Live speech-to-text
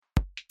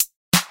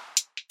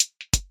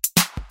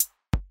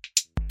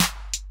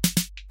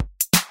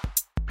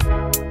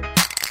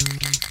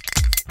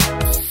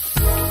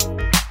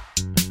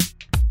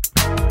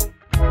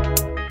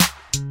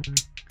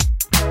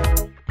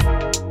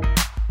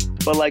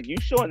But like you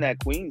showing that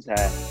Queens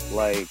hat,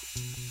 like,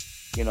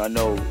 I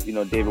know,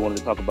 David wanted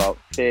to talk about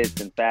fits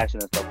and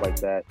fashion and stuff like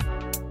that.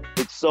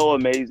 It's so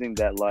amazing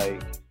that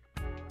like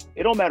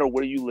it don't matter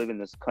where you live in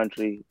this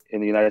country,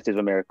 in the United States of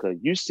America,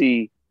 you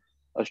see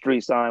a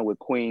street sign with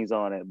Queens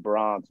on it,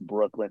 Bronx,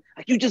 Brooklyn.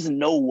 Like you just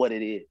know what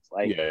it is.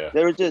 Like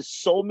there are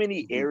just so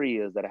many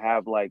areas that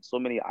have like so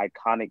many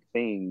iconic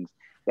things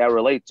that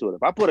relate to it.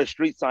 If I put a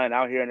street sign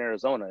out here in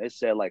Arizona, it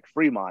said like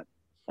Fremont.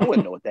 I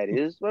wouldn't know what that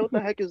is. What the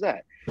heck is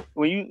that?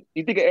 When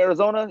you think of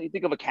Arizona, you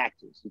think of a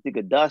cactus. You think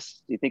of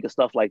dust. You think of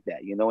stuff like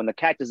that, and the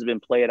cactus has been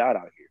played out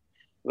here.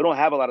 We don't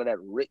have a lot of that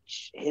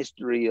rich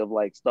history of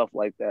like stuff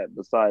like that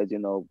besides,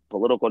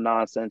 political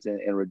nonsense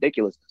and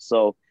ridiculousness.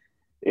 So,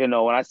 when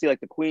I see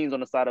like the Queens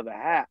on the side of a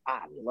hat,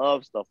 I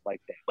love stuff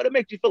like that. But it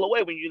makes you feel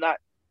away when you're not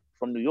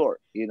from New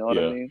York. You know what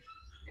I mean?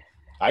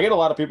 I get a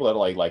lot of people that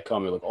like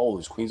come and like, oh,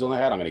 there's Queens on the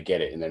hat, I'm gonna get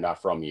it, and they're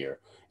not from here.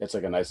 It's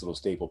like a nice little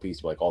staple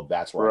piece. Like, oh,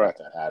 that's where I got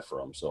that hat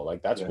from. So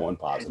like that's one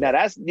positive. Now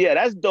that's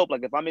dope.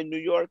 Like if I'm in New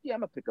York,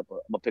 I'm gonna pick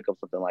up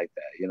something like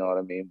that. You know what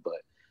I mean?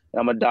 But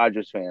I'm a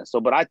Dodgers fan. So,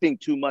 but I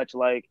think too much.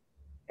 Like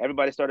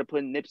everybody started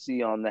putting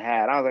Nipsey on the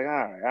hat. I was like,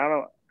 all right, I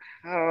don't.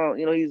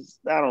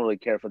 I don't really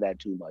care for that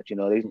too much.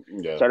 They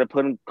started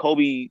putting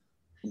Kobe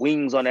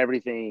wings on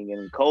everything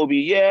and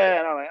Kobe,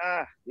 and I'm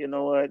like, you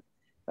know what?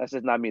 That's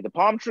just not me. The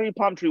palm tree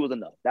was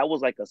enough. That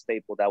was like a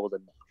staple. That was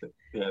enough.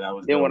 Yeah, that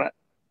was.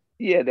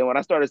 Then when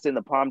I started seeing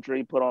the palm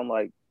tree put on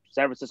like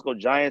San Francisco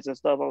Giants and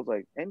stuff, I was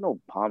like, ain't no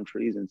palm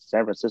trees in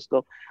San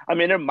Francisco. I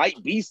mean, there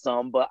might be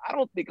some, but I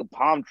don't think of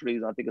palm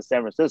trees. I think of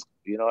San Francisco.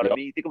 You know what I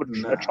mean? You think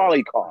of a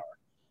trolley car.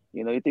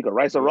 You think of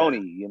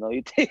Rice-A-Roni.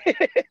 You think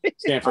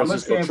San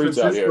Francisco. I'm a San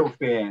Francisco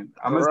fan.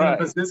 San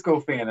Francisco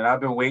fan, and I've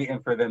been waiting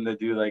for them to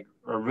do like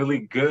a really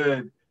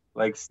good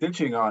like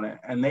stitching on it,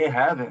 and they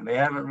haven't. They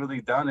haven't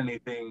really done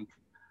anything.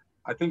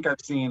 I think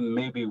I've seen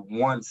maybe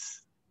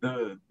once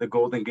the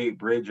Golden Gate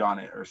Bridge on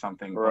it or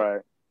something.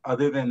 Right. But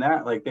other than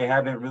that, like they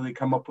haven't really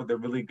come up with a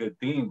really good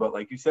theme. But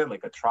like you said,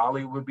 like a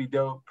trolley would be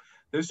dope.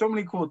 There's so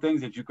many cool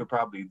things that you could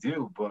probably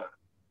do, but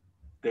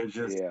they're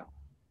just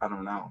I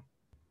don't know.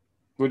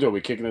 We're doing.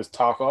 We kicking this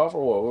talk off,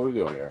 or what are we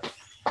doing here?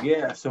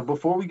 Yeah. So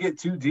before we get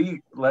too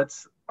deep,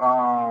 let's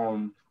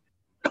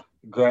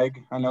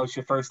Greg, I know it's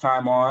your first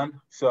time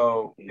on,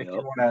 so if you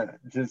want to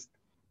just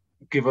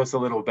give us a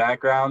little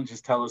background,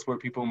 just tell us where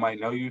people might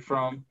know you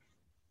from.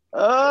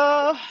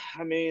 I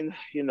mean,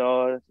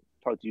 I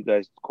talk to you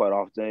guys quite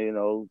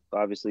often.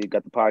 Obviously you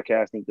got the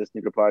podcast, Sneak the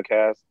Sneaker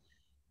podcast.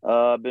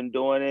 I've been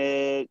doing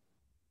it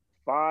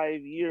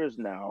 5 years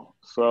now,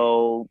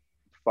 so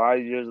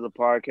 5 years of the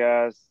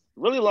podcast.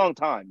 Really long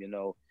time, and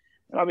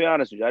I'll be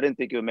honest with you, I didn't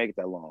think it would make it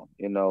that long.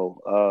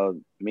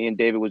 Me and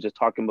David was just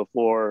talking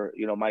before,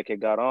 Mike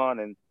had got on,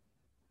 and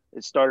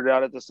it started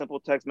out as a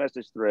simple text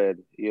message thread,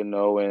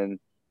 and,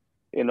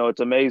 it's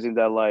amazing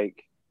that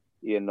like,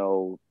 it's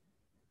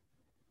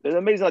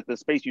amazing like the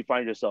space you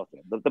find yourself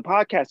in. The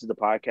podcast is the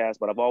podcast,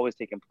 but I've always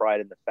taken pride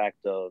in the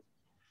fact of,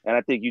 and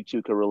I think you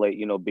two could relate,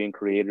 being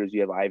creators.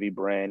 You have Ivy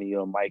Brand,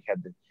 Mike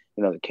had the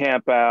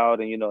camp out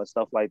and,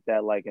 stuff like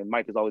that. Like, and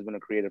Mike has always been a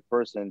creative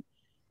person.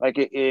 Like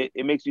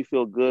it makes you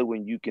feel good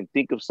when you can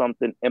think of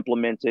something,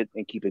 implement it,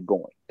 and keep it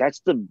going.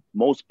 That's the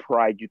most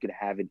pride you can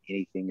have in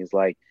anything. Is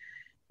like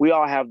we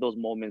all have those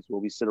moments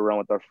where we sit around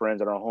with our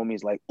friends and our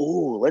homies, like,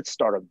 oh, let's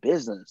start a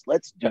business.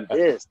 Let's do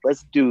this.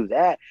 Let's do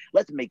that.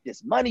 Let's make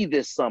this money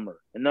this summer.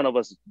 And none of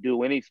us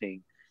do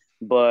anything.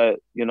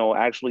 But,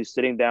 actually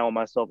sitting down with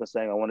myself and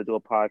saying, I want to do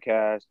a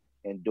podcast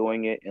and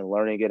doing it and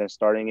learning it and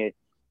starting it.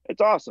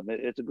 It's awesome.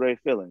 It's a great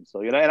feeling.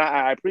 So, and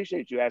I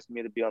appreciate you asking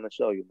me to be on the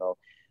show,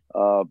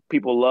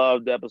 people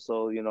love the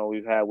episode,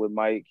 we've had with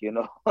Mike, and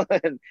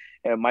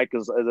Mike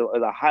is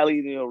a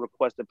highly,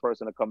 requested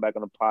person to come back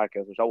on the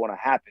podcast, which I want to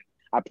happen.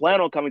 I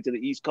plan on coming to the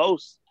East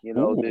Coast,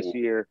 this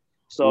year.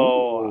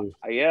 So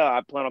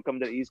I plan on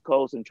coming to the East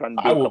Coast and trying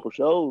to do a couple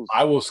shows.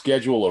 I will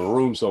schedule a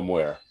room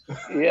somewhere.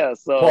 Yeah.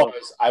 So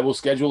I will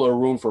schedule a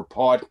room for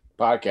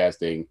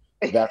podcasting.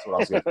 That's what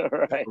I'll schedule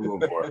a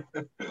room for.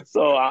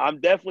 So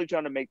I'm definitely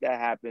trying to make that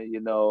happen,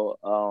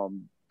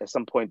 at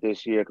some point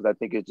this year, because I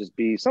think it'd just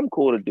be something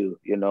cool to do,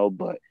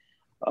 but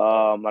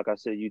like I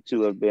said, you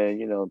two have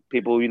been,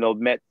 people,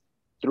 met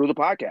through the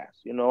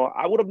podcast.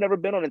 I would have never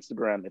been on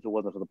Instagram if it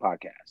wasn't for the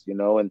podcast,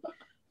 and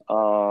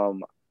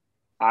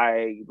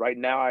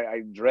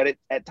I dread it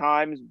at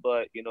times,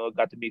 but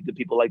got to meet the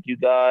people like you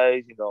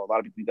guys, a lot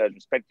of people, you guys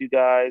respect you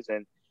guys,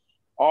 and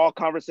all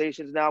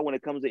conversations now when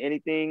it comes to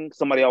anything,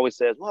 somebody always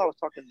says, well, I was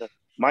talking to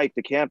Mike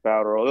the camp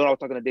out, or I was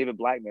talking to David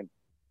Blackman.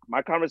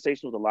 My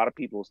conversation with a lot of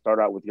people start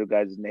out with your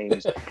guys'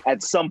 names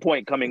at some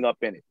point coming up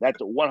in it. That's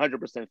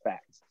 100%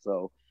 facts.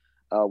 So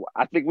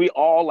I think we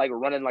all like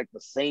running like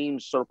the same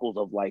circles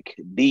of like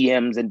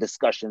DMs and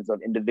discussions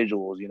of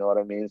individuals. You know what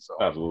I mean? So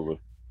absolutely.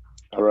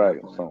 All right.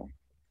 So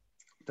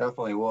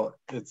definitely. Well,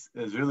 it's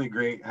really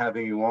great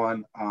having you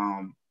on.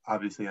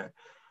 Obviously,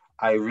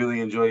 I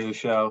really enjoy your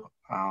show.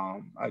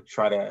 I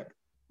try to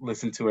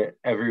listen to it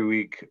every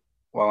week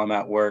while I'm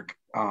at work,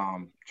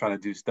 trying to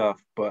do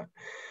stuff. But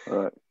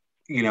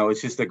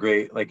it's just a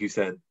great, like you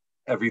said,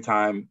 every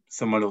time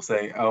someone will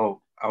say,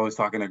 "Oh, I was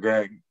talking to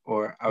Greg,"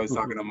 or "I was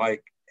talking to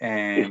Mike,"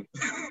 and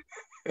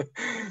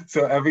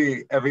so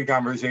every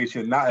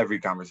conversation, not every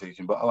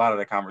conversation, but a lot of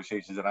the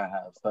conversations that I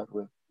have start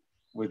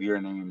with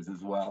your names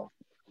as well.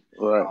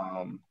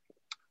 Right.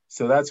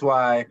 So that's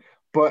why.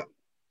 But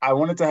I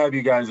wanted to have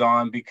you guys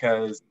on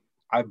because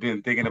I've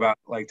been thinking about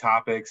like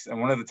topics, and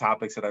one of the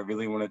topics that I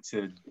really wanted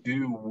to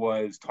do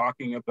was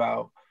talking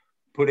about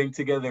putting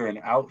together an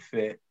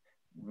outfit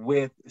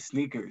with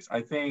sneakers.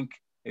 I think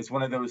it's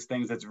one of those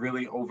things that's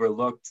really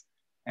overlooked,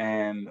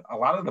 and a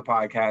lot of the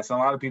podcasts, and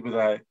a lot of people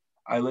that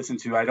I listen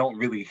to, I don't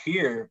really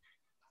hear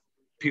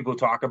people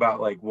talk about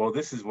like, well,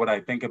 this is what I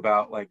think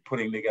about like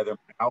putting together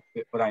an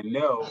outfit, but I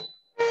know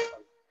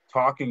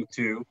talking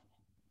to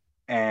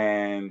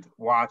and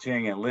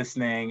watching and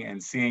listening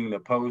and seeing the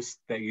posts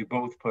that you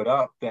both put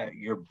up that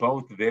you're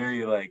both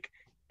very like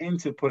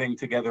into putting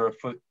together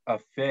a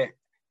fit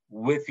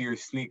with your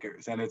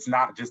sneakers. And it's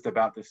not just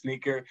about the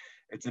sneaker,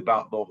 it's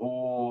about the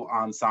whole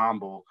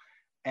ensemble.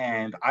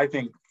 And I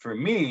think for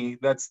me,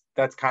 that's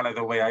kind of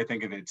the way I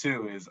think of it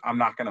too, is I'm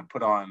not going to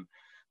put on,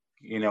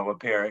 a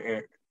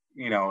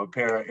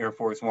pair of Air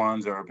Force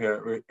Ones or a pair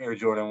of Air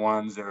Jordan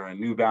Ones or a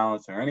New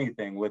Balance or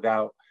anything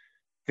without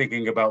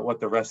thinking about what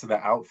the rest of the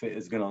outfit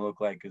is going to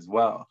look like as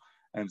well.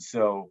 And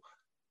so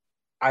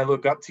I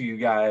look up to you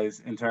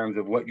guys in terms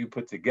of what you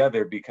put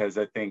together, because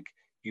I think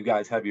you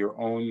guys have your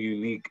own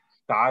unique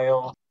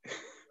style.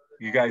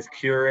 You guys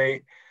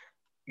curate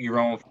your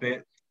own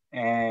fit,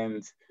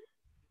 and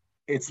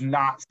it's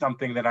not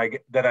something that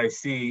I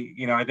see.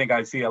 I think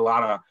I see a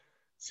lot of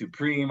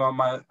Supreme on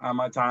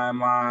my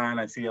timeline.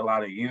 I see a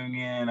lot of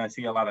Union. I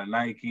see a lot of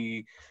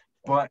Nike,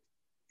 but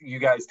you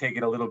guys take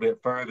it a little bit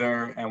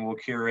further and will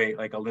curate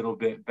like a little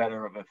bit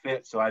better of a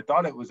fit. So I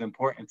thought it was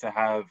important to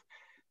have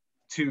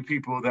two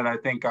people that I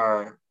think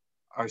are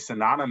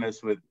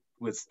synonymous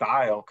with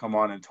style come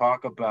on and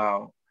talk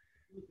about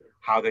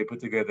how they put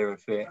together a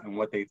fit and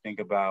what they think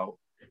about,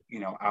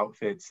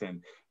 outfits,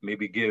 and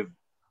maybe give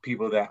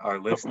people that are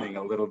listening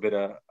a little bit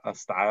of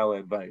style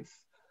advice.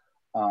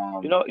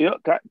 Can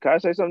I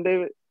say something,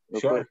 David?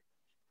 Sure. Quick?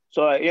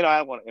 So, I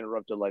don't want to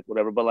interrupt you, like,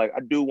 whatever, but like, I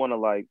do want to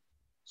like,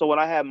 so when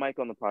I had Mike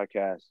on the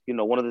podcast,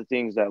 one of the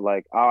things that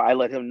like I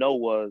let him know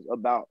was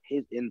about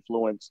his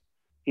influence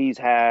he's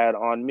had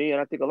on me. And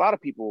I think a lot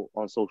of people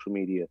on social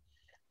media,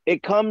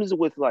 it comes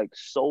with like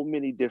so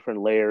many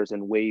different layers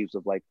and waves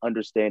of like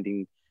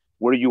understanding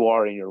where you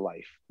are in your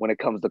life when it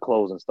comes to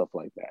clothes and stuff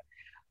like that.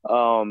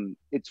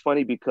 It's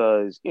funny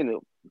because,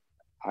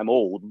 I'm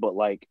old, but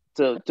like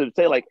to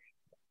say like,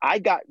 I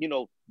got,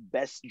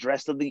 best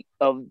dressed of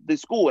the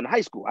school in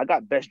high school. I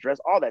got best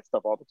dressed, all that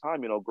stuff all the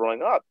time,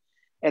 growing up.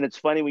 And it's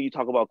funny when you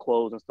talk about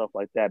clothes and stuff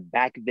like that.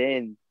 Back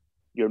then,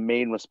 your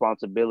main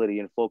responsibility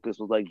and focus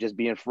was like just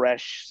being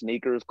fresh,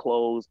 sneakers,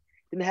 clothes.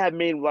 Didn't have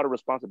a lot of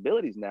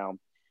responsibilities now.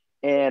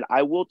 And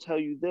I will tell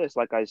you this,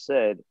 like I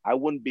said, I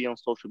wouldn't be on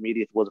social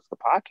media if it wasn't for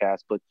the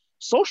podcast, but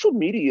social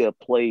media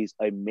plays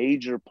a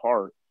major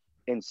part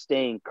in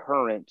staying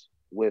current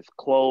with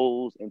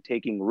clothes and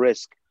taking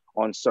risk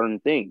on certain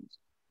things.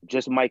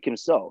 Just Mike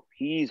himself,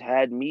 he's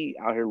had me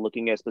out here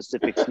looking at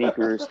specific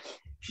sneakers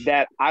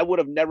that I would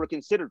have never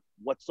considered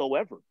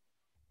whatsoever,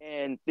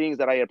 and things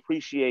that I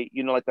appreciate,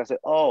 like I said,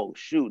 oh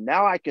shoot,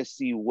 now I can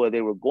see where they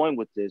were going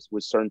with this,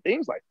 with certain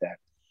things like that.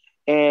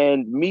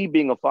 And me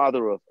being a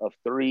father of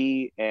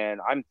three,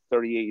 and I'm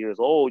 38 years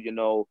old,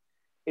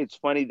 it's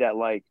funny that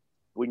like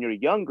when you're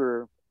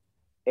younger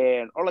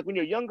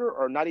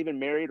or not even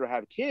married or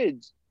have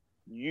kids,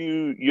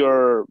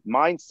 your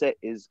mindset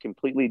is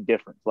completely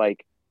different.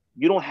 Like,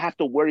 you don't have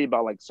to worry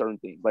about like certain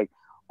things. Like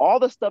all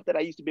the stuff that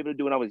I used to be able to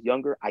do when I was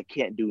younger, I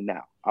can't do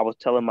now. I was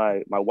telling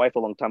my wife a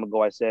long time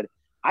ago, I said,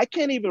 I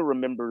can't even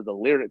remember the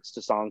lyrics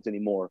to songs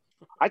anymore.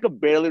 I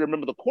could barely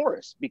remember the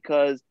chorus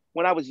because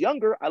when I was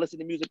younger, I listened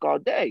to music all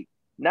day.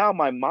 Now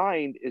my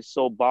mind is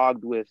so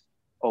bogged with,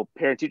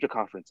 parent-teacher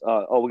conference.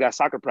 We got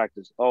soccer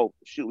practice. Oh,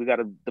 shoot, we got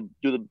to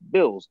do the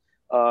bills.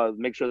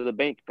 Make sure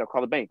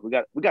call the bank.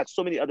 We got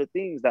so many other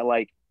things that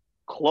like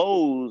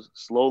clothes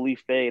slowly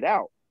fade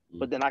out.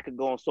 But then I could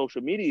go on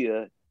social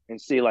media and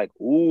see like,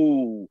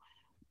 ooh,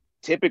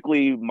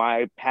 typically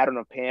my pattern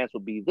of pants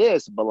would be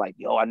this, but like,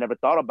 I never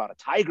thought about a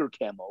tiger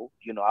camo.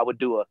 I would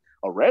do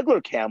a regular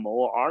camo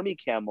or army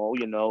camo,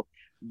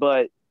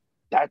 but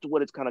that's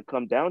what it's kind of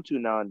come down to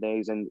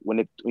nowadays. And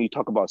when you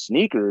talk about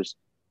sneakers,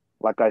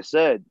 like I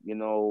said,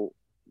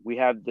 we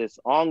have this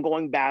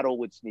ongoing battle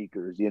with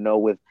sneakers,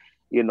 with,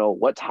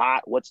 what's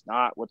hot, what's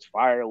not, what's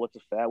fire, what's a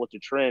fad, what's a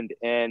trend.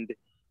 And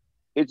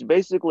it's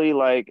basically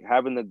like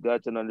having the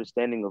guts and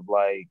understanding of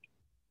like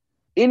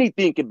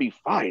anything can be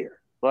fire.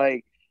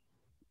 Like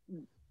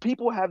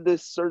people have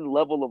this certain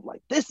level of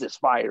like, this is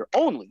fire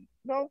only.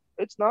 No,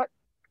 it's not.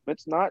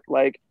 It's not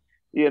like,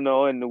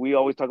 and we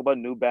always talk about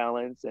New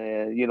Balance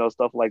and,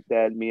 stuff like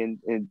that. Me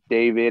and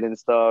David and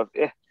stuff.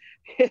 Yeah,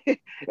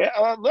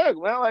 look,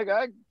 man, like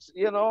I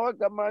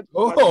got my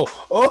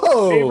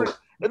favorite.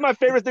 It's my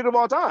favorite thing of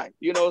all time,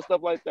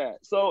 stuff like that.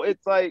 So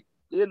it's like,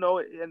 and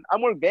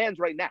I'm wearing Vans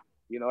right now.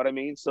 You know what I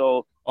mean?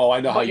 So. Oh, I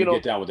know how you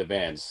get down with the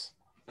Vans.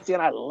 See,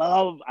 and I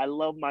love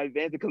my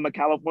Vans because I'm a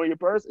California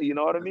person. You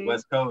know what I mean?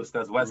 West Coast.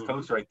 That's West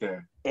Coast right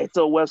there. It's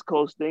a West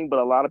Coast thing, but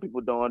a lot of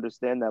people don't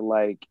understand that.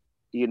 Like,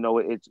 you know,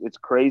 it's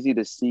crazy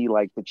to see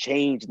like the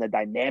change in the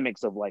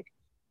dynamics of like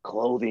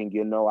clothing.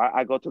 You know,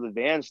 I go to the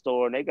Vans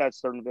store and they got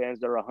certain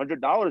Vans that are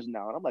 $100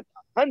 now, and I'm like,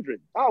 $100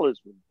 for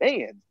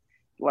Vans?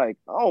 Like,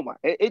 oh my,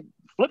 it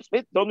flips,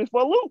 it throws me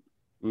for a loop.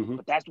 Mm-hmm.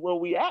 But that's where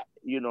we at,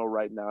 you know,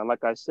 right now. And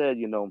like I said,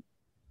 you know,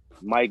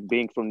 Mike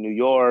being from New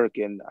York,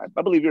 and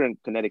I believe you're in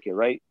Connecticut,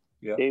 right?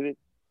 Yeah. David?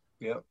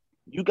 Yeah.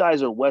 You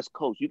guys are West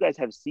Coast. You guys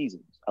have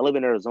seasons. I live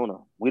in Arizona.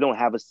 We don't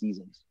have a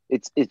seasons.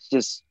 It's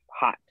just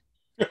hot.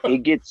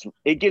 It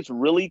gets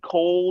really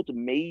cold,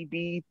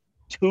 maybe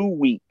 2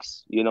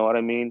 weeks. You know what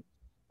I mean?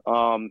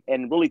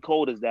 And really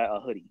cold is that a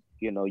hoodie.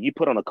 You know, you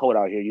put on a coat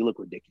out here, you look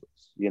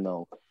ridiculous, you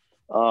know.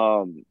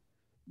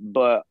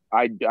 But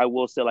I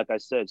will say, like I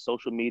said,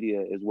 social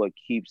media is what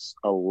keeps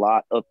a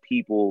lot of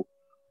people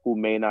who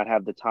may not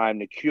have the time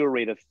to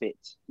curate a fit.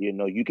 You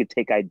know, you could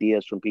take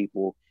ideas from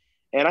people.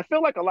 And I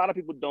feel like a lot of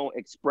people don't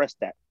express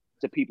that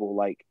to people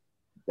like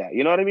that.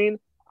 You know what I mean?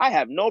 I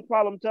have no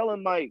problem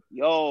telling Mike,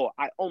 yo,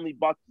 I only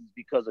bought these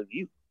because of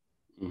you.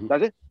 Mm-hmm.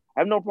 That's it.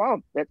 I have no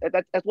problem.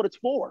 That's what it's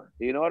for.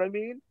 You know what I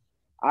mean?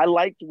 I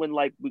liked when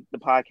the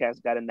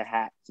podcast got into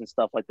hats and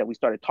stuff like that. We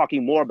started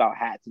talking more about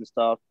hats and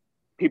stuff.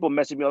 People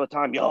message me all the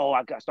time, yo,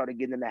 I started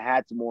getting into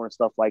hats more and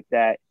stuff like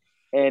that.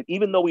 And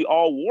even though we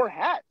all wore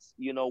hats,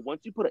 you know,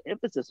 once you put an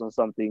emphasis on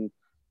something,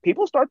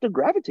 people start to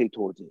gravitate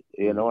towards it,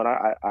 you know. And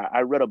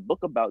I read a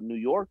book about New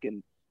York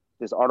and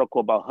this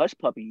article about hush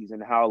puppies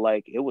and how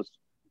like it was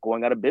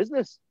going out of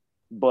business,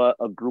 but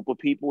a group of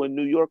people in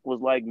New York was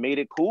like made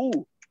it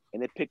cool,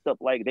 and it picked up.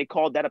 Like they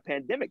called that a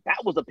pandemic.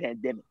 That was a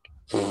pandemic.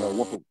 You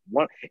know,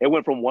 it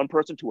went from one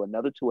person to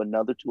another to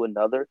another to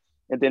another,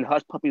 and then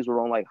hush puppies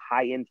were on like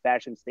high end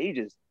fashion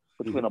stages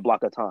between a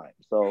block of time.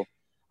 So.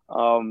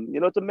 You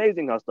know, it's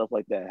amazing how stuff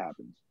like that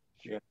happens.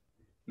 Yeah,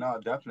 no,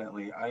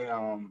 definitely.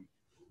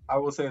 I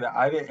will say that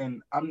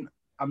I'm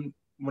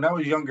when I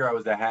was younger, I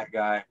was the hat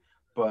guy,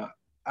 but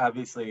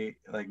obviously,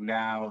 like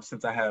now,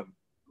 since I have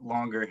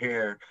longer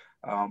hair,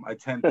 I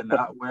tend to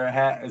not wear a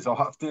hat as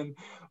often.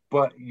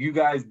 But you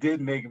guys did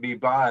make me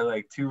buy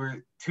like two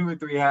or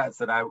three hats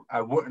that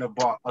I wouldn't have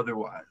bought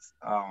otherwise.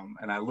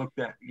 And I looked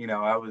at, you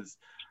know, I was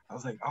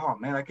like, oh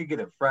man, I could get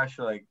a fresh,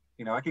 like,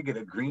 you know, I could get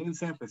a green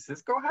San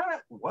Francisco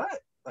hat. What?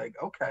 Like,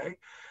 okay,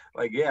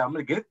 like, yeah, I'm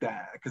gonna get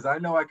that because I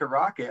know I could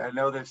rock it. I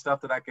know there's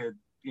stuff that I could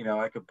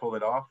pull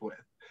it off with.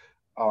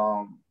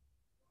 I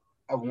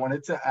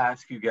wanted to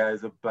ask you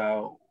guys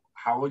about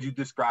how would you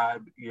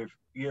describe your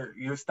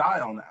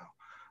style now?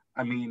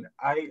 I mean,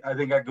 I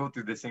think I go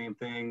through the same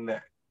thing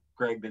that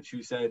Greg, that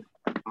you said.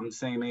 I'm the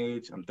same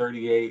age. I'm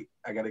 38.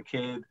 I got a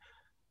kid.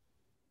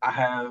 I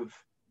have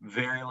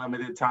very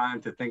limited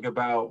time to think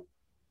about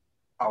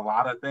a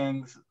lot of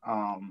things.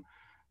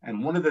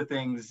 And one of the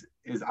things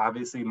is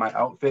obviously my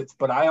outfits,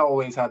 but I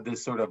always have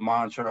this sort of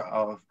mantra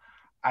of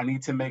I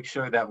need to make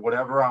sure that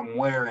whatever I'm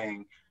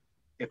wearing,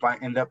 if I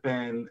end up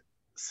in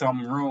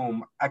some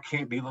room, I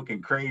can't be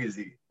looking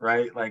crazy,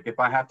 right? Like if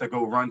I have to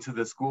go run to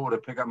the school to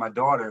pick up my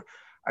daughter,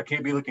 I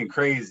can't be looking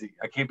crazy.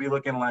 I can't be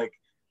looking like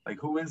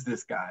who is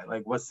this guy?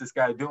 Like, what's this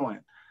guy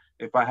doing?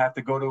 If I have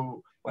to go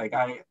to, like,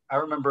 I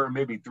remember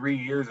maybe 3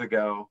 years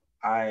ago,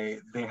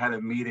 they had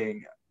a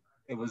meeting.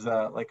 It was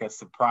like a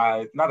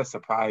surprise, not a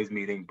surprise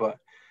meeting, but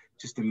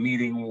just a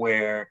meeting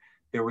where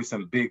there were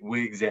some big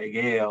wigs at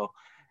Yale,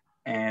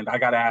 and I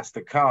got asked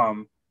to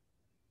come,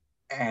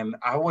 and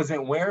I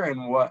wasn't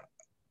wearing what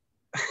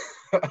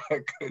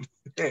I could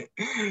fit,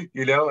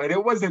 you know. And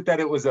it wasn't that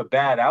it was a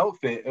bad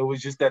outfit; it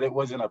was just that it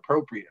wasn't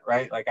appropriate,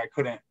 right? Like I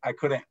couldn't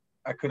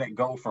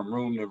go from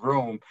room to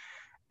room,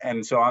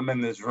 and so I'm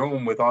in this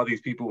room with all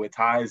these people with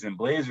ties and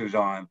blazers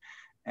on,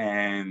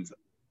 and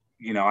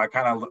you know, I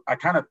kind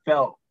of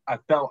felt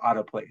out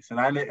of place,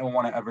 and I didn't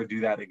want to ever do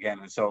that again.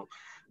 And so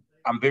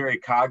I'm very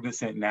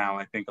cognizant now,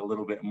 I think a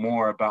little bit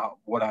more about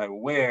what I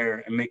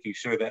wear and making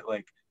sure that,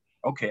 like,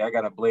 okay, I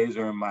got a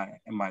blazer in my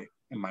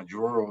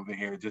drawer over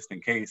here just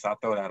in case. I'll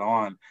throw that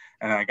on,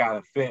 and I got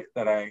a fit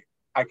that I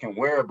can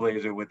wear a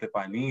blazer with if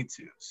I need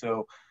to.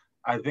 So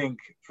I think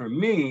for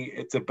me,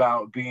 it's just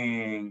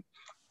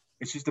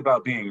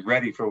about being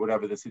ready for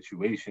whatever the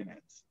situation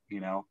is,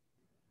 you know.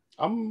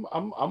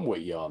 I'm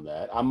with you on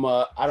that.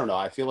 I don't know.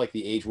 I feel like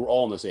the age, we're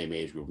all in the same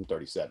age group. I'm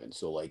 37.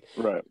 So like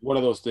one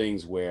of those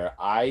things where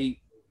I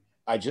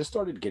just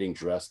started getting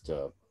dressed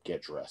to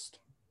get dressed.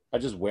 I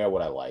just wear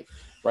what I like.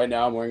 Right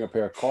now I'm wearing a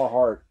pair of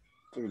Carhartt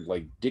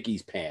like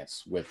Dickies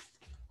pants with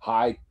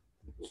high,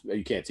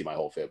 you can't see my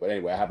whole fit, but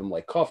anyway, I have them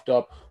like cuffed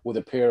up with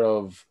a pair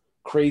of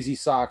crazy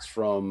socks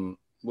from,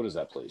 what is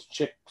that place?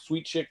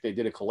 Sweet Chick. They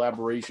did a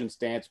collaboration,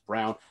 Stance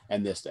Brown,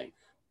 and this thing.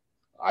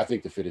 I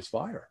think the fit is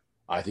fire.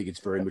 I think it's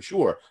very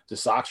mature. The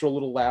socks are a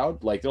little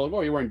loud. Like, they're like, oh,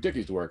 you're wearing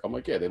Dickies to work. I'm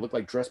like, yeah, they look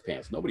like dress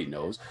pants. Nobody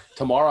knows.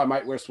 Tomorrow I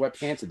might wear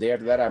sweatpants. The day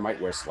after that, I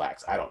might wear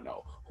slacks. I don't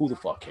know. Who the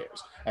fuck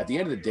cares? At the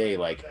end of the day,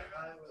 like,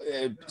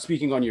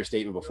 speaking on your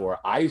statement before,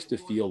 I used to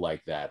feel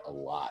like that a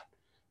lot.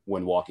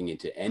 when walking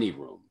into any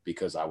room,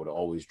 because I would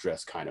always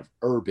dress kind of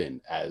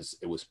urban, as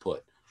it was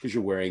put, because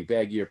you're wearing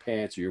baggier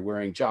pants, or you're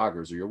wearing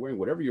joggers, or you're wearing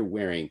whatever you're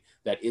wearing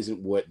that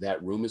isn't what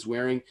that room is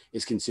wearing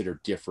is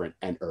considered different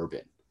and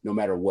urban, no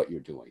matter what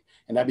you're doing.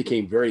 And I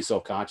became very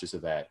self-conscious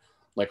of that,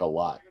 like a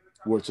lot,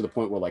 where to the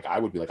point where like I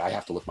would be like, I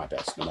have to look my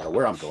best no matter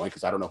where I'm going,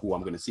 because I don't know who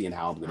I'm going to see and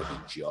how I'm going to be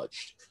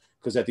judged.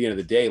 Because at the end of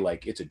the day,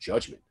 like, it's a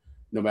judgment.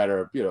 No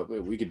matter, you know,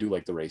 we could do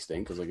like the race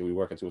thing, because like we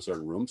work into a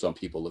certain room, some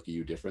people look at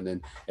you different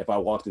than if I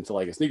walked into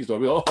like a sneaker store,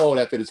 I'd be like, oh,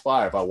 that fit is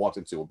fire. If I walked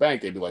into a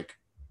bank, they'd be like,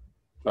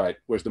 all right,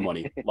 where's the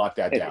money? Lock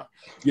that down.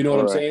 You know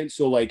what I'm saying?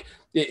 So like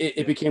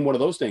it became one of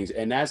those things.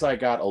 And as I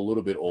got a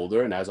little bit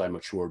older and as I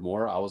matured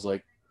more, I was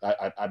like,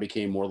 I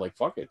became more like,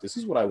 fuck it. This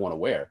is what I want to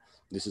wear.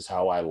 This is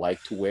how I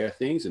like to wear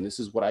things. And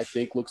this is what I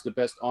think looks the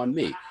best on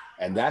me.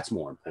 And that's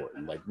more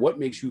important. Like, what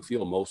makes you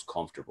feel most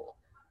comfortable?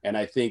 And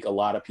I think a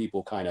lot of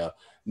people kind of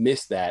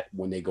miss that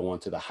when they go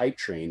onto the hype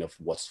train of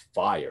what's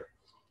fire,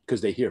 because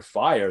they hear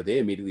fire, they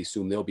immediately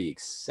assume they'll be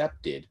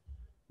accepted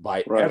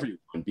by everyone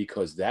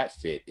because that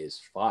fit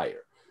is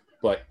fire.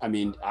 But I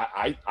mean,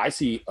 I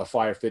see a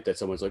fire fit that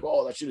someone's like,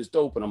 oh, that shit is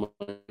dope. And I'm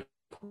like,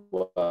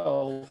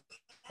 well,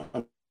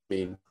 I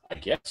mean, I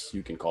guess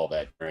you can call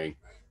that wearing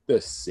the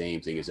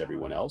same thing as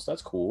everyone else.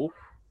 That's cool.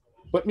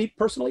 But me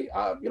personally,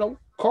 you know,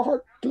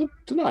 Carhartt to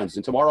nines.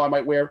 And tomorrow I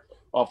might wear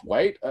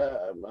Off-White.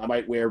 I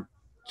might wear,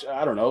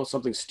 I don't know,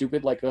 something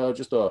stupid like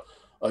just a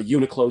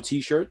Uniqlo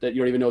t-shirt that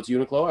you don't even know it's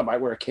Uniqlo. I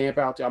might wear a Camp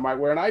Out. I might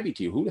wear an Ivy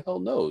tee. Who the hell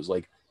knows?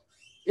 Like,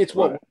 it's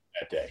what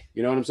that day.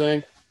 You know what I'm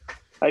saying?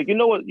 Like, you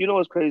know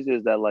what's crazy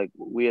is that, like,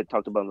 we had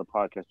talked about on the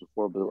podcast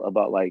before, but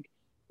about, like,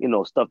 you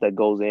know, stuff that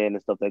goes in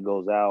and stuff that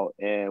goes out.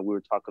 And we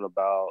were talking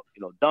about,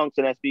 you know, dunks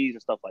and SBs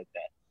and stuff like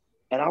that.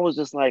 And I was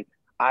just like,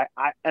 I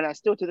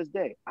still to this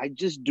day, I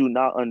just do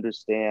not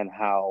understand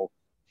how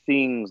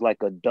things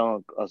like a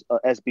dunk, a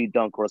SB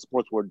dunk or a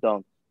sportswear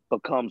dunk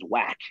becomes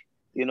whack.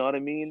 You know what I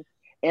mean?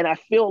 And I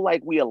feel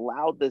like we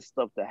allowed this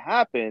stuff to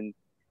happen.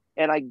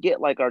 And I get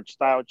like our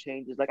style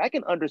changes. Like, I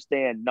can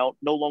understand no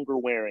longer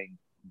wearing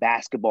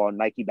basketball,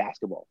 Nike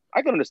basketball.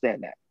 I can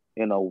understand that.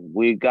 You know,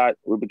 we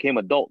became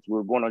adults. We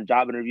were going on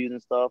job interviews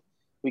and stuff.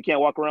 We can't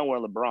walk around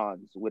wearing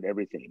LeBrons with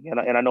everything.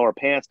 And I know our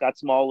pants got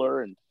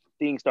smaller and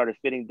things started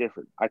fitting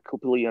different. I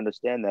completely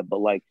understand that. But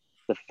like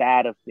the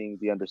fad of things,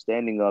 the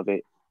understanding of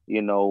it,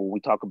 you know, we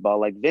talk about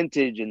like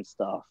vintage and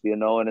stuff, you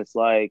know, and it's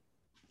like,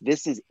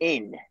 this is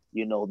in,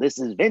 you know, this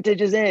is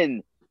vintage is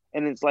in.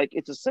 And it's like,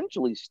 it's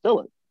essentially still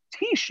a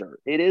t-shirt.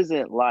 It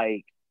isn't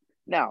like,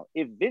 now,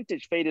 if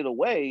vintage faded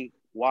away,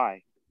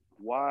 why?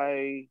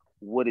 Why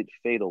would it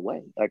fade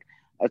away? Like,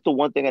 that's the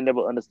one thing I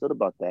never understood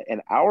about that.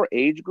 And our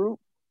age group,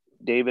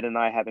 David and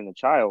I having a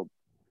child,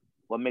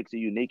 what makes it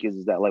unique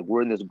is that like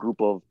we're in this group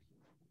of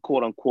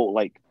quote unquote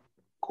like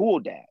cool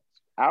dads.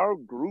 Our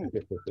group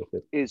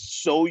is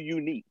so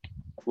unique.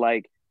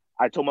 Like,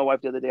 I told my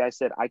wife the other day, I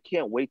said, I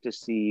can't wait to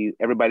see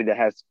everybody that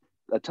has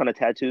a ton of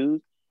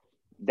tattoos.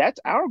 That's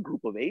our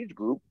group of age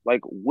group.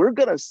 Like, we're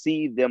gonna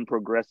see them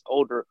progress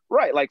older,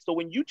 right? Like, so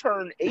when you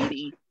turn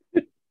 80,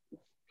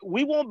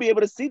 we won't be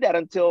able to see that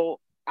until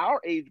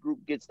our age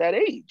group gets that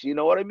age. You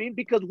know what I mean?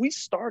 Because we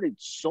started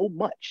so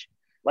much.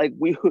 Like,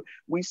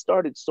 we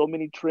started so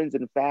many trends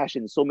in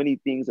fashion, so many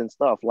things and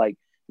stuff. Like,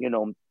 you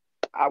know,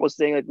 I was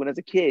saying, like, when as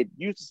a kid,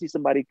 you used to see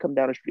somebody come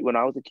down the street when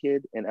I was a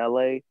kid in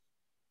LA.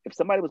 If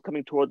somebody was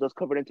coming towards us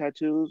covered in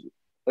tattoos,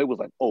 it was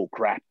like, oh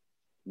crap.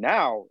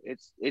 Now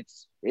it's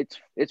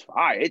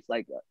fire. It's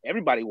like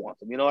everybody wants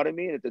them. You know what I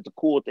mean? It's a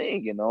cool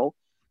thing, you know.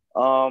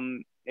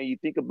 And you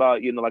think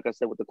about, you know, like I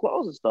said with the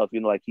clothes and stuff,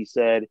 you know, like he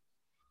said,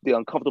 the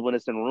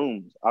uncomfortableness in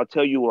rooms. I'll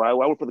tell you where I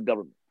work for the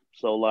government.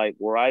 So like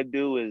where I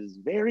do is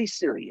very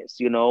serious,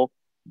 you know,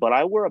 but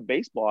I wear a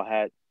baseball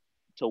hat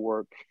to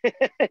work,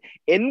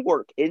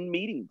 in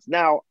meetings.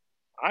 Now,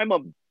 I'm a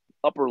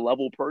upper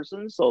level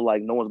person, so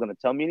like no one's gonna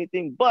tell me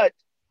anything, but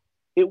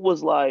it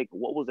was like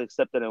what was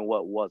accepted and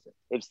what wasn't.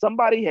 If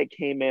somebody had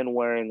came in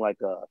wearing like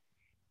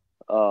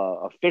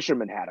a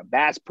fisherman hat, a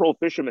Bass Pro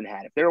fisherman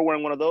hat, if they were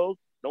wearing one of those,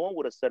 no one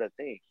would have said a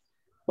thing.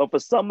 But for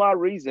some odd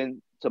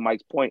reason, to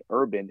Mike's point,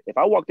 urban, if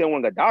I walked in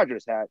wearing a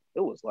Dodgers hat, it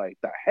was like,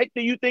 the heck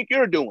do you think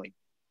you're doing?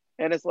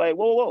 And it's like,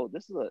 whoa,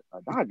 this is a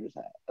Dodgers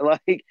hat.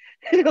 Like,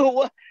 you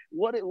know,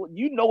 what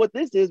you know what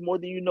this is more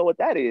than you know what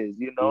that is,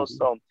 you know? Mm-hmm.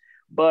 So,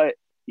 but,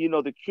 you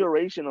know, the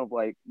curation of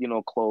like, you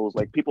know, clothes,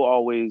 like people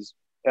always,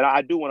 and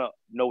I do want to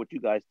know what you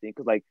guys think,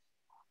 because like,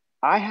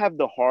 I have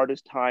the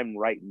hardest time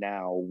right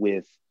now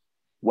with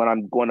when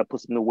I'm going to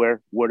put something to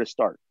wear, where to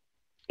start.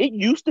 It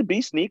used to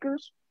be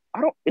sneakers.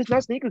 It's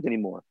not sneakers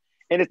anymore.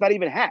 And it's not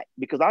even a hat,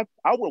 because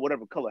I'll wear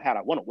whatever color hat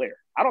I want to wear.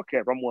 I don't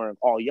care if I'm wearing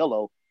all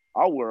yellow.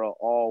 I'll wear an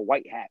all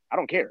white hat. I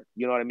don't care.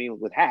 You know what I mean?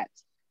 With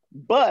hats.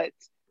 But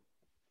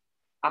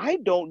I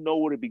don't know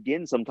where to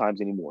begin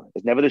sometimes anymore.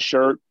 It's never the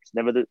shirt. It's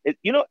never actually,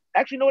 you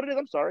know what it is?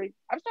 I'm sorry.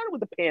 I've started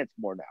with the pants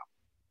more now.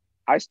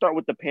 I start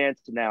with the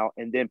pants now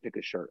and then pick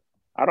a shirt.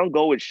 I don't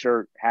go with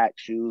shirt, hat,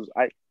 shoes.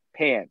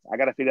 Pants. I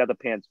got to figure out the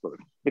pants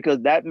first, because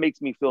that makes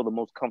me feel the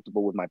most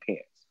comfortable with my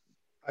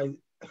pants.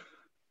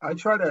 I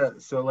try to,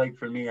 so like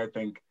for me, I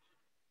think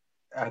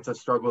that's a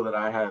struggle that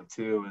I have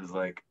too, is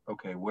like,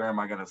 okay, where am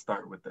I going to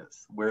start with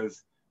this?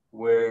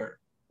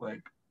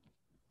 Like,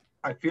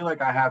 I feel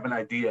like I have an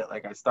idea.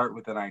 Like I start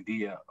with an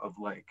idea of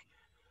like,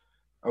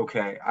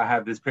 okay, I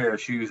have this pair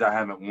of shoes. I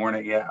haven't worn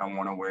it yet. I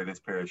want to wear this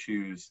pair of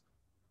shoes.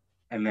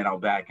 And then I'll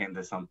back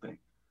into something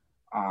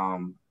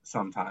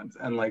sometimes.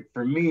 And like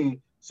for me,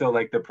 so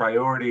like the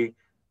priority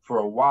for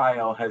a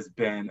while has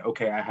been,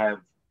 okay, I have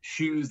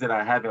shoes that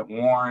I haven't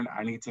worn.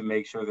 I need to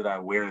make sure that I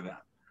wear them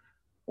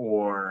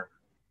or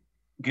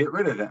get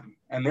rid of them.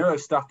 And there are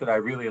stuff that I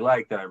really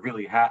like that I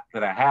really have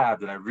that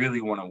I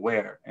really want to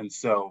wear. And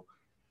so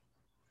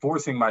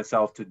forcing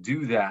myself to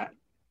do that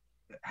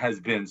has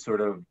been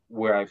sort of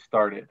where I've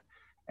started.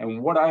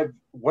 And what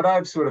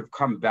I've sort of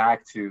come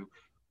back to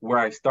where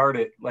I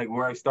started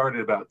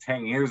about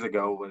 10 years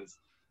ago was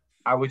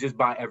I would just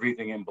buy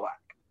everything in black.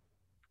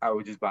 I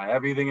would just buy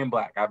everything in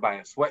black. I buy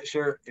a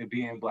sweatshirt, it'd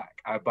be in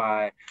black. I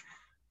buy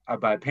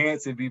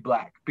pants, it'd be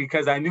black,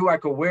 because I knew I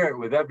could wear it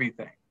with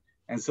everything.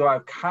 And so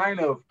I've kind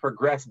of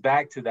progressed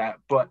back to that,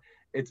 but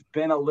it's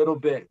been a little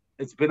bit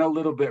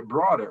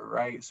broader,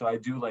 right? So I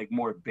do like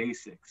more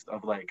basics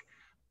of like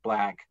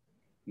black,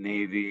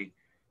 navy,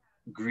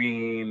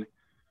 green,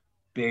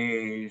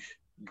 beige,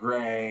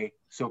 gray.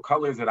 So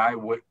colors that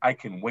I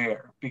can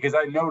wear, because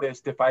I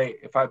noticed if I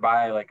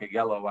buy like a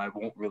yellow, I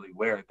won't really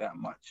wear it that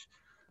much.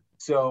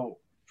 So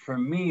for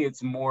me,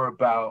 it's more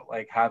about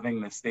like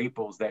having the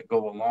staples that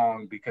go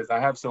along, because I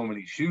have so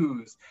many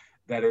shoes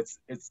that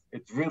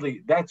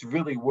that's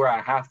really where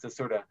I have to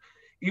sort of,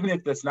 even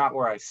if that's not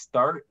where I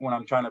start when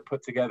I'm trying to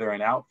put together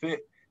an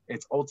outfit,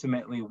 it's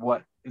ultimately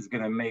what is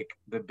going to make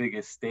the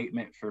biggest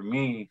statement for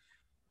me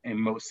in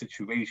most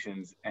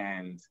situations.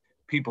 And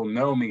people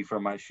know me for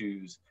my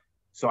shoes.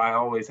 So I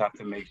always have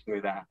to make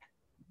sure that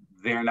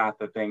they're not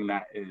the thing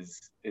that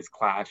is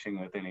clashing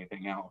with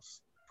anything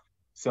else.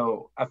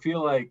 So I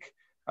feel like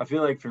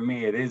for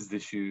me, it is the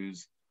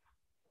shoes,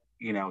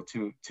 you know,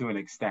 to an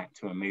extent,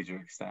 to a major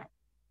extent.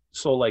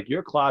 So like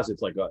your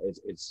closet's like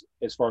it's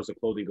as far as the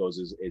clothing goes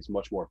is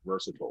much more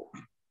versatile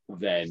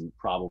than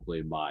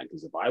probably mine.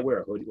 Because if I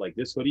wear a hoodie like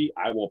this hoodie,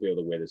 I won't be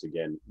able to wear this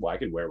again. Well, I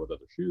can wear it with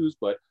other shoes,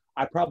 but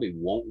I probably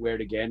won't wear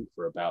it again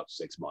for about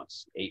 6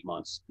 months, 8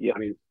 months. Yeah. I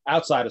mean,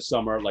 outside of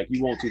summer, like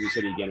you won't see this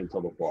hoodie again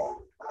until the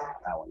fall.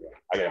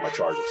 I got my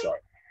charger, sorry.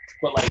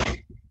 But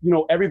like, you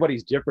know,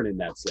 everybody's different in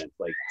that sense.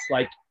 Like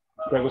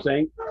Greg was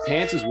saying,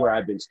 pants is where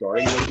I've been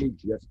starting lately,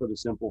 just for the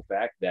simple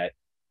fact that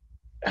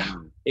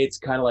it's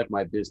kind of like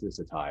my business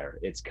attire.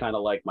 It's kind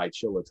of like my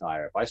chill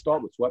attire. If I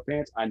start with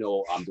sweatpants, I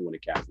know I'm doing a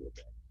casual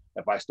day.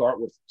 If I start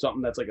with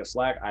something that's like a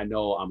slack, I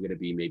know I'm going to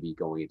be maybe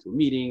going into a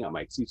meeting. I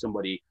might see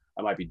somebody.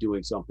 I might be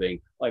doing something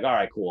like, all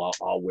right, cool,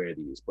 I'll wear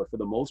these. But for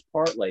the most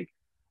part, like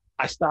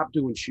I stopped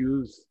doing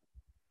shoes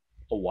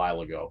a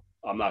while ago.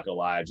 I'm not gonna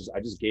lie. I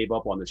just gave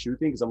up on the shoe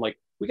thing because I'm like,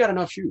 we got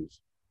enough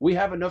shoes. We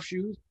have enough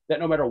shoes that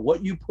no matter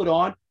what you put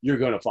on, you're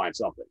gonna find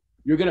something.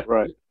 You're gonna.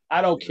 Right.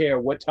 I don't care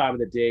what time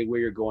of the day, where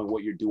you're going,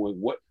 what you're doing,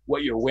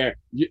 what you're wearing.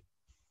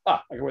 I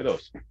can wear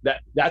those.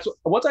 That's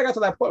once I got to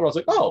that point where I was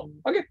like, oh,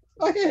 okay,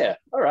 oh yeah,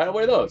 all right, I'll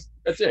wear those.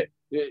 That's it.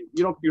 You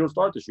don't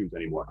start the shoes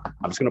anymore.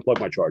 I'm just gonna plug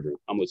my charger.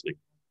 I'm listening.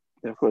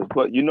 Of course,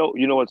 but you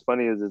know what's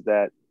funny is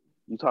that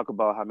you talk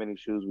about how many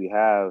shoes we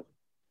have.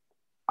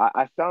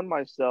 I found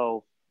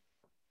myself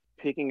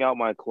picking out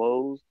my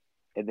clothes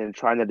and then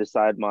trying to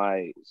decide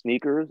my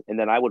sneakers, and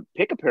then I would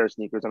pick a pair of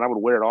sneakers and I would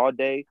wear it all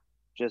day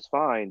just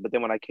fine. But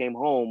then when I came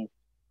home,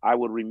 I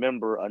would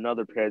remember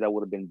another pair that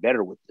would have been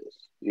better with this.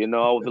 You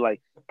know, I would be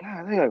like,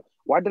 God,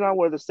 why didn't I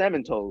wear the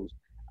salmon toes?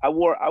 I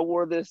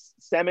wore this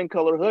salmon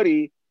color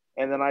hoodie,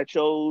 and then I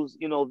chose,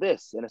 you know,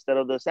 this instead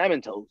of the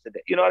salmon toes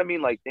today. You know what I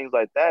mean? Like things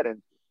like that.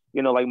 And,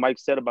 you know, like Mike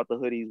said about the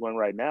hoodies one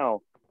right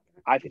now,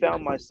 I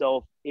found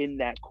myself in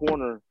that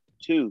corner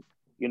too.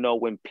 You know,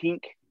 when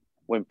pink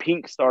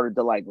started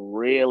to like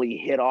really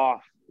hit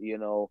off, we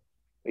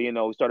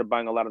started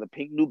buying a lot of the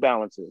pink New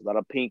Balances, a lot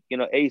of pink,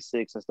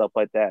 Asics and stuff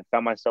like that.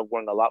 Found myself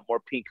wearing a lot more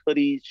pink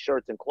hoodies,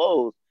 shirts, and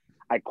clothes.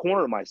 I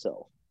cornered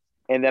myself.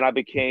 And then I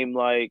became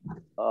like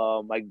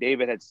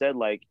David had said,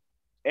 like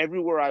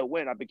everywhere I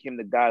went, I became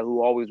the guy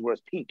who always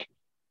wears pink.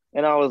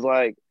 And I was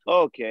like,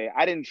 okay,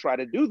 I didn't try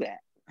to do that.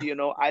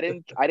 I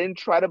didn't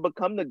try to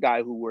become the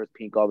guy who wears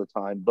pink all the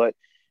time, but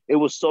it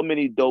was so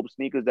many dope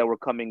sneakers that were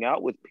coming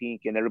out with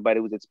pink and everybody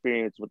was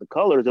experienced with the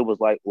colors. It was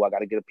like, well, I got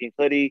to get a pink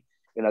hoodie.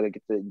 I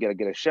gotta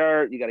get a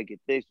shirt. You got to get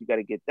this. You got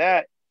to get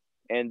that.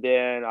 And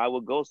then I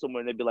would go somewhere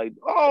and they'd be like,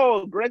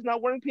 oh, Greg's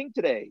not wearing pink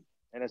today.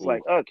 And it's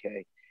like,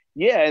 okay.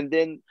 Yeah. And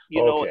then,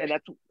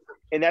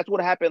 and that's what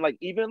happened. Like,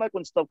 even like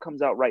when stuff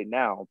comes out right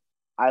now,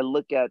 I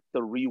look at the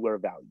rewear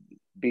value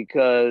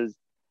because,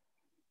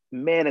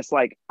 man, it's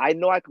like, I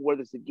know I could wear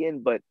this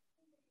again, but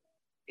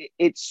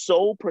it's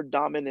so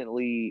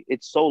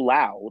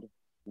loud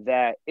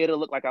that it'll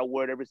look like I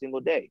wear it every single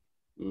day.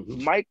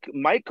 Mm-hmm.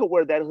 Mike could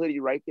wear that hoodie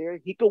right there.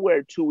 He could wear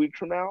it 2 weeks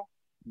from now,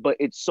 but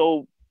it's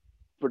so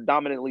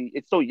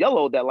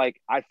yellow that like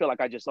I feel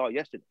like I just saw it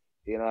yesterday.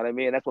 You know what I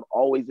mean? And that's what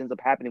always ends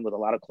up happening with a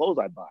lot of clothes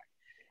I buy.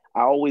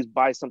 I always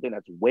buy something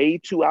that's way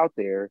too out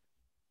there,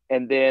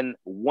 And then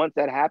once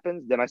that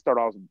happens, then I start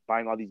off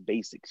buying all these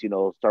basics,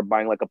 start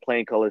buying like a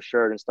plain color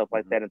shirt and stuff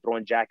like that and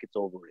throwing jackets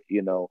over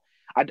it,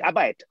 I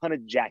buy a ton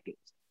of jackets.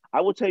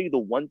 I will tell you the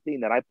one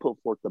thing that I put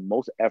forth the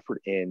most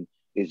effort in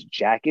is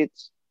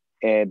jackets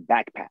and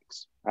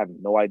backpacks. I have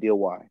no idea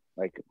why.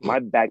 Like my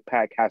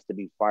backpack has to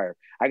be fire.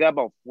 I got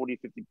about 40,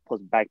 50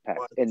 plus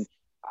backpacks and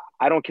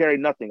I don't carry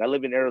nothing. I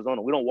live in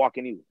Arizona. We don't walk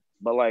anywhere,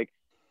 but like,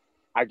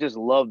 I just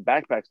love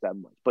backpacks that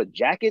much. But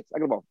jackets, I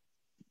got about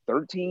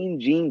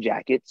 13 jean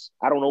jackets.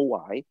 I don't know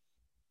why.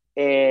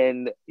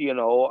 And,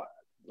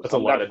 that's a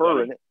lot of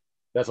fur in it.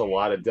 That's a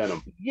lot of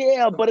denim.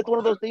 Yeah, but it's one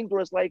of those things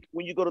where it's like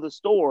when you go to the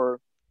store,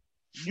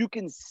 you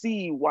can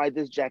see why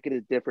this jacket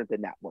is different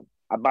than that one.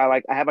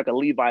 I have like a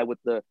Levi with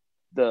the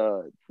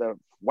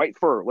white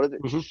fur. What is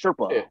it?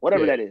 Sherpa,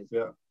 whatever that is.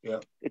 Yeah.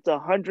 It's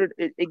 100.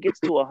 It gets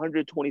to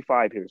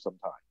 125 here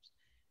sometimes.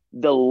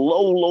 The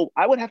low,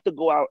 I would have to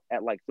go out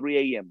at like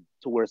 3 a.m.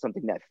 to wear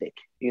something that thick,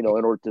 in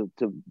order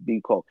to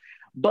be cold.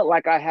 But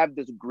like I have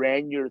this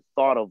granular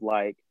thought of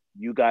like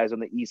you guys on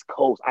the East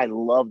Coast. I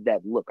love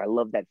that look. I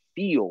love that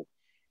feel.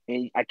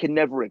 And I can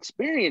never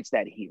experience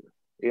that here.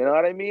 You know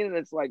what I mean? And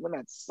it's like, man,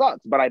 that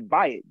sucks, but I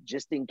buy it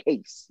just in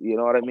case. You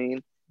know what I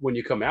mean? When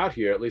you come out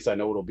here, at least I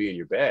know what'll be in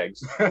your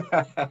bags.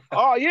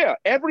 Oh, yeah.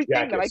 Everything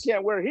jackets. That I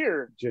can't wear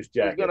here. Just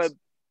jackets.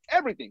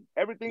 Everything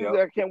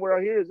that I can't wear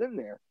out here is in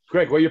there.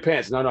 Greg, wear your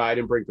pants. No, I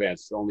didn't bring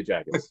pants. Only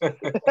jackets.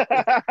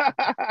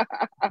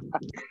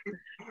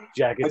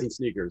 Jackets and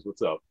sneakers.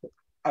 What's up?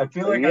 I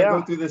feel like I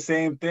go through the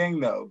same thing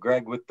though,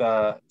 Greg, with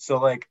so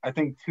like I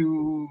think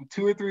two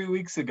or 3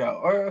 weeks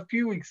ago, or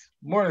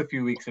more than a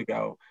few weeks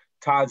ago,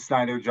 Todd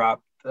Snyder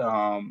dropped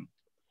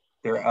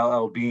their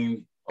LL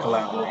Bean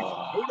collaboration.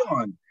 Hold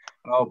on.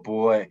 Oh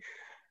boy.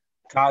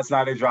 Todd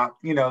Snyder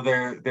dropped,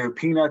 their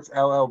Peanuts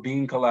LL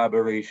Bean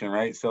collaboration,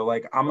 right? So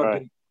like I'm a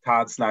big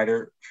Todd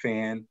Snyder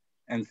fan.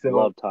 And so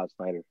love Todd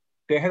Snyder.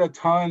 They had a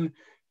ton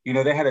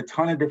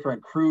of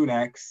different crew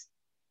necks,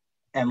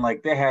 and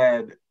like they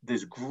had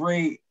this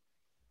great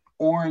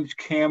orange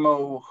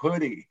camo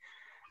hoodie.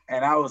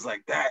 And I was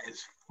like, that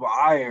is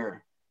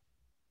fire.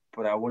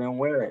 But I wouldn't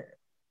wear it.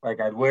 Like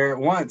I'd wear it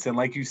once. And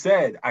like you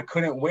said, I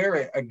couldn't wear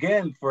it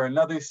again for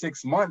another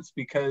 6 months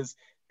because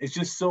it's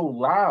just so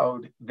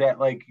loud that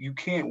like you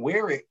can't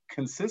wear it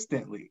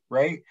consistently,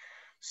 right?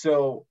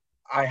 So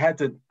I tried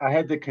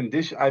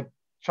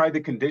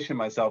to condition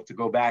myself to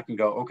go back and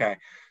go, okay,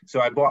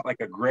 so I bought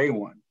like a gray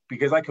one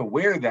because I could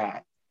wear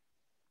that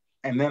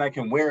and then I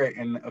can wear it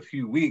in a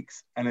few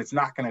weeks and it's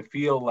not going to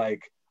feel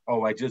like,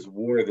 oh, I just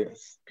wore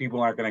this. People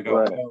aren't going to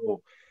go,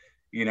 oh,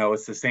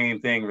 it's the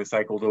same thing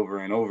recycled over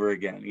and over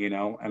again,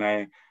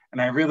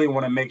 and I really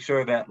want to make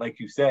sure that, like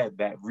you said,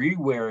 that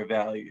rewear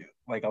value,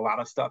 like a lot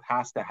of stuff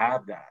has to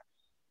have that.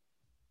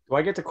 Do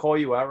I get to call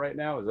you out right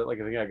now? Is that like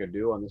a thing I could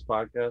do on this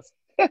podcast?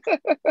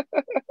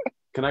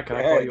 Can I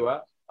call you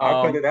out?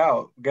 I'll cut it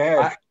out. Go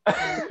ahead.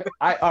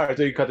 All right,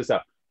 so you cut this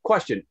out.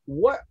 Question: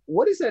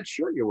 What is that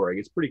shirt you're wearing?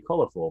 It's pretty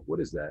colorful. What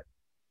is that?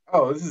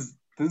 Oh, this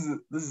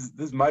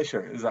is my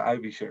shirt. It's an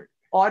Ivy shirt.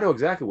 Oh, I know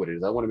exactly what it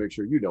is. I want to make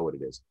sure you know what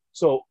it is.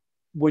 So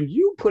when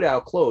you put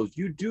out clothes,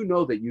 you do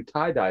know that you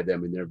tie-dye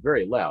them and they're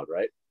very loud,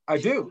 right? I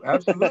do.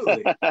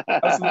 Absolutely.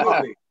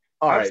 Absolutely.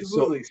 All right.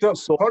 Absolutely. So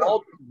all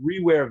the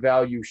rewear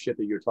value shit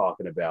that you're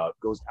talking about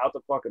goes out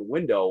the fucking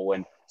window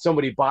when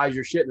somebody buys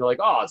your shit and they're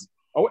like, oh,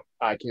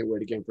 I can't wear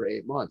it again for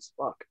 8 months.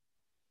 Fuck.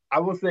 I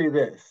will say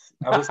this.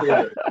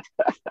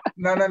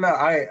 No.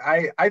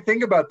 I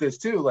think about this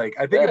too. Like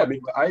I think about the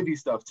Ivy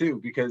stuff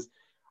too, because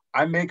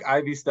I make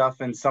Ivy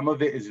stuff and some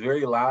of it is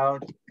very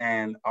loud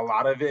and a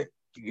lot of it,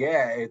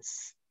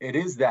 it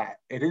is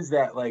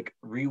that like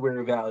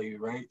rewear value,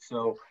 right?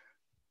 So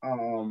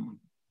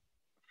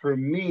for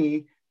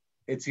me,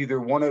 it's either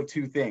one of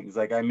two things.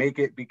 Like I make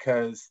it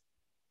because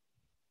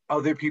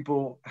other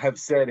people have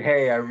said,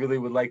 hey, I really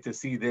would like to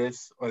see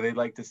this, or they'd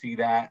like to see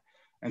that.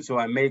 And so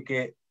I make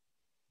it.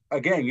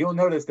 Again, you'll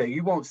notice that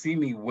you won't see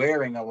me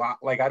wearing a lot.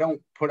 Like I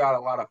don't put out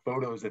a lot of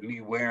photos of me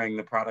wearing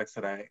the products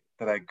that I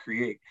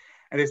create.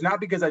 And it's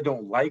not because I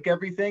don't like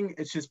everything.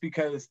 It's just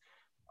because,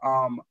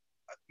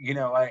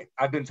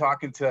 I've been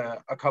talking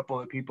to a couple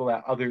of people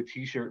at other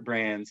t-shirt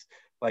brands,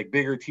 like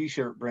bigger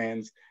t-shirt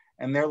brands.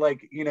 And they're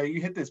like, you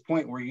hit this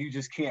point where you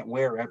just can't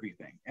wear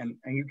everything and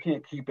you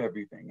can't keep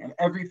everything. And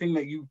everything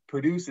that you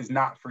produce is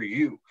not for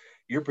you.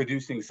 You're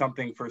producing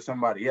something for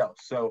somebody else.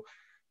 So,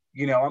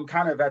 I'm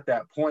kind of at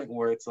that point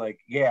where it's like,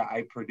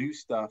 I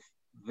produce stuff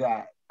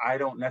that I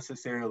don't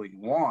necessarily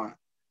want,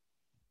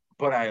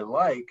 but I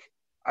like.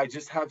 I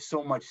just have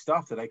so much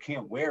stuff that I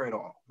can't wear it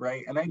all,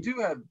 right? And I do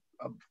have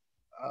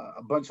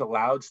a bunch of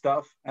loud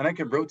stuff and I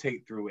can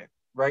rotate through it,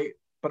 right?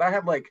 But I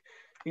have like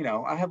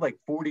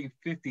 40,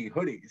 50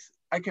 hoodies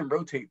I can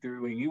rotate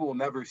through and you will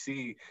never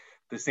see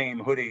the same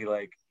hoodie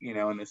like,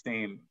 in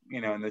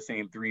the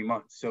same 3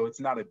 months. So it's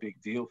not a big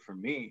deal for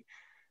me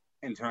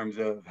in terms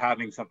of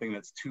having something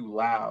that's too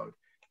loud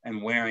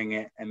and wearing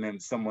it and then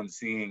someone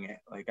seeing it.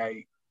 Like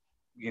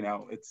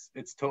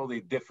it's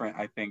totally different,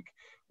 I think,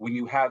 when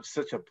you have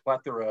such a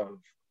plethora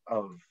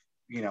of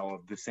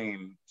the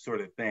same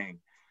sort of thing.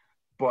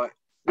 But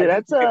yeah,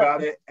 I think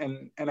about it,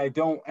 and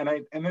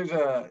there's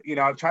a, you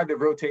know, I've tried to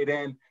rotate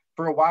in.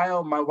 For a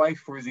while, my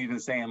wife was even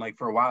saying, like,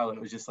 for a while it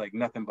was just like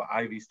nothing but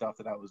Ivy stuff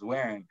that I was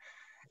wearing.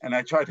 And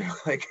I tried to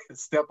like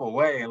step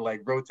away and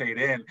like rotate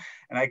in,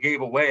 and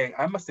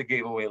I must have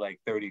gave away like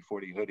 30,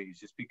 40 hoodies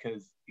just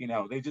because, you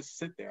know, they just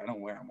sit there. I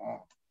don't wear them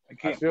all. I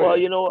can't. Well,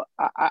 you know,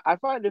 I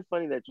find it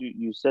funny that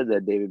you said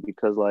that, David,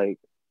 because like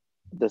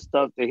the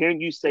stuff,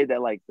 hearing you say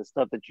that, like the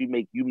stuff that you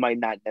make, you might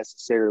not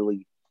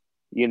necessarily,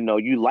 you know,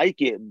 you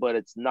like it, but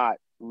it's not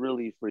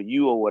really for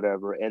you or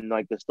whatever. And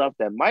like the stuff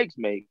that Mike's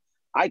make,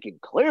 I can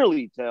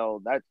clearly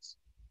tell that's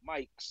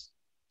Mike's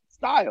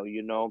style,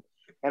 you know.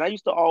 And I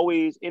used to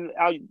always,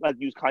 I'll like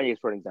use Kanye's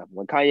for an example.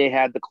 When Kanye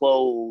had the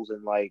clothes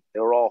and like they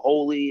were all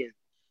holy and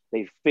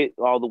they fit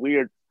all the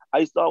weird, I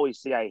used to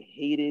always say I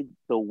hated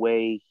the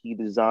way he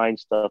designed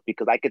stuff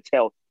because I could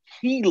tell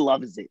he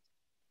loves it.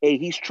 And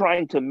he's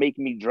trying to make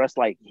me dress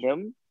like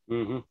him.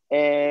 Mm-hmm.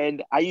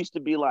 And I used to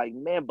be like,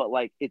 man, but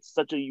like it's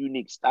such a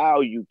unique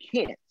style, you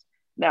can't.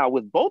 Now,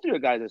 with both of your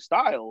guys'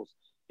 styles,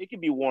 it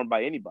can be worn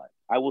by anybody.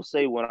 I will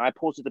say when I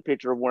posted the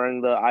picture of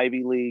wearing the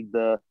Ivy League,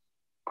 the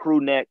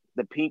crew neck,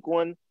 the pink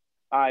one,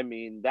 I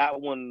mean,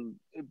 that one,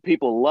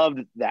 people loved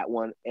that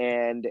one.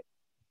 And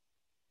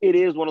it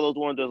is one of those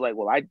ones that's like,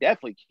 well, I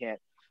definitely can't.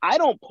 I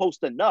don't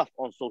post enough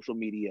on social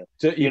media.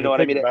 You know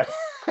what I mean?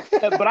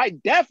 But I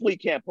definitely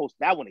can't post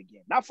that one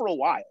again. Not for a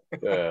while.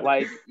 Yeah.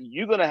 Like,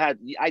 you're going to have,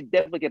 I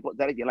definitely can't post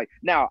that again. Like,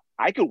 now,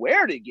 I could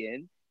wear it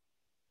again.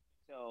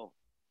 So,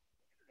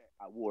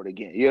 I wore it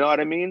again. You know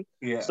what I mean?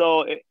 Yeah.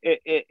 So,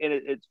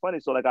 it's funny.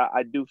 So, like,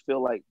 I do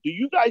feel like, do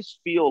you guys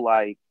feel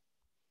like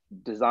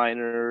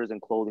designers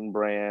and clothing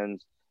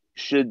brands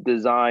should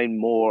design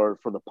more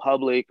for the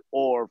public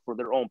or for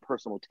their own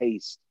personal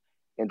taste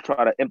and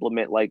try to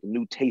implement like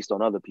new taste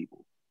on other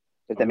people,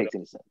 if that makes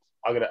any sense?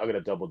 I'm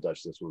gonna double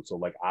dutch this one. So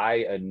like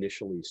I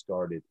initially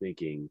started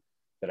thinking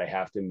that I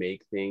have to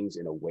make things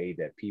in a way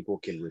that people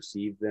can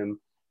receive them,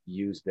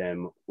 use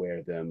them,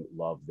 wear them,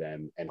 love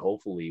them, and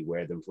hopefully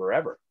wear them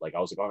forever. Like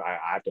I was like, oh,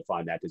 I have to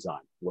find that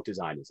design. What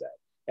design is that?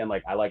 And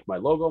like I like my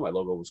logo. My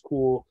logo was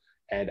cool.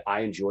 And I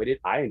enjoyed it.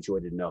 I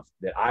enjoyed it enough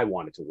that I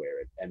wanted to wear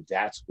it. And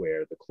that's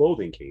where the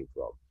clothing came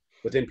from.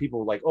 But then people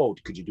were like, oh,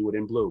 could you do it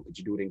in blue? Could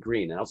you do it in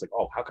green? And I was like,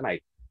 oh, how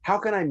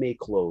can I make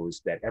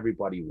clothes that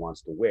everybody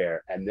wants to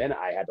wear? And then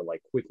I had to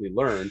like quickly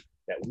learn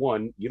that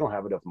one, you don't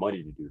have enough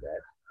money to do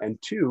that. And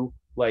two,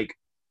 like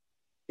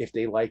if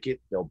they like it,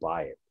 they'll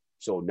buy it.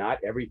 So not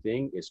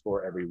everything is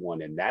for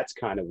everyone. And that's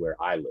kind of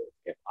where I live.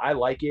 If I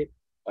like it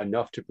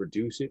enough to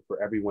produce it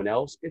for everyone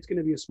else, it's going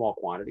to be a small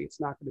quantity. It's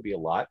not going to be a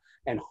lot.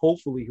 And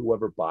hopefully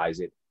whoever buys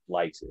it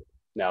likes it.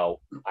 Now,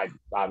 I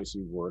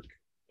obviously work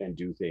and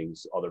do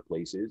things other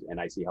places, and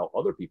I see how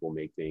other people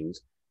make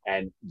things,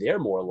 and they're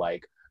more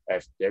like,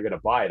 if they're going to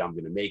buy it, I'm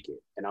going to make it.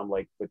 And I'm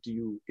like, but do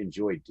you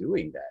enjoy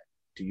doing that?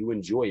 Do you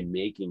enjoy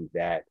making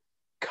that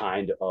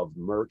kind of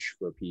merch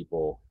for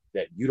people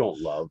that you don't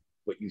love,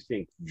 but you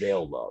think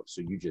they'll love?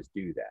 So you just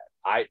do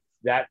that.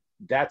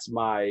 That's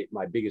my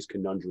biggest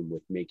conundrum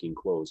with making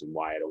clothes and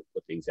why I don't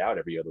put things out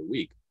every other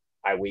week.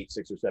 I wait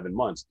 6 or 7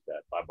 months.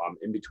 I'm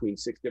in between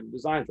 6 different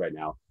designs right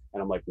now.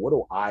 And I'm like, what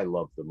do I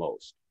love the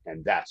most?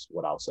 And that's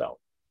what I'll sell.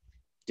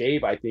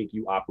 Dave, I think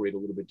you operate a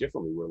little bit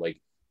differently, where like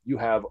you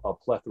have a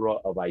plethora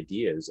of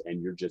ideas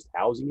and you're just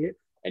housing it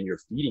and you're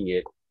feeding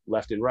it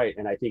left and right.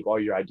 And I think all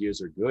your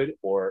ideas are good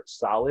or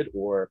solid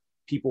or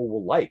people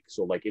will like.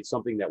 So like it's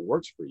something that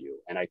works for you.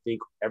 And I think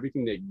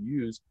everything that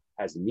you use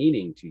has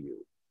meaning to you.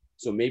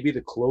 So maybe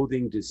the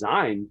clothing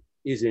design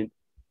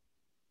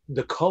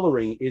the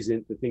coloring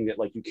isn't the thing that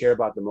like you care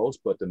about the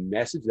most, but the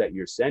message that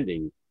you're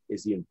sending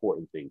is the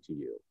important thing to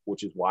you,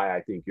 which is why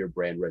I think your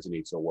brand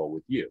resonates so well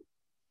with you,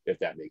 if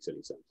that makes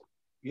any sense.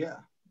 Yeah.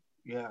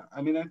 Yeah.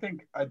 I mean, I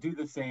think I do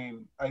the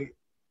same.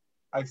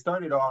 I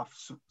started off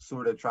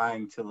sort of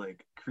trying to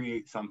like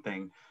create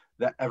something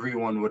that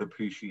everyone would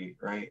appreciate.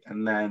 Right.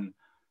 And then,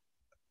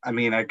 I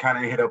mean, I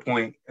kind of hit a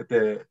point at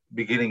the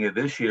beginning of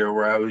this year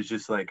where I was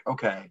just like,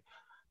 okay,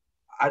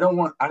 I don't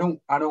want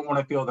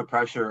to feel the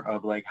pressure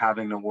of like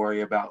having to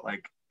worry about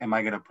like, am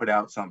I going to put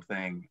out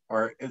something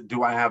or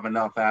do I have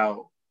enough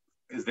out?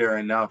 Is there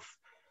enough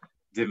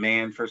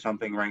demand for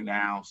something right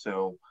now?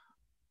 So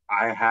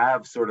I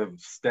have sort of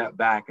stepped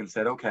back and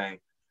said, okay,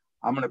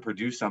 I'm going to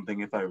produce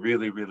something if I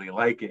really, really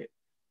like it.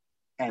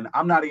 And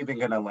I'm not even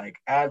going to like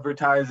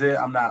advertise it.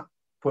 I'm not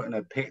putting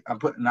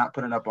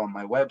up on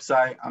my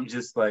website. I'm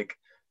just like,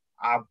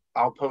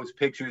 I'll post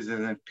pictures,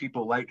 and if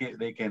people like it,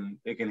 they can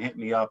hit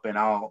me up, and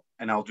I'll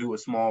do a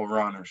small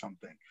run or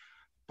something.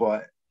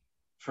 But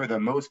for the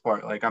most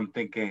part, like I'm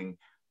thinking,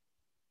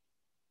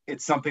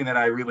 it's something that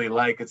I really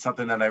like. It's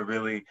something that I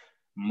really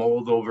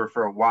mold over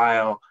for a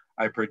while.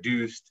 I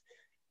produced,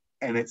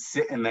 and it's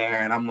sitting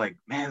there, and I'm like,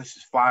 man, this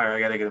is fire.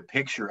 I gotta get a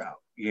picture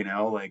out, you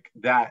know, like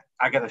that.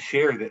 I gotta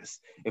share this.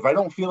 If I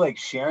don't feel like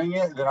sharing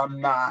it, then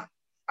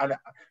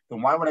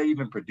then why would I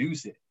even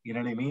produce it? You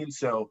know what I mean?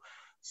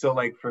 So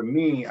like for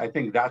me, I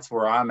think that's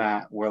where I'm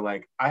at, where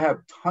like I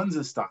have tons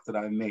of stuff that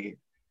I've made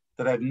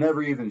that I've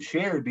never even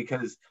shared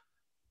because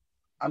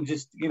I'm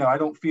just, I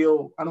don't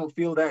feel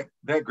that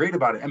great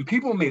about it. And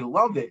people may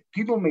love it.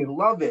 People may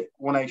love it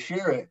when I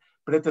share it,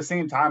 but at the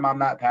same time, I'm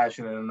not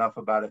passionate enough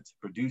about it to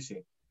produce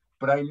it.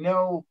 But I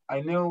know,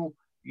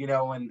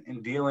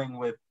 in dealing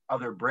with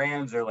other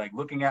brands or like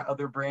looking at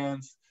other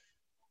brands,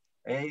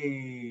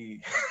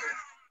 hey.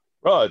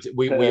 Bro,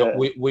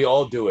 we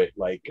all do it.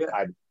 Like,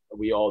 yeah.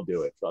 We all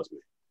do it. Trust me.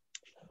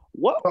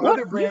 What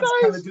other brands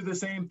kind of do the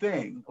same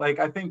thing? Like,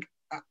 I think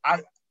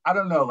I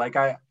don't know. Like,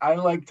 I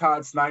like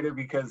Todd Snyder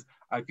because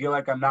I feel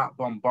like I'm not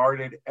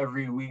bombarded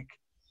every week,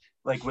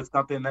 like with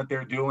something that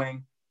they're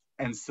doing,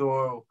 and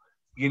so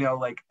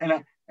like,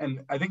 and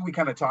I think we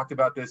kind of talked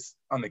about this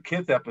on the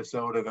Kith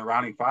episode or the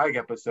Ronnie Feig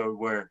episode,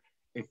 where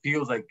it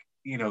feels like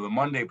the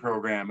Monday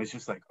program is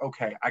just like,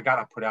 okay, I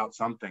gotta put out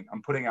something.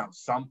 I'm putting out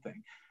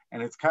something,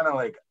 and it's kind of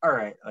like, all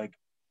right, like,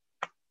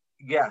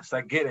 yes,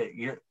 I get it.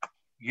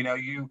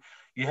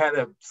 You had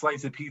a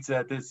slice of pizza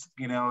at this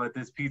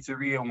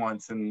pizzeria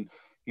once, and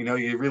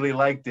you really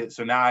liked it.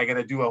 So now I got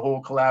to do a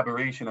whole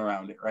collaboration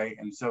around it, right?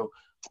 And so,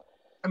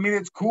 I mean,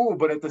 it's cool,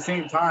 but at the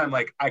same time,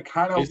 like, I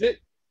kind of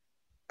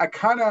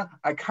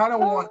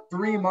want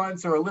 3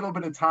 months or a little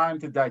bit of time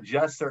to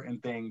digest certain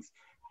things,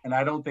 and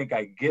I don't think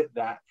I get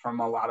that from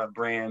a lot of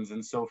brands.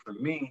 And so for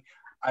me,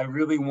 I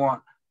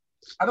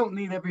don't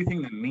need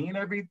everything to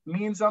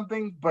mean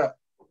something, but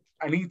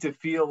I need to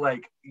feel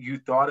like you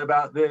thought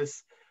about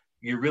this,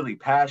 you're really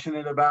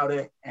passionate about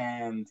it,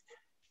 and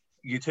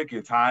you took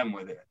your time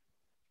with it.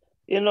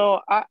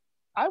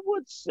 I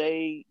would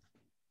say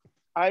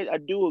I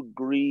do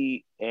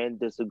agree and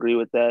disagree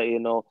with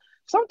that.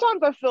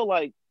 Sometimes I feel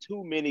like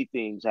too many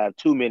things have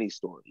too many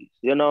stories.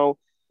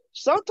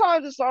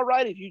 Sometimes it's all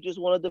right if you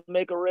just wanted to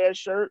make a red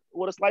shirt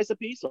with a slice of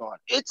pizza on.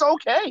 It's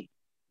okay.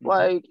 Mm-hmm.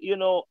 Like,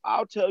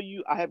 I'll tell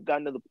you, I have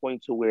gotten to the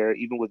point to where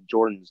even with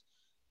Jordans,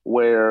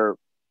 where,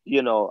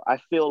 I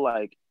feel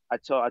like I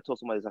told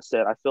somebody this, I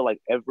said, I feel like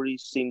every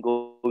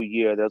single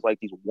year there's like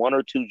these 1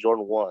 or 2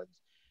 Jordan 1s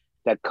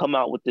that come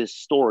out with this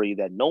story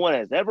that no one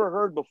has ever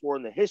heard before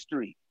in the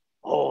history.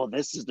 Oh,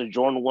 this is the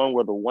Jordan 1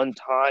 where the one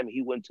time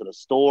he went to the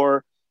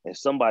store and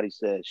somebody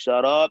said,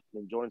 shut up.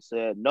 And Jordan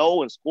said,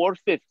 no, and scored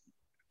 50.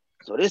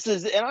 So this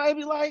is, and I'd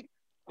be like,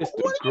 it's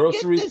the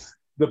groceries,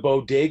 the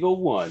bodega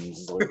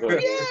ones.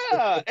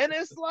 Yeah. And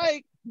it's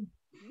like,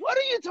 what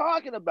are you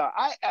talking about?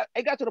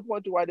 I got to the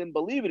point where I didn't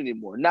believe it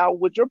anymore. Now,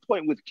 with your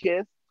point with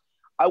Kith,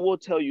 I will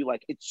tell you,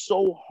 like, it's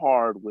so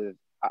hard with,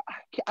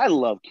 I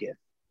love Kith.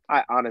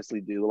 I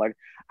honestly do. Like,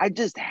 I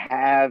just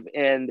have,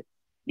 and,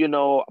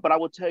 but I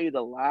will tell you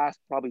the last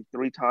probably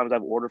 3 times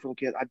I've ordered from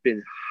Kith, I've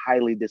been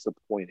highly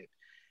disappointed.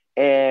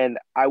 And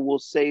I will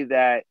say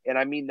that, and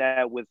I mean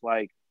that with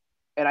like,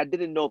 and I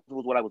didn't know if it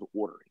was what I was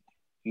ordering.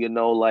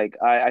 Like,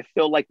 I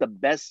feel like the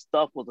best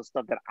stuff was the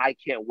stuff that I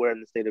can't wear in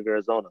the state of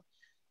Arizona.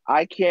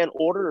 I can't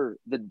order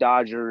the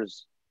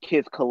Dodgers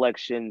Kith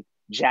collection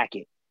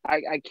jacket.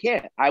 I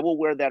can't. I will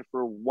wear that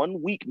for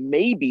 1 week,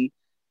 maybe,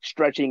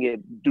 stretching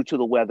it due to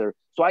the weather.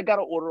 So I got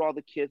to order all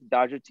the Kith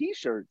Dodger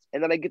t-shirts.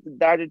 And then I get the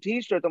Dodger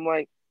t-shirts. I'm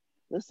like,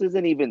 this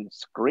isn't even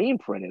screen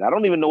printed. I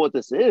don't even know what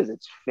this is.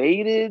 It's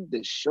faded.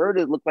 The shirt,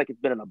 it looks like it's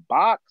been in a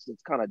box.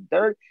 It's kind of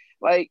dirt.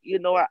 Like,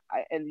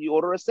 and you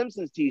order a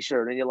Simpsons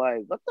t-shirt and you're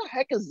like, what the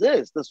heck is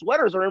this? The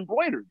sweaters are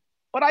embroidered,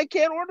 but I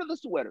can't order the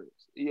sweaters,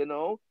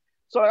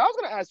 So I was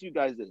going to ask you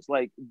guys this,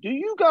 like, do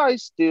you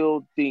guys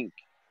still think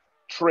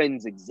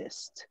trends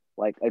exist?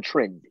 Like a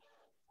trend?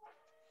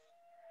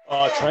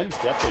 Trends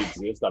definitely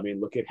exist. I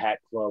mean, look at Hat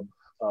Club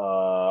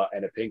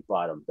and a pink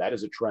bottom. That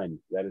is a trend.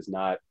 That is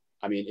not,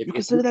 I mean, if you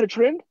consider that a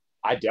trend?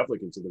 I definitely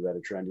consider that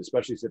a trend,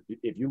 especially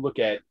if you look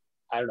at,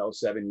 I don't know,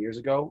 7 years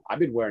ago, I've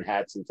been wearing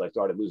hats since I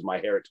started losing my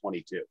hair at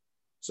 22.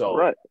 So,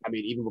 right. I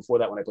mean, even before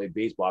that, when I played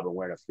baseball, I've been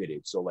wearing a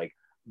fitted. So, like,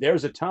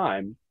 there's a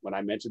time when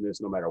I mention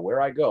this, no matter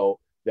where I go,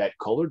 that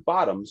colored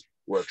bottoms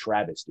were a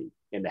travesty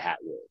in the hat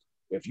world.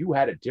 If you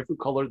had a different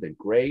color than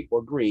gray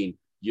or green,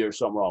 there's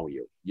something wrong with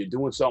you. You're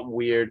doing something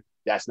weird.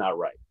 That's not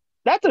right.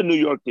 That's a New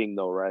York thing,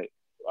 though, right?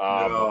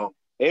 No.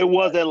 It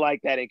wasn't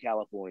like that in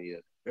California.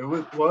 It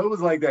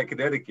was like that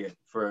Connecticut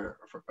or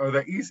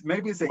the East.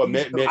 Maybe it's the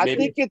East Coast. I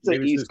think it's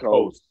the East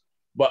Coast.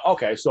 But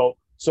okay, so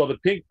the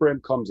pink brim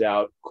comes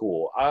out,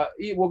 cool.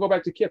 We'll go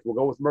back to Kith. We'll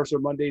go with Mercer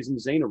Mondays and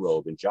Zayna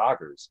Robe and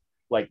joggers.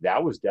 Like,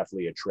 that was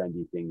definitely a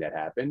trendy thing that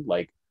happened.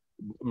 Like,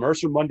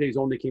 Mercer Mondays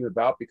only came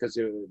about because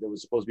there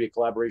was supposed to be a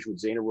collaboration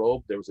with Zayna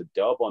Robe. There was a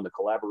dub on the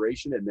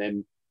collaboration, and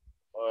then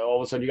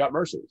all of a sudden you got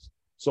Mercers.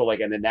 So,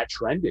 like, and then that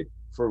trended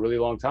for a really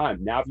long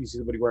time. Now, if you see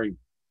somebody wearing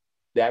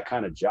that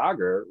kind of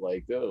jogger,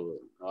 like,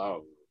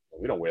 oh,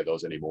 we don't wear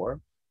those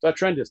anymore. So that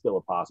trend is still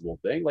a possible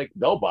thing. Like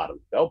bell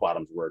bottoms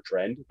were a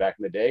trend back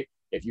in the day.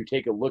 If you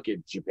take a look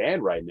at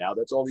Japan right now,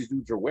 that's all these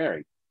dudes are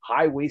wearing,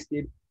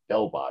 high-waisted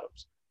bell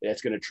bottoms.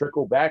 That's going to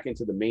trickle back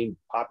into the main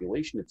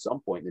population at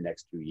some point in the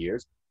next 2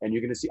 years. And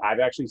you're going to see, I've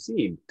actually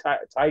seen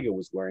Tiger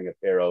was wearing a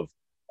pair of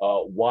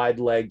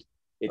wide-legged.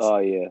 It's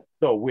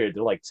so weird.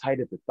 They're like tight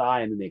at the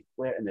thigh, and then they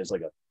flare, and there's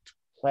like a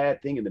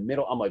plaid thing in the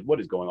middle. I'm like, what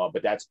is going on?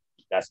 But that's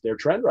their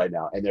trend right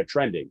now, and they're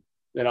trending.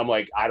 And I'm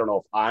like, I don't know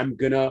if I'm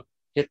gonna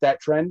hit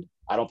that trend,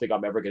 I don't think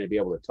I'm ever going to be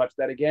able to touch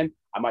that again.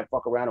 I might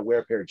fuck around and wear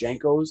a pair of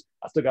Jenkos.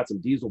 I still got some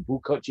Diesel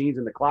bootcut jeans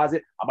in the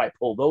closet. I might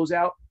pull those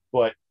out,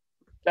 but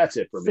that's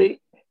it for me.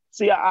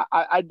 See,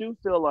 I do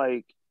feel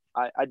like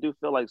I do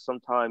feel like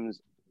sometimes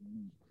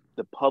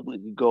the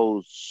public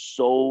goes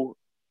so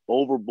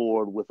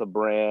overboard with a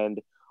brand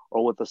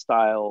or with a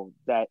style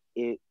that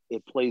it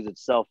plays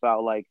itself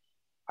out. Like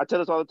I tell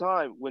this all the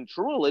time. When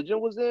True Religion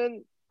was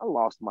in, I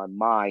lost my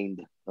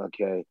mind.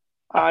 Okay.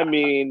 I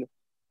mean,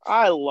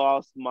 I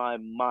lost my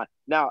mind.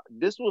 Now,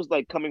 this was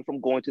like coming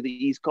from going to the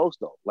East Coast,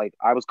 though. Like,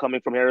 I was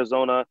coming from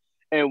Arizona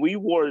and we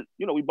wore,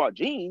 we bought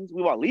jeans,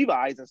 we bought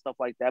Levi's and stuff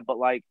like that. But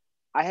like,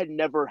 I had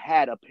never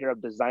had a pair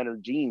of designer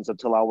jeans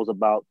until I was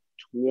about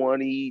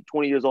 20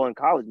 years old in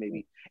college,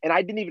 maybe. And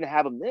I didn't even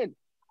have them then.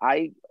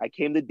 I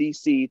came to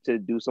DC to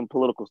do some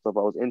political stuff.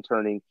 I was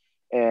interning,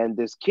 and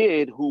this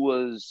kid he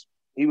was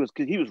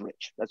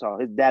rich. That's all.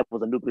 His dad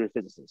was a nuclear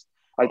physicist.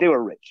 Like, they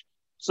were rich.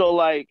 So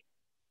like,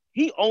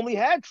 he only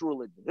had True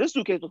Religion. His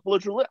suitcase was full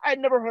of True Religion. I had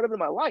never heard of them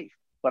in my life,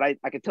 but I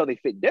could tell they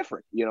fit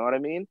different. You know what I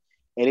mean?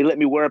 And he let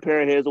me wear a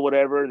pair of his or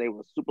whatever, and they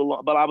were super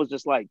long. But I was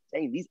just like,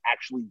 dang, these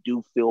actually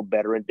do feel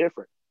better and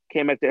different.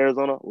 Came back to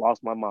Arizona,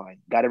 lost my mind.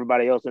 Got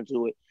everybody else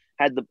into it.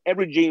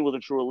 Every jean was a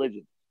True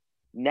Religion.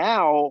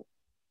 Now,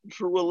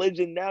 True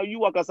Religion, now you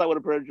walk outside with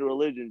a pair of True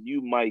Religion,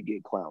 you might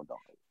get clowned on.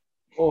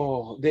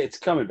 Oh, it's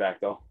coming back,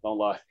 though. Don't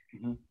lie.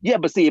 Mm-hmm. Yeah,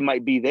 but see, it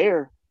might be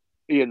there.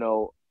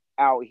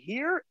 Out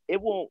here,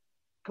 it won't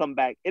come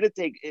back. It'll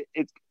take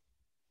it's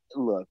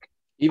look.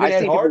 Even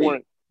Ed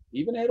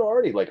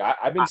Hardy. Like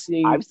I've been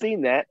seeing. I've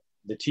seen that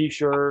the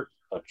T-shirt,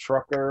 a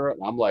trucker. And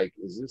I'm like,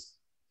 is this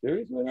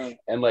serious right now?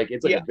 And like,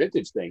 it's like a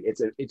vintage thing.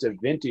 It's a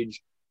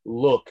vintage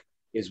look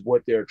is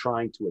what they're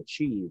trying to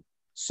achieve.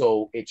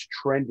 So it's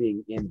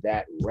trending in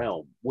that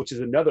realm, which is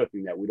another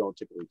thing that we don't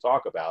typically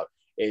talk about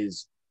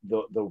is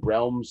the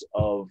realms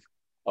of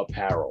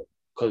apparel,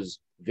 because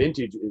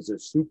vintage is a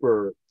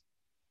super.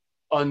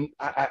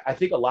 I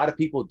think a lot of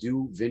people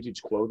do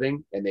vintage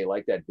clothing and they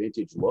like that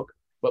vintage look,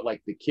 but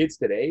like the kids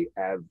today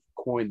have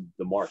cornered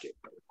the market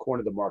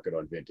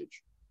on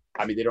vintage.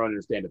 I mean, they don't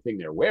understand the thing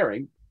they're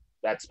wearing.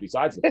 That's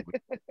besides the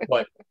point,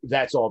 but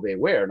that's all they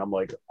wear. And I'm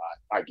like,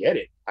 I get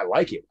it. I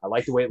like it. I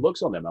like the way it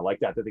looks on them. I like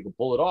that they can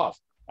pull it off.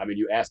 I mean,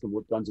 you ask them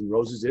what Guns N'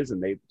 Roses is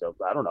and I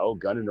don't know,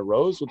 gun in a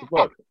rose, what the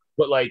fuck?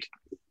 But like,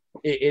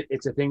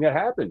 it's a thing that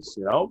happens,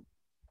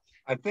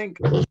 I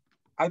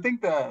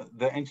think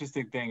the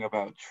interesting thing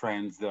about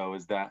trends, though,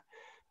 is that,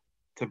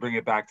 to bring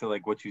it back to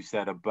like what you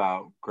said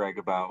about Greg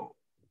about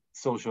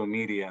social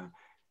media,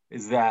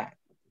 is that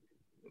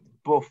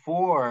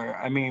before,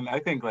 I mean, I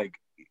think like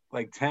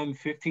 10,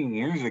 15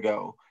 years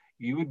ago,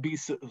 you would be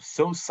so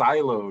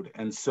siloed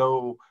and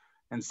so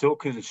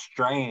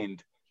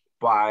constrained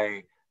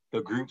by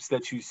the groups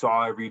that you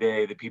saw every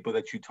day, the people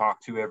that you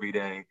talked to every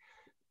day,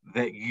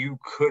 that you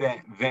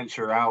couldn't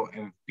venture out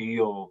and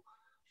feel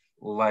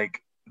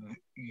like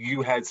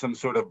you had some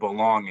sort of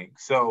belonging.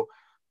 So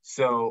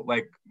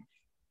like,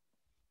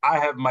 I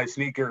have my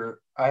sneakers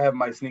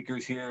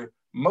here.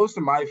 Most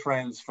of my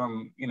friends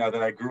from,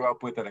 that I grew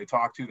up with, that I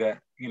talk to, that,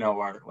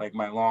 are like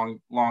my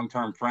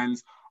long-term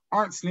friends,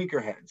 aren't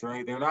sneakerheads,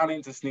 right? They're not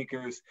into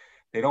sneakers.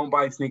 They don't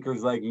buy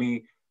sneakers like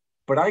me,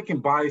 but I can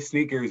buy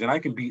sneakers and I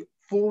can be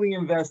fully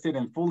invested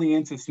and fully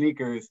into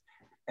sneakers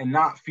and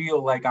not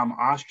feel like I'm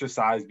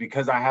ostracized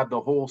because I have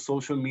the whole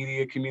social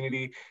media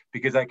community,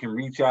 because I can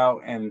reach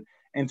out and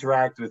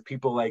interact with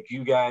people like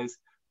you guys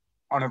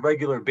on a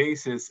regular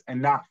basis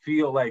and not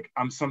feel like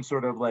I'm some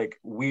sort of like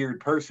weird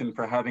person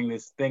for having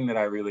this thing that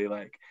I really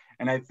like.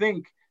 And I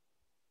think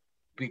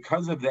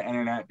because of the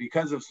internet,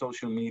 because of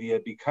social media,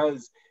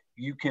 because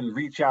you can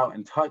reach out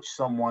and touch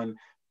someone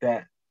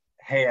that,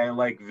 hey, I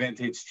like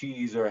vintage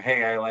tees, or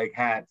hey, I like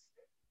hats,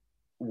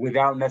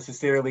 without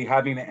necessarily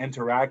having to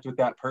interact with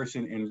that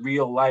person in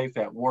real life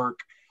at work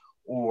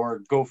or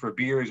go for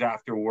beers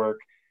after work,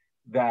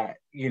 that,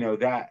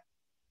 that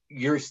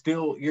you're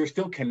still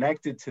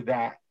connected to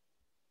that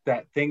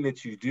thing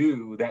that you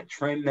do, that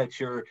trend that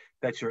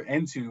you're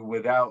into,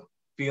 without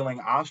feeling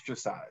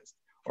ostracized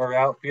or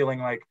without feeling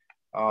like,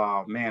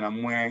 oh man,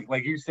 I'm wearing,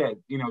 like you said,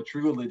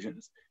 True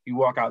Religions. You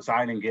walk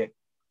outside and get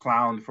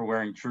clowned for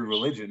wearing True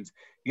Religions.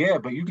 Yeah,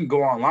 but you can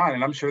go online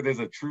and I'm sure there's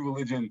a True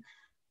Religion,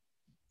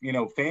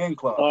 fan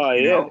club. Oh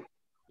yeah.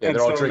 Yeah, and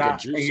they're all so drinking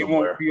juice and you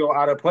somewhere. won't feel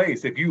out of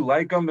place. If you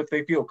like them, if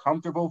they feel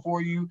comfortable for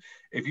you,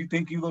 if you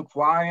think you look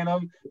fly in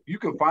them, you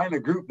can find a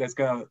group that's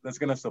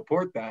gonna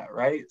support that,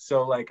 right?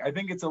 So like, I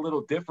think it's a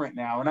little different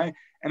now,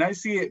 and I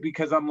see it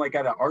because I'm like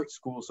at an art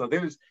school, so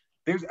there's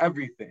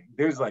everything.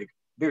 There's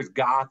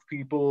goth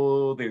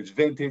people, there's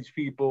vintage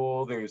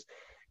people, there's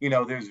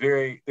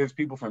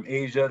people from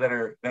Asia that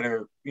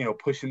are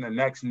pushing the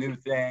next new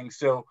thing.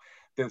 So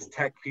there's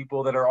tech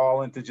people that are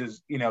all into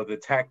just the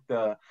tech,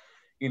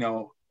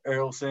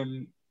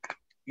 Errolson,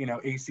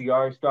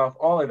 ACR stuff,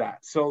 all of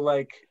that. So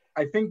like,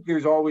 I think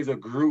there's always a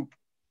group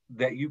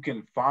that you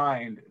can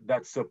find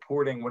that's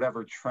supporting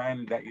whatever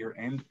trend that you're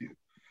into.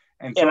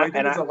 And so I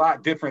think it's a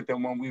lot different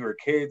than when we were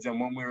kids and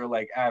when we were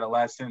like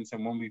adolescents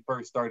and when we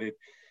first started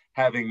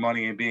having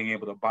money and being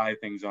able to buy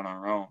things on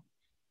our own.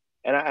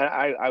 And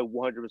I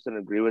 100%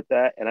 agree with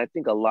that. And I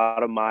think a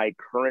lot of my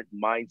current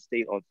mind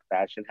state on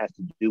fashion has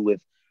to do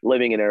with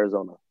living in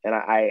Arizona. And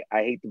I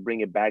hate to bring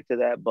it back to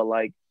that, but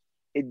like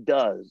it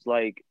does.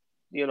 Like,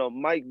 you know,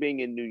 Mike being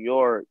in New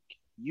York,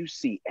 you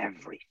see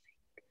everything.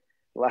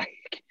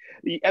 Like,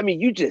 I mean,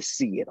 you just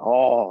see it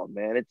all,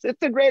 man. It's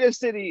the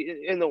greatest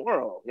city in the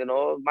world. You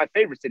know, my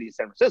favorite city is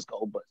San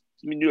Francisco, but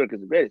I mean, New York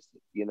is the greatest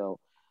city, you know.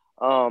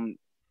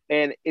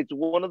 And it's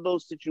one of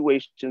those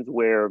situations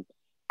where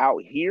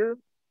out here,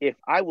 if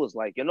I was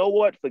like, you know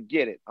what,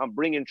 forget it, I'm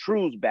bringing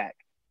Trues back.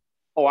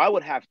 Oh, I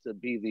would have to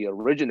be the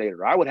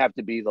originator. I would have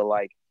to be the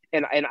like,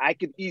 and I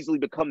could easily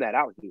become that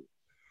out here.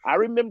 I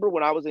remember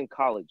when I was in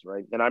college,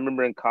 right? And I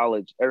remember in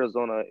college,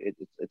 Arizona,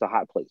 it's a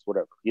hot place,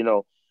 whatever, you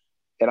know.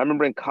 And I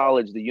remember in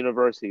college, the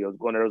university, I was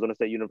going to Arizona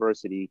State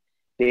University,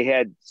 they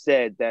had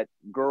said that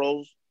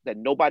that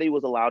nobody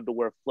was allowed to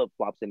wear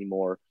flip-flops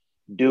anymore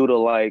due to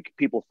like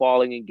people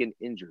falling and getting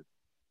injured.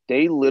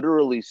 They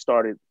literally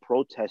started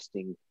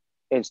protesting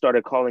and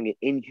started calling it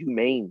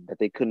inhumane that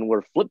they couldn't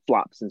wear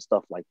flip-flops and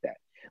stuff like that.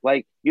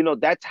 Like, you know,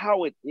 that's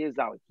how it is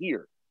out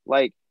here.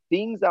 Like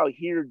things out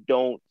here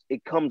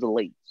it comes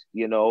late,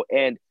 you know,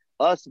 and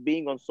us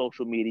being on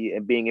social media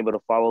and being able to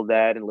follow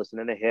that and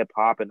listening to hip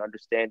hop and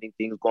understanding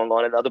things going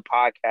on in other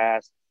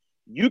podcasts,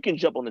 you can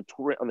jump on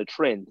the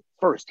trend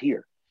first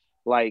here.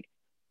 Like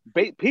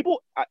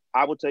people,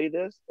 I will tell you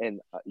this, and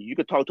you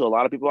could talk to a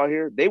lot of people out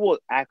here. They will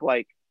act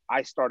like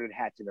I started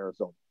hats in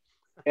Arizona,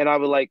 and I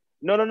was like,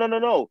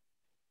 no.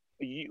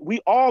 We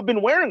all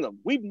been wearing them.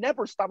 We've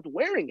never stopped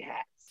wearing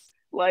hats.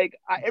 Like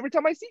every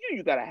time I see you,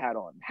 you got a hat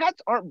on.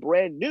 Hats aren't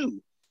brand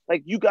new.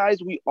 Like you guys,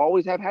 we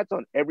always have hats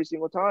on every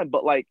single time.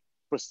 But like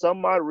for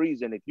some odd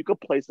reason, if you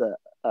could place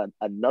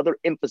another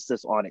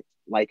emphasis on it,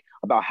 like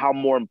about how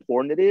more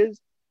important it is,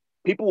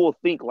 people will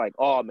think like,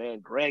 oh man,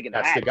 Greg and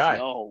that's hats, the guy.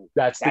 yo,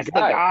 that's the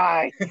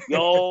guy.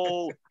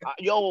 Yo,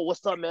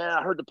 what's up, man?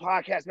 I heard the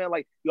podcast, man.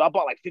 Like, yo, I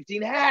bought like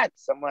 15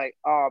 hats. I'm like,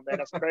 oh man,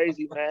 that's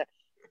crazy, man.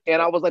 And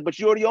I was like, but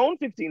you already own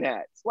 15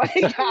 hats. Like,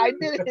 I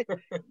didn't.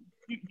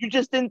 You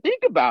just didn't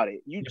think about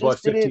it. You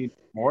just didn't. 15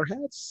 more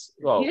hats?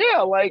 Oh,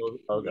 yeah, like,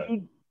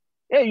 okay.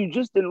 You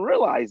just didn't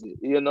realize it,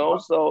 you know? Wow.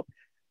 So,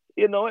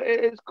 you know,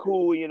 it's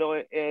cool, you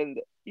know, and,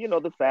 you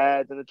know, the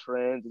fads and the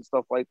trends and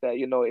stuff like that,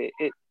 you know,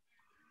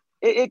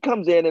 it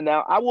comes in and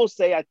out. I will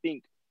say, I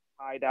think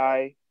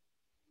tie-dye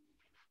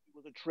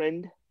was a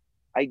trend,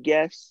 I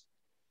guess.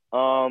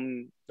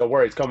 Don't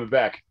worry, it's coming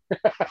back.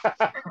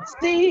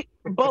 See,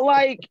 but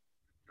like,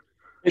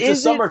 it's a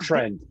summer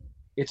trend.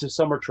 It's a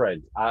summer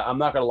trend. I'm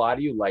not gonna lie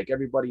to you. Like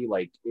everybody,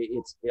 like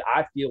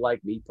I feel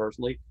like me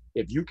personally,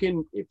 if you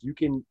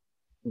can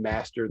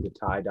master the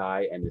tie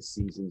dye and the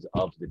seasons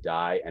of the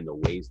dye and the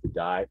ways to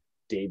dye,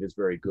 Dave is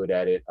very good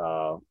at it.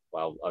 Well,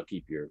 I'll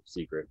keep your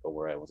secret. But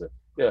where I was it?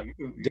 Yeah,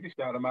 you can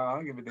shout him out.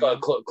 I'll give it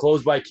to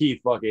Closed by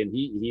Keith. Fucking,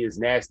 he is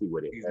nasty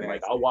with it. He's and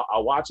nasty. like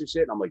I'll watch his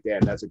shit. And I'm like, damn,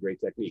 that's a great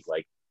technique.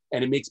 Like,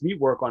 and it makes me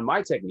work on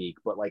my technique.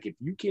 But like, if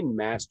you can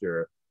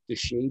master the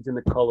shades and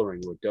the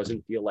coloring where it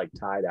doesn't feel like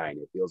tie-dye and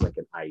it feels like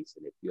an ice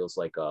and it feels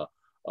like a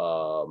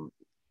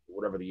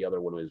whatever the other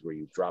one is where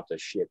you drop the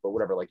shit, but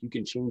whatever, like you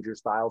can change your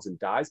styles and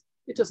dyes.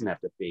 It doesn't have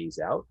to phase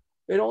out.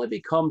 It only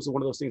becomes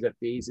one of those things that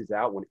phases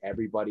out when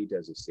everybody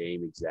does the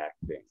same exact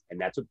thing. And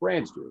that's what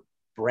brands do.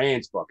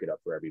 Brands fuck it up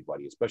for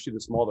everybody, especially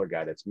the smaller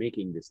guy that's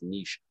making this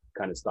niche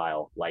kind of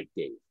style like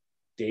Dave.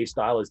 Dave's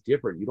style is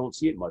different. You don't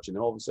see it much. And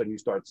then all of a sudden you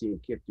start seeing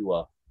Kip do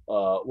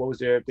what was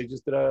there? They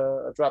just did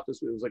a drop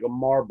this. It was like a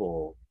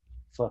marble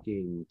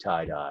fucking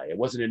tie-dye. It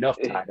wasn't enough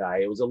tie-dye.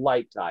 It was a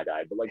light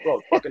tie-dye. But like,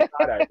 bro, fucking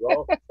tie-dye,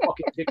 bro.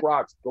 Fucking kick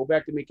rocks. Go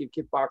back to making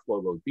kickbox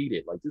logos. Beat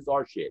it. Like, this is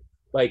our shit.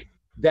 Like,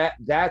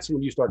 that's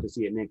when you start to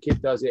see it. And then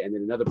Kip does it, and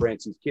then another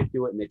brand sees Kip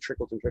do it, and it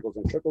trickles and trickles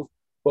and trickles.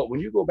 But when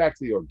you go back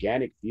to the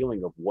organic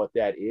feeling of what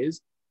that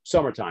is,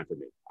 summertime for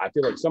me. I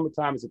feel like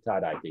summertime is a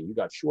tie-dye thing. You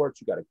got shorts.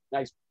 You got a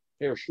nice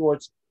pair of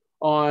shorts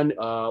on,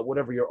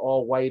 whatever your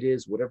all white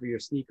is, whatever your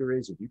sneaker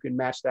is. If you can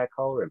match that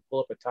color and pull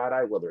up a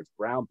tie-dye, whether it's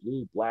brown,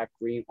 blue, black,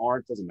 green,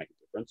 orange, doesn't make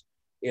a difference.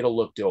 It'll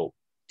look dope.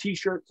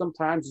 T-shirt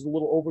sometimes is a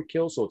little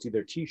overkill, so it's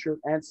either T-shirt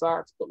and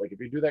socks. But like if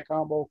you do that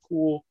combo,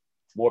 cool,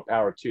 more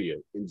power to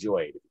you. Enjoy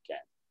it if you can.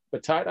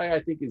 But tie-dye,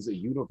 I think, is a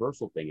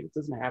universal thing, and it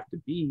doesn't have to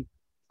be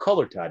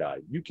color tie-dye.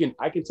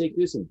 I can take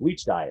this and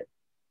bleach dye it.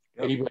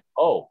 Yep. And you'd be like,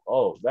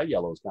 oh, that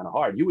yellow is kind of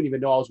hard. You wouldn't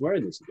even know I was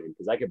wearing this again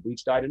because I could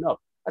bleach dye it enough.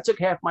 I took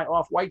half my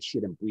off-white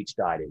shit and bleach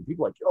dyed it. And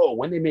people are like, yo,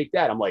 when they make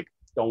that, I'm like,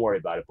 don't worry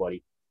about it,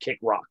 buddy. Kick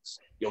rocks.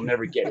 You'll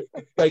never get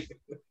it. Like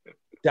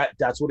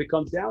that's what it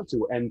comes down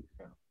to. And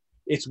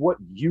it's what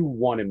you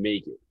want to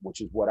make it,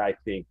 which is what I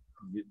think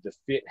the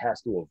fit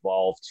has to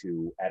evolve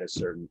to at a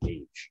certain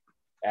age.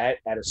 At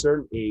a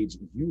certain age,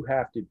 you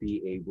have to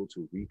be able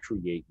to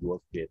recreate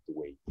your fit the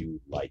way you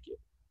like it.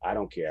 I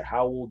don't care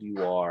how old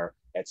you are.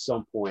 At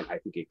some point, I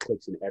think it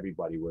clicks in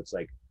everybody where it's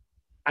like,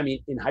 I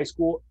mean, in high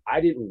school, I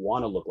didn't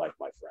want to look like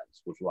my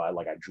friends, which is why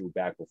I drew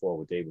back before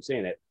what Dave was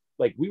saying it.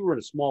 like we were in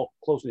a small,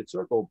 close knit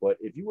circle. But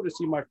if you were to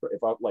see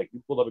if I like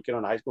you pulled up a kid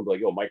on high school, and be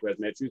like, yo, Mike has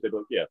mad shoes, they'd be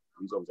like, yeah,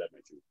 he's always had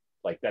mad shoes.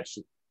 Like that's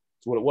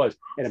what it was.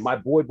 And if my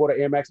boy bought an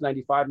Air Max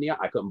 95 neon,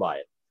 I couldn't buy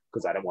it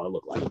because I didn't want to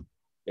look like him.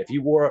 If he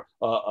wore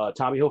a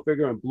Tommy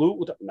Hilfiger in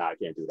blue, I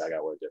can't do that. I got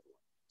to wear a different one.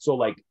 So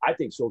like, I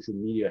think social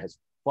media has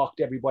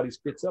fucked everybody's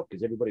fits up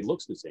because everybody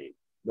looks the same.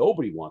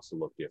 Nobody wants to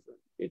look different.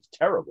 It's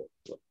terrible.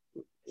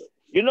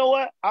 You know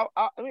what?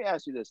 Let me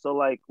ask you this. So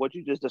like, what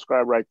you just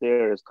described right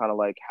there is kind of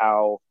like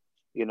how,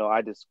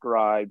 I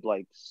described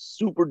like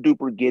super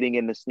duper getting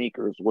into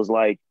sneakers was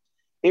like,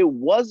 it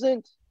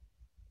wasn't,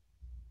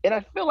 and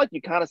I feel like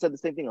you kind of said the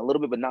same thing a little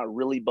bit, but not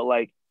really. But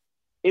like,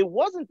 it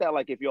wasn't that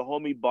like if your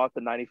homie bought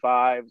the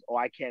 95s, oh,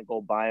 I can't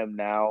go buy them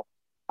now.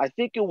 I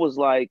think it was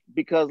like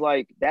because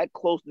like that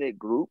close knit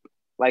group,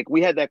 like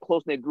we had that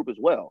close knit group as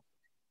well.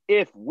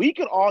 If we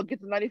could all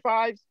get the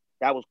 95s,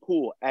 that was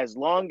cool. As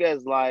long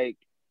as like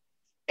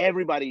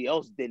everybody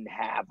else didn't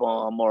have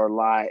them or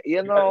like,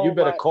 you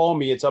better call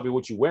me and tell me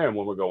what you're wearing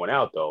when we're going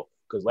out though.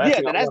 Because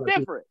that's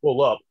different.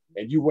 Pull up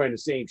and you wearing the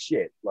same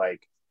shit.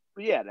 Like,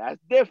 yeah, that's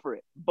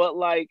different. But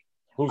like,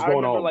 who's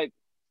going on? Like,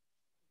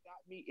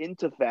 got me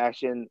into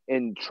fashion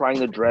and trying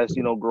to dress,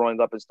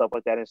 growing up and stuff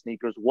like that in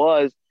sneakers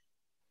was,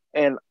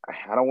 and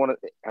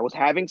I was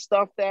having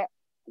stuff that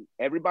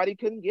everybody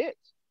couldn't get.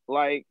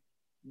 Like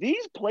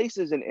these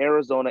places in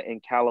Arizona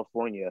and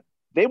California,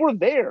 they were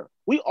there.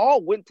 We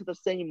all went to the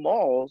same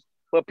malls,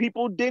 but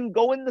people didn't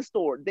go in the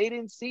store. They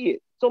didn't see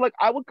it. So like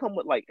I would come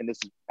with like, and this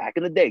is back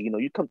in the day,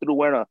 you come through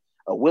wearing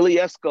a Willie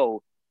Esco,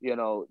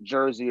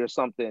 jersey or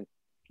something.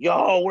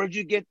 Yo, where'd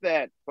you get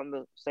that? From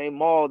the same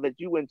mall that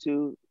you went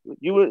to.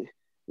 You were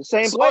the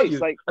same place.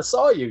 Like I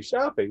saw you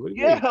shopping. What do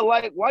you mean?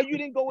 Like why you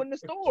didn't go in the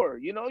store?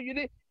 You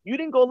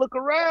didn't go look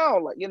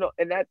around. Like,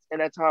 and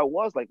that's how it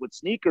was. Like with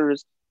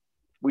sneakers,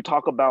 we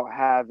talk about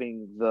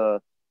having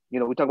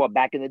we talk about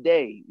back in the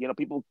day,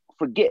 people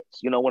forget,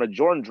 when a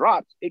Jordan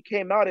dropped, it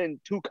came out in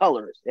two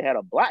colors. It had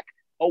a black,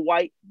 a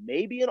white,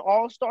 maybe an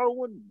all-star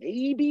one,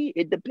 maybe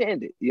it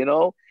depended,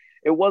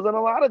 it wasn't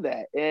a lot of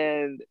that.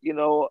 And,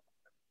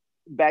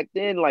 back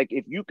then, like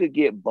if you could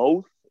get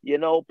both,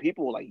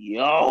 people were like,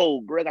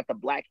 yo, Greg got the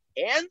black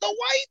and the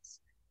whites.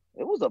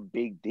 It was a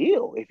big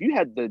deal. If you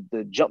had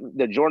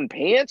the Jordan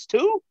pants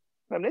too,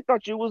 I mean, they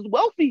thought you was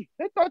wealthy.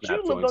 They thought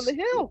you lived on the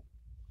hill.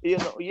 Yeah.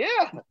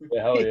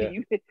 Hell yeah.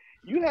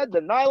 You had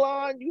the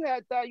nylon, you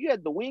had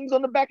the wings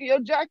on the back of your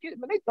jacket.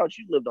 Man, they thought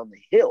you lived on the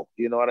hill.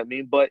 You know what I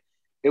mean? But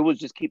it was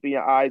just keeping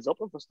your eyes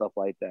open for stuff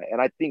like that.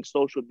 And I think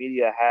social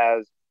media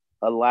has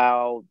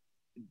allowed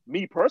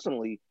me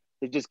personally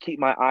to just keep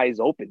my eyes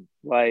open.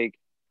 Like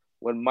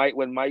when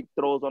Mike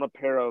throws on a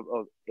pair of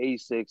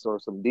Asics or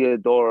some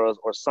Diodoras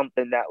or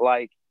something that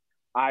like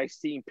I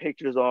seen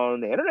pictures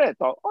on the internet,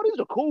 thought, oh, these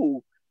are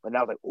cool. But now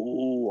I was like,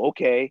 ooh,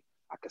 okay.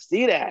 I could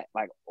see that.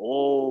 Like,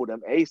 oh,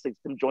 them Asics,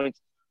 them joints,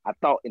 I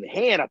thought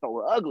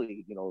were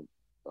ugly,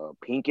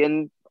 pink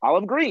and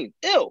olive green.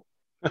 Ew.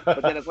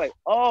 But then it's like,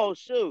 oh,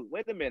 shoot,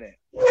 wait a minute.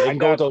 They can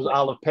go with those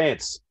olive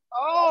pants.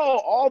 Oh,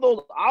 all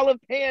those olive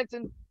pants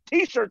and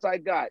T-shirts I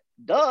got.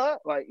 Duh.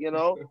 Like,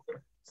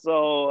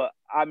 So,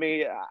 I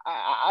mean,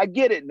 I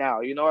get it now.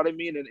 You know what I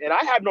mean? And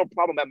I have no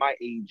problem at my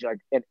age, like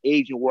an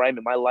age where I'm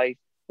in my life,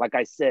 like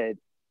I said,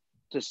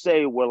 to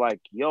say we're like,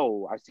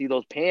 yo, I see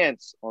those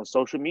pants on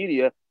social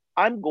media.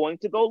 I'm going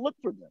to go look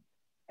for them.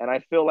 And I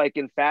feel like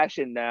in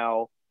fashion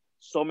now,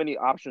 so many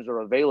options are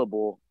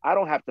available. I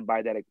don't have to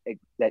buy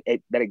that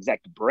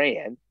exact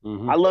brand.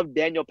 Mm-hmm. I love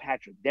Daniel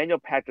Patrick. Daniel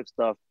Patrick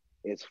stuff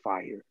is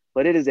fire,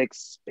 but it is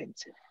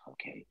expensive.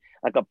 Okay.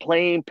 Like a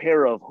plain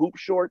pair of hoop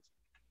shorts,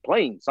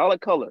 plain,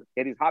 solid color.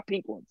 Get these hot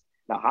pink ones.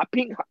 Now, hot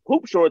pink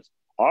hoop shorts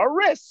are a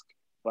risk,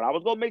 but I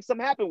was going to make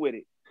something happen with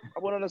it. I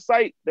went on the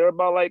site. They're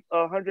about like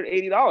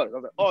 $180. I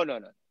was like, oh, no.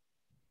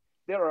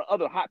 There are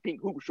other hot pink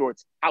hoop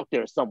shorts out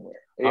there somewhere.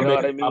 You know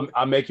what I mean?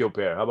 I'll make you a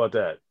pair. How about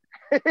that?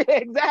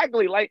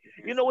 Exactly. Like,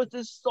 it's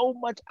just so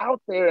much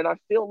out there. And I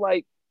feel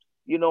like,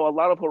 a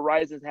lot of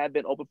horizons have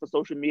been open for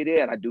social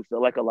media. And I do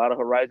feel like a lot of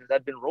horizons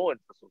have been ruined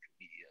for social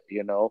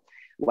media,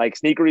 Like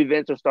sneaker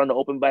events are starting to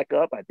open back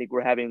up. I think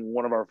we're having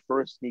one of our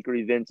first sneaker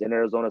events in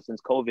Arizona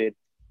since COVID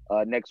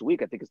next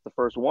week. I think it's the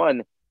first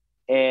one.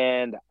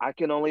 And I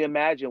can only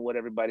imagine what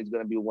everybody's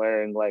going to be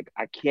wearing. Like,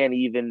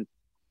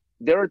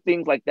 there are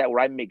things like that where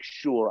I make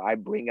sure I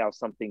bring out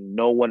something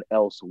no one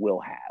else will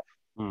have.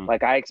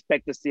 Like I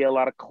expect to see a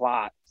lot of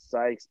clots.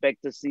 I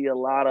expect to see a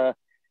lot of,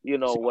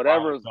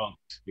 whatever.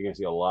 You're going to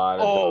see a lot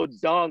of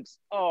dunks.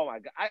 Oh my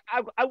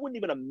God. I wouldn't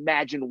even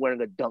imagine wearing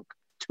a dunk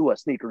to a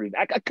sneaker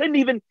event. I couldn't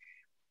even,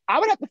 I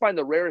would have to find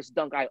the rarest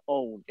dunk I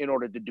own in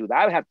order to do that.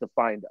 I would have to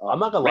find I'm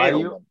not going to lie to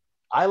you.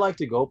 I like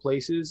to go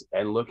places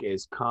and look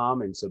as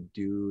calm and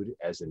subdued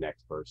as the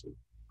next person.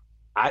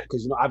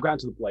 Because I've gotten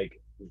to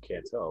you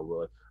can't tell,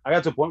 but I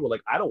got to a point where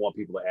I don't want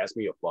people to ask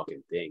me a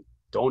fucking thing.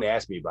 Don't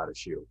ask me about a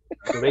shoe.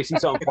 So they see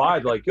something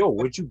fire, like, yo,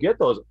 where'd you get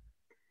those?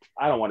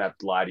 I don't want to have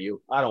to lie to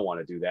you. I don't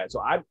want to do that.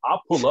 So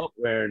I'll pull up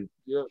wearing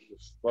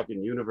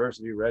fucking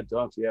university red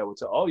dunks. Yeah,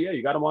 what's up? Oh yeah,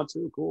 you got them on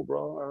too. Cool,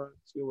 bro. All right,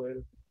 see you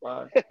later.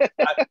 I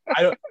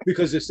don't,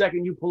 because the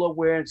second you pull up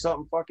wearing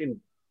something fucking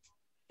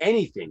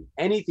anything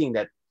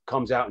that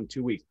comes out in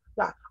 2 weeks,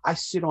 I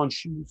sit on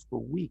shoes for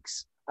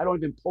weeks. I don't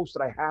even post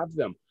that I have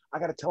them. I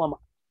got to tell them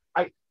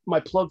my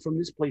plug from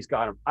this place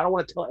got them. I don't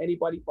want to tell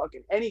anybody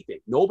fucking anything.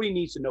 Nobody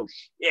needs to know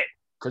shit,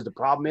 because the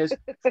problem is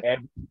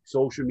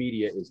social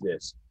media is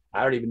this.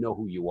 I don't even know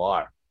who you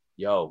are.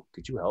 Yo,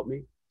 could you help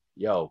me?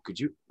 Yo, could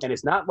you? And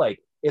it's not like,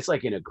 it's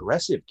like an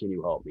aggressive, can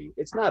you help me?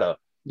 It's not a,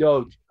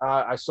 yo,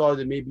 I saw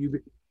that maybe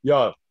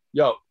yo,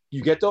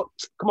 you get the,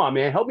 come on,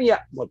 man, help me out.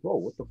 I'm like, bro,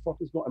 what the fuck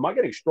is going on? Am I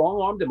getting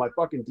strong-armed in my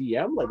fucking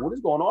DM? Like, what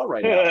is going on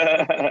right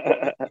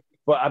now?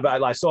 But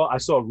I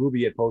saw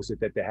Ruby had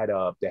posted that they had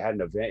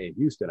an event in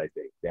Houston, I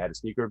think. They had a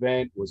sneaker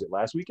event. Was it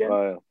last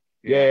weekend?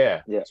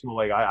 Yeah. So,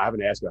 like, I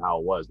haven't asked her how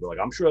it was, but, like,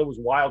 I'm sure it was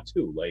wild,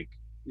 too. Like,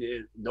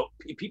 no,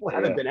 people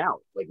haven't been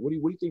out. Like, what do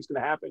you think is going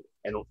to happen?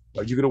 And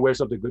are you going to wear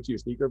something good to your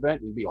sneaker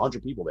event? There'll be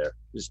 100 people there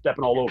just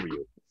stepping all over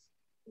you.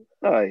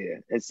 Oh, yeah.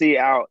 And see,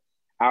 out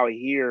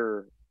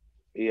here,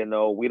 you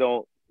know, we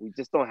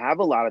just don't have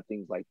a lot of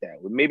things like that.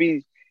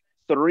 Maybe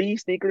 3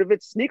 sneaker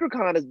events.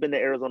 SneakerCon has been to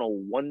Arizona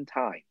one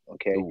time,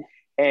 okay? Ooh.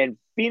 And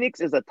Phoenix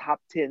is one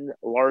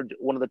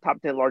of the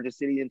top 10 largest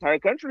cities in the entire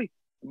country,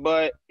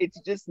 but it's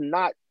just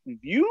not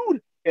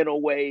viewed in a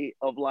way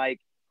of like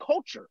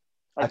culture.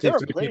 Like, I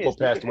think 3 people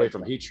passed away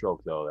from heat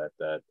stroke though at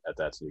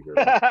that sneaker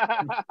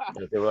event.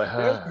 They were like,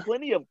 there's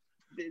plenty of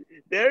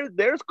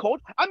there's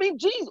culture. I mean,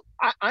 geez,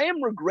 I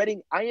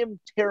am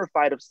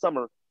terrified of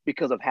summer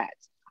because of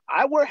hats.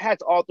 I wear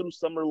hats all through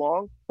summer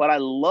long, but I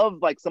love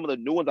like some of the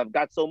new ones I've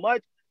got so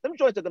much. Them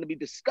joints are going to be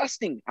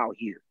disgusting out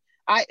here.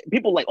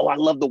 People like, oh, I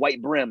love the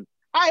white brim.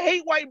 I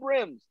hate white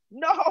brims.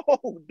 No,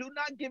 do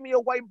not give me a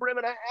white brim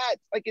and a hat.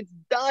 Like, it's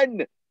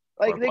done.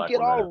 Like, they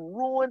get all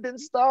ruined and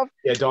stuff.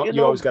 Yeah,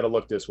 you always got to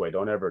look this way.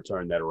 Don't ever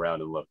turn that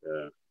around and look.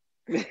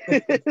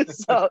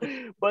 So,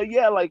 but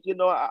yeah, like, you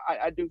know,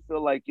 I do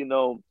feel like, you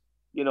know,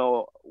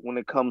 when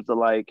it comes to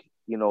like,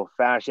 you know,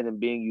 fashion and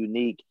being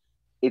unique,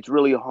 it's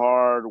really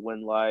hard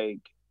when,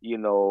 like, you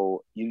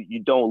know, you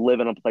don't live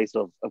in a place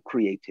of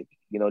creativity.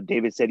 You know,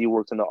 David said he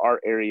works in the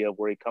art area of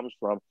where he comes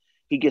from.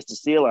 He gets to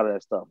see a lot of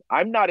that stuff.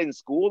 I'm not in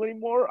school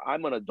anymore.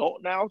 I'm an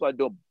adult now, so I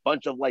do a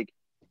bunch of like,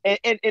 and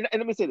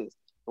let me say this.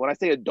 When I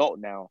say adult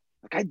now,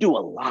 like, I do a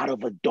lot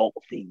of adult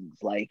things,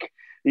 like,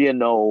 you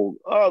know,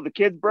 the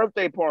kids'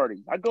 birthday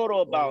parties. I go to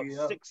about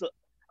 6.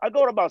 I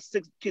go to about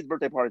 6 kids'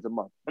 birthday parties a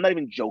month. I'm not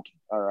even joking.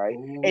 All right,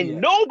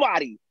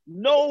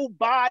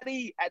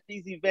 nobody at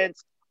these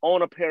events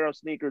own a pair of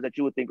sneakers that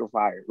you would think are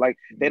fire. Like,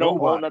 they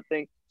don't own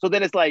nothing. So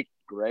then it's like,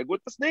 Greg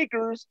with the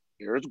sneakers.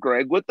 Here's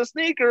Greg with the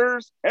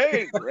sneakers.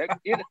 Hey, Greg,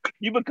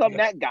 you become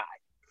that guy,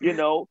 you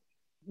know.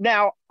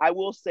 Now, I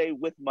will say,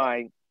 with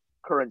my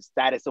current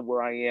status of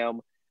where I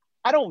am,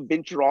 I don't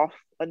venture off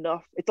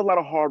enough. It's a lot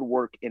of hard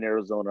work in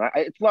Arizona.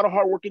 It's a lot of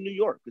hard work in New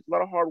York. It's a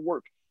lot of hard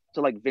work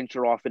to like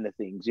venture off into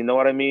things. You know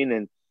what I mean?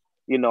 And,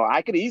 you know,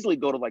 I could easily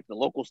go to like the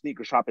local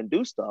sneaker shop and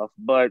do stuff,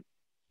 but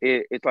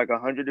it's like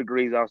 100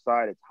 degrees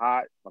outside. It's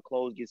hot. My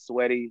clothes get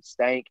sweaty,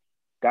 stank.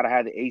 Got to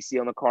have the AC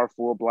on the car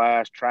full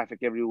blast, traffic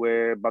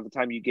everywhere. By the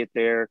time you get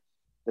there,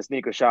 the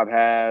sneaker shop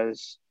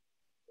has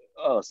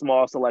a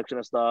small selection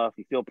of stuff.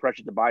 You feel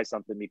pressured to buy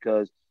something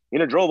because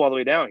you drove all the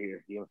way down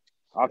here. You know,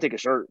 I'll take a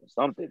shirt or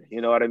something. You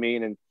know what I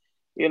mean? And,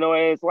 you know,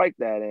 it's like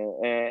that.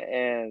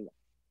 And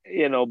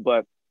you know,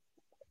 but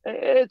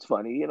it's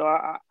funny. You know,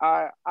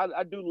 I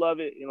do love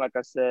it. And like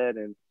I said,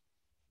 and,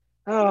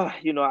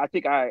 you know, I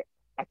think I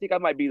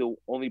might be the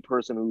only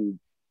person who,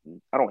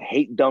 I don't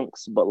hate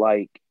dunks, but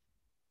like,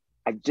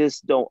 I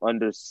just don't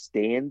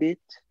understand it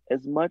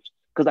as much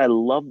because I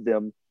love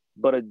them.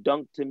 But a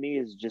dunk to me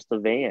is just a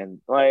Van.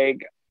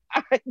 Like,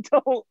 I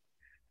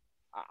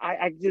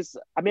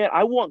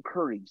want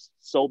Curry's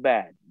so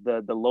bad.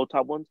 The low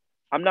top ones.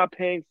 I'm not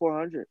paying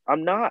 $400.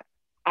 I'm not.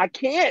 I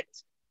can't.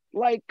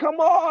 Like,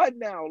 come on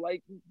now.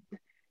 Like,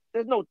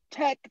 there's no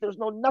tech. There's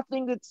no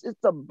nothing. It's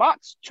a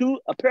box,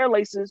 a pair of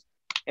laces,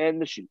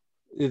 and the shoe.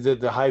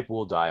 The hype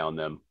will die on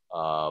them.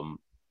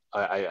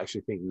 I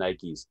actually think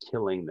Nike's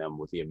killing them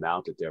with the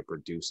amount that they're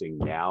producing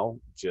now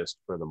just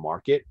for the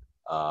market.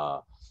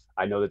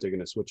 I know that they're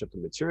going to switch up the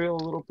material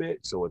a little bit,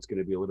 so it's going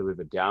to be a little bit of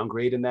a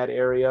downgrade in that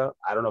area.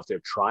 I don't know if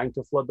they're trying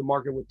to flood the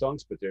market with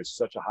dunks, but there's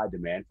such a high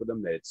demand for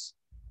them that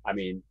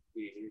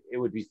it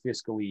would be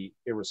fiscally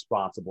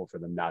irresponsible for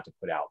them not to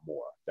put out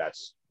more.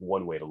 That's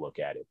one way to look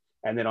at it.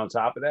 And then on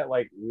top of that,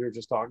 like we were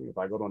just talking, if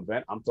I go to an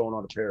event, I'm throwing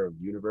on a pair of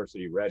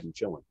University Red and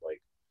chilling. Like,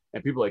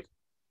 and people like,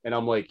 and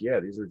I'm like, yeah,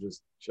 these are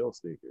just chill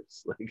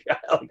sneakers. Like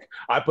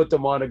I put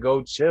them on to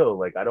go chill.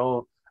 Like I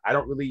don't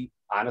really,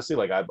 honestly,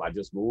 like I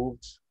just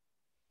moved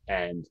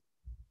and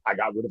I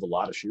got rid of a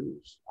lot of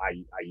shoes.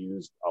 I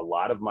used a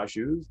lot of my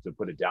shoes to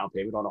put a down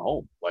payment on a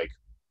home. Like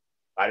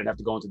I didn't have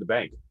to go into the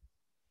bank.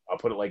 I'll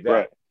put it like that.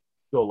 Right.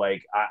 So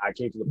like I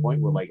came to the point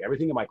where like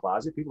everything in my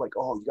closet, people are like,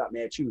 oh, you got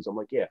mad shoes. I'm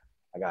like, yeah,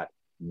 I got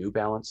New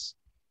Balance.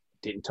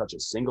 Didn't touch a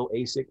single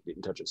ASIC.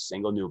 Didn't touch a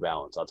single New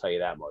Balance. I'll tell you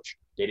that much.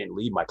 They didn't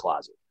leave my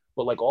closet.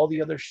 But like all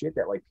the other shit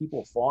that like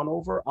people fawn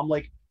over, I'm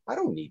like, I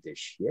don't need this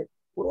shit.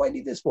 What do I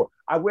need this for?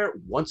 I wear it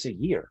once a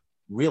year,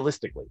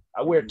 realistically.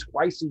 I wear it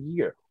twice a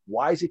year.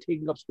 Why is it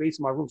taking up space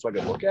in my room so I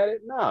can look at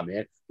it? Nah,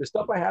 man. The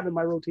stuff I have in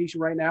my rotation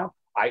right now,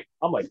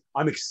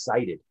 I'm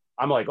excited.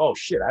 I'm like, oh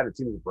shit, I haven't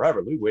seen them forever.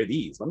 Let me wear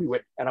these. Let me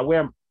wear, and I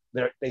wear them.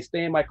 They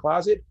stay in my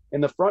closet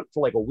in the front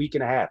for like a week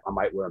and a half. I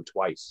might wear them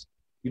twice.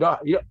 I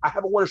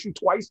haven't worn a shoe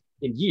twice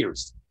in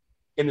years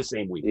in the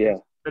same week. Yeah.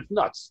 It's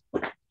nuts.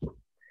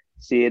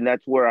 See, and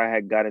that's where I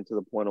had gotten to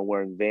the point of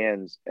wearing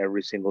Vans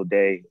every single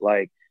day.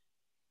 Like,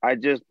 I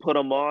just put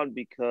them on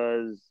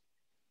because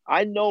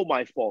I know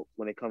my fault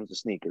when it comes to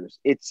sneakers.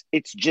 It's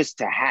just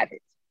to have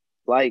it.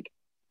 Like,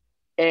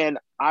 and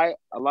I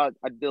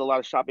did a lot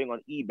of shopping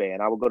on eBay,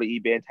 and I would go to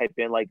eBay and type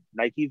in like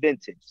Nike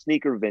vintage,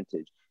 sneaker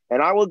vintage.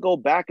 And I would go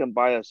back and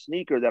buy a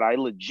sneaker that I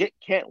legit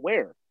can't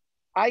wear.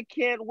 I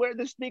can't wear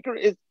the sneaker.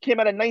 It came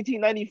out in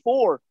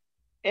 1994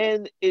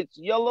 and it's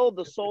yellow.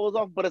 The sole is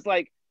off, but it's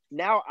like,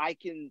 now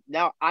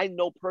I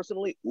know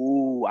personally,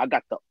 ooh, I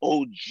got the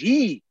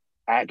OG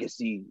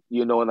Agassi,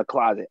 in the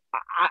closet.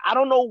 I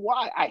don't know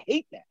why. I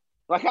hate that.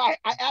 Like, I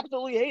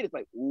absolutely hate it. It's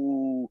like,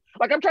 ooh,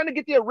 like I'm trying to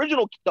get the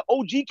original, the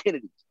OG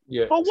Kennedys.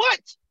 Yeah. For what?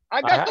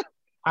 I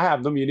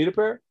have them. You need a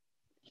pair?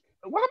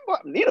 Well, I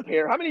need a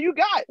pair. How many you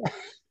got?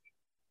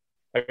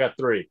 I got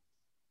 3.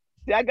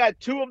 See, I got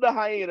 2 of the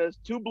Hyenas,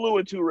 2 blue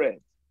and 2 red.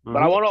 Mm-hmm.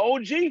 But I want an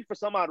OG for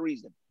some odd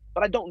reason.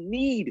 But I don't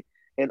need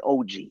an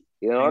OG. You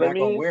know what I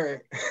mean? Gonna wear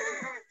it.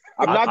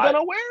 I'm not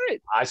gonna wear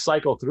it. I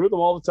cycle through them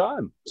all the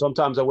time.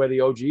 Sometimes I wear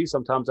the OG.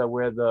 Sometimes I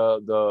wear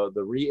the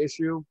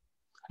reissue.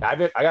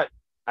 I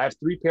have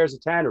 3 pairs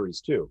of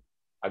Tanneries too.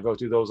 I go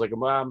through those like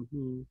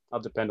I'll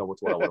depend on which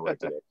one I want to wear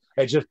today.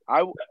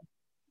 I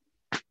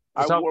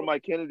wore my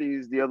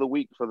Kennedys the other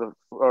week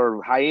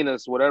or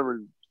Hyenas,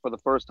 whatever, for the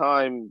first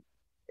time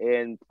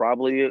in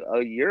probably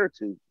a year or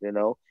two.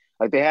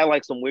 Like they had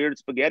like some weird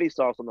spaghetti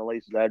sauce on the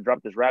laces. I had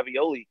dropped this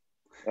ravioli,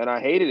 and I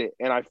hated it.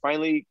 And I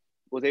finally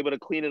was able to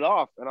clean it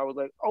off, and I was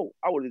like, "Oh,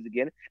 I wear this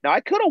again." Now I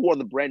could have worn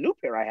the brand new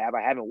pair I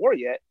haven't worn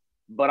yet,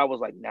 but I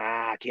was like,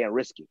 "Nah, I can't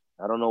risk it."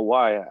 I don't know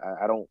why.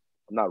 I'm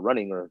not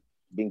running or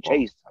being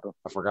chased.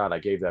 I forgot I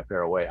gave that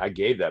pair away. I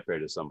gave that pair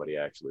to somebody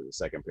actually. The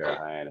second pair of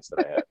Hyenas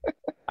that I had.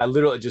 I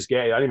literally just gave.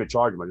 I didn't even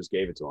charge him. I just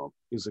gave it to him.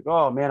 He was like,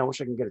 "Oh man, I wish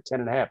I can get a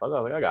 10.5." I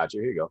was like, "I got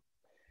you. Here you go."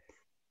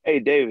 Hey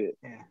David.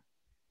 Yeah.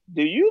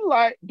 Do you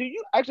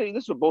actually,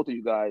 this is for both of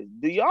you guys,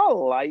 do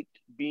y'all like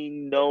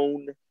being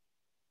known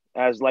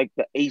as like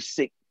the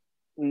ASIC,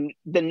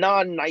 the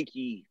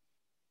non-Nike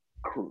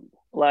crew?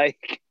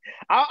 Like,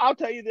 I'll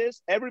tell you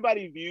this,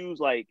 everybody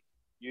views like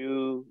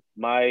you,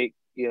 Mike,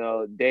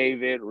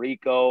 David,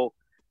 Rico,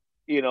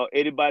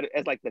 anybody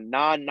as like the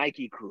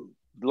non-Nike crew.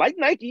 Like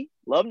Nike,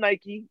 love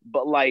Nike,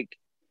 but like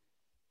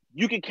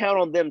you can count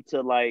on them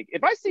to like,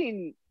 if I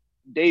seen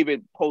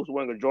David post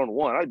wearing a Jordan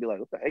 1, I'd be like,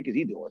 what the heck is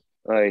he doing?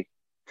 Like,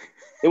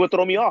 it would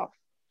throw me off.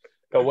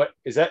 Oh, what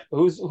is that?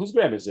 Whose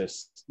gram is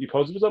this? You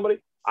posted to somebody?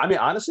 I mean,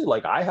 honestly,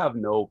 like I have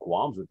no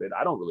qualms with it.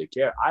 I don't really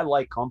care. I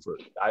like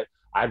comfort.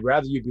 I'd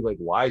rather you be like,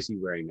 why is he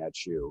wearing that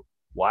shoe?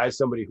 Why is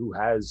somebody who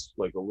has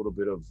like a little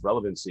bit of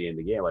relevancy in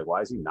the game, like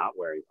why is he not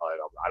wearing?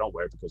 I don't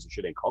wear it because the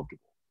shit ain't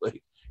comfortable.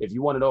 Like, if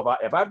you want to know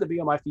if I have to be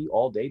on my feet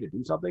all day to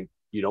do something,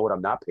 you know what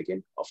I'm not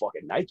picking? A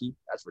fucking Nike.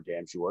 That's for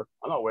damn sure.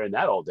 I'm not wearing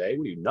that all day.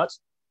 What are you, nuts?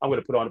 I'm going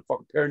to put on a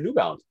fucking pair of New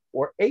Balance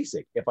or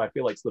ASIC if I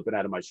feel like slipping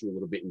out of my shoe a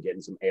little bit and getting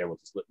some air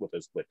with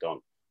a split tongue.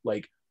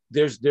 Like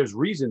there's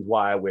reasons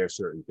why I wear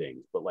certain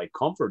things, but like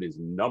comfort is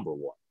number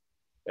one,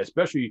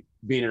 especially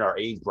being in our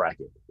age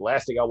bracket. The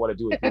last thing I want to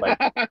do is be like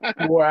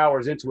 4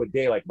 hours into a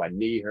day, like my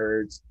knee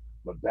hurts,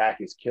 my back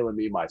is killing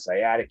me, my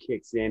sciatic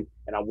kicks in,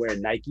 and I'm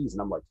wearing Nikes,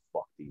 and I'm like,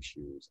 fuck these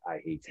shoes. I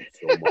hate them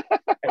so much.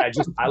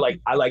 And I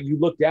like you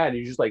look down and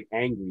you're just like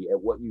angry at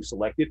what you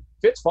selected.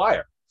 Fit's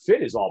fire.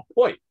 Fit is on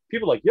point.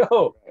 People are like,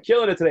 yo,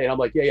 killing it today. And I'm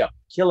like, yeah,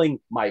 killing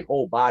my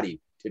whole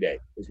body today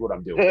is what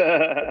I'm doing.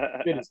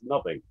 Fit is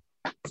nothing.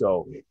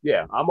 So,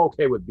 yeah, I'm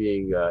okay with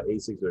being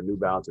ASICs or New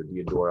Balance or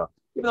Diadora.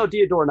 Even though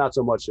Diadora, not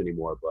so much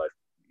anymore, but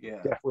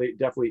yeah,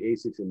 definitely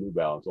ASICs and New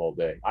Balance all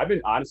day. I've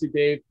been, honestly,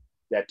 Dave,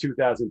 that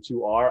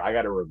 2002R, I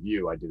got a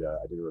review. I did a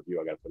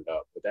review. I got to put it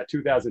up. But that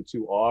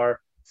 2002R,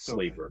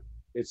 sleeper.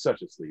 It's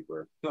such a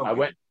sleeper. I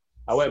went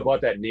and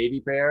bought that navy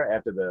pair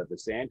after the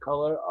sand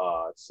color.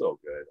 It's so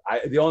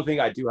good. The only thing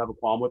I do have a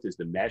problem with is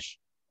the mesh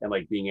and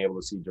like being able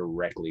to see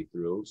directly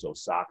through. So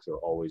socks are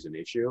always an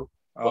issue.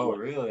 Oh,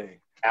 really?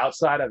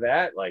 Outside of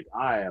that, like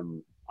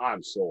I'm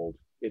sold.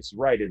 It's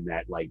right in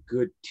that like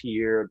good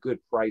tier, good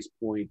price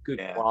point, good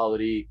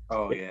quality.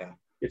 Oh yeah.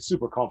 It's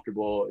super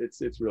comfortable.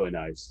 It's really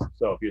nice.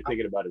 So if you're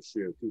thinking about a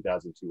shoe,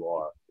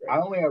 2002R. Right?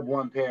 I only have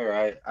one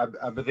pair.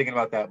 I've been thinking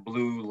about that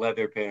blue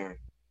leather pair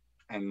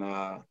and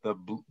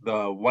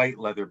the white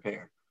leather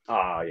pair.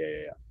 Ah,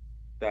 yeah.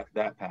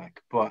 That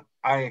pack. But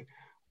I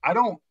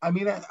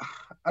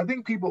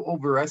think people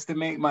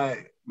overestimate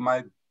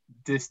my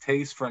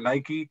distaste for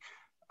Nike.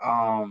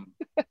 I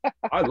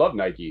love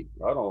Nike.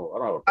 I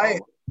don't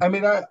have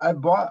a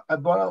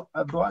problem.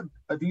 I bought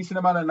a decent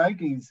amount of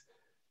Nikes.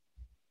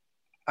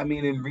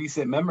 In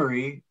recent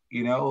memory,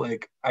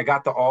 like I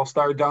got the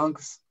All-Star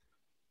Dunks.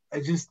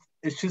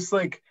 it's just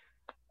like,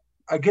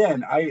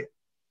 again,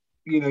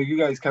 you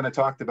guys kind of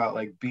talked about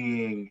like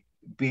being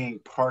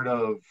part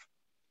of,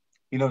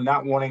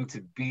 not wanting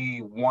to be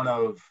one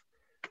of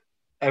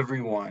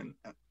everyone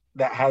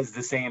that has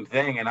the same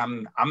thing. And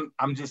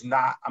I'm just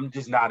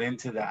not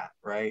into that.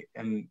 Right.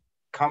 And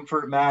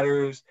comfort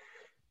matters,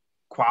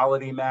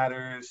 quality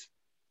matters,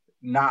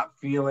 not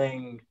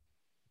feeling,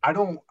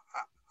 I'm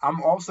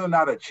also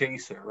not a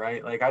chaser,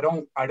 right? Like I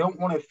don't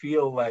want to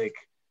feel like,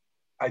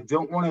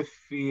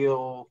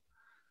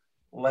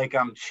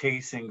 I'm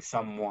chasing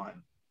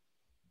someone.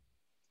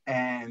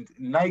 And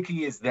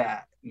Nike is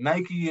that.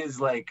 Nike is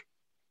like,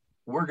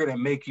 we're going to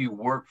make you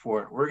work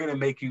for it. We're going to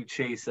make you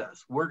chase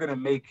us. We're going to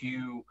make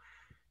you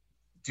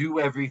do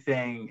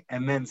everything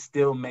and then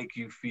still make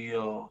you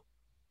feel,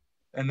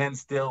 and then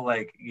still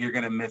like you're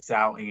going to miss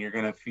out and you're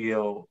going to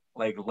feel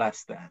like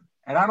less than.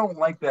 And I don't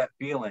like that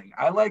feeling.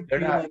 I like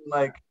feeling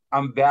like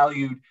I'm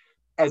valued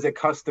as a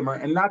customer,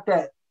 and not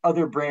that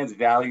other brands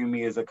value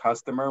me as a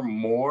customer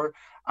more.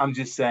 I'm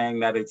just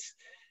saying that it's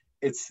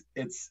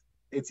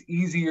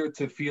easier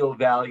to feel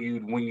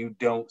valued when you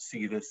don't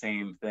see the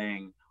same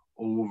thing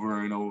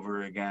over and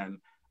over again.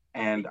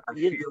 And I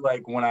feel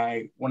like when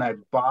I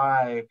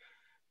buy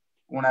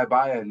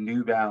a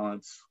New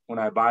Balance, when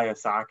I buy a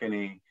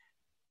Saucony,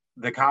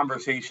 the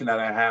conversation that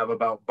I have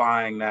about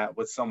buying that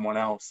with someone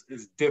else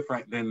is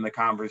different than the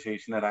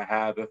conversation that I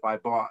have if I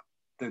bought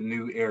the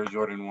new Air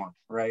Jordan 1,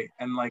 right?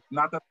 And like,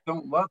 not that I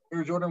don't love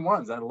Air Jordan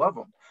 1s, I love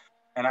them.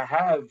 And I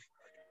have,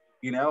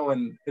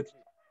 and it's,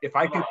 if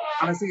I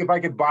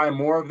could buy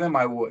more of them,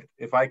 I would.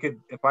 If I could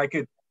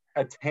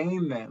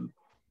attain them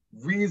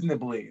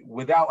reasonably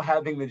without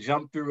having to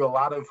jump through a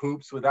lot of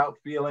hoops, without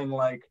feeling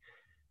like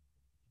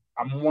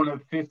I'm one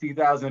of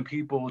 50,000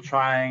 people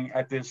trying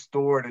at this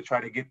store to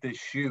try to get this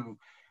shoe,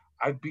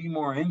 I'd be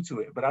more into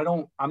it. But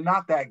I'm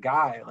not that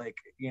guy. Like,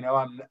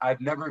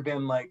 I've never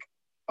been like,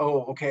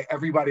 oh, okay,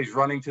 everybody's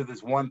running to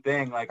this one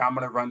thing, like I'm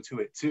going to run to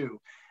it too.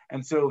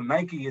 And so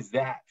Nike is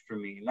that for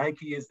me.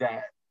 Nike is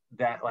that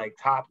like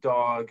top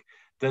dog,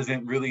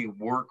 doesn't really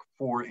work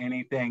for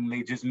anything.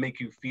 They just make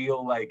you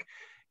feel like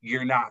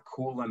you're not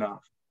cool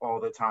enough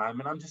all the time.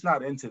 And I'm just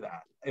not into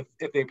that.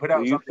 If they put out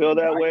something, you feel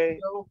that way?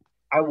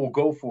 I will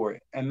go for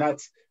it. And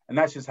that's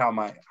just how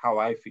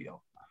I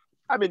feel.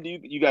 I mean, do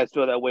you guys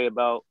feel that way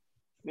about,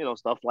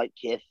 stuff like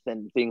Kith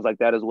and things like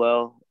that as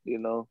well?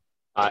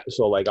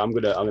 So like I'm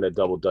gonna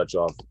double dutch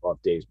off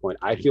Dave's point.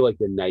 I feel like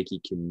the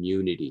Nike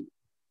community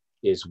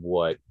is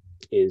what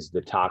is the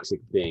toxic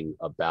thing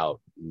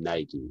about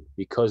Nike,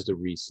 because the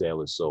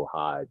resale is so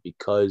high,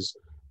 because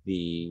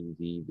the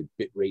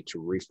bit rate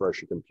to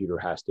refresh your computer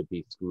has to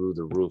be through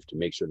the roof to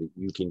make sure that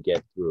you can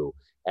get through.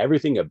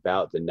 Everything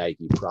about the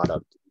Nike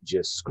product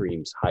just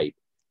screams hype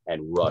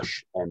and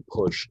rush and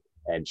push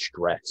and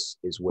stress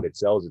is what it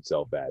sells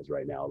itself as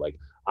right now. Like,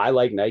 I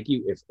like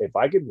Nike. If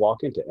I could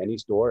walk into any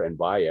store and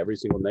buy every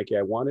single Nike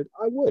I wanted,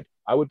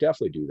 I would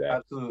definitely do that.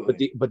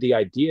 Absolutely. But the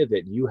idea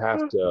that you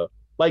have to,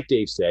 like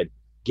Dave said,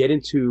 get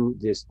into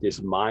this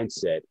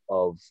mindset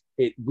of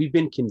it. We've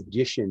been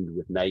conditioned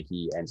with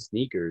Nike and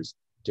sneakers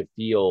to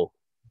feel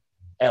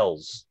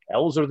L's.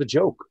 L's are the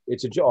joke.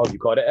 It's a joke. Oh, you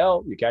caught an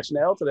L. You're catching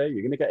an L today.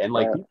 You're gonna get, and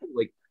like people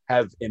like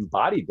have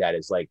embodied that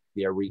as like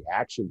their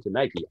reaction to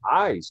Nike.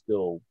 I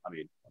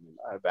mean,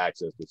 I have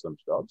access to some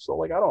stuff, so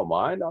like I don't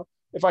mind.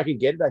 If I can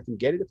get it, I can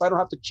get it. If I don't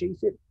have to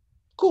chase it,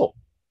 cool,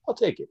 I'll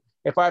take it.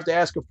 If I have to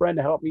ask a friend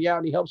to help me out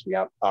and he helps me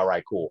out, all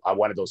right, cool. I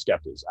wanted those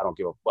Skechers. I don't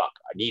give a fuck.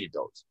 I needed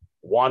those.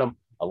 I want them.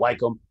 I like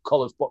them.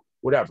 Colors,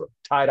 whatever.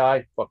 Tie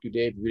dye. Fuck you,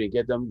 Dave. If you didn't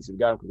get them, you should have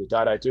got them because they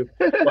tie dye too.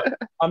 But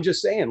I'm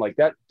just saying, like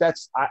that.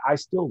 I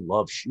still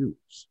love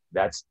shoes.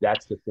 That's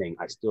the thing.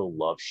 I still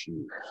love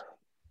shoes.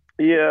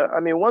 Yeah, I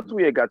mean, once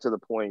we had got to the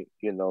point,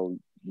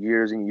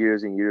 years and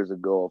years and years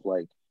ago of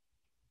like,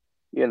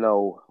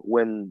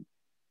 when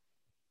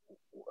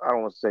I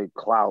don't want to say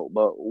clout,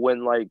 but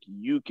when like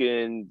you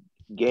can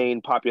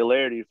gain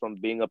popularity from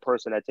being a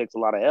person that takes a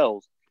lot of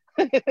L's,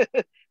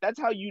 that's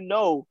how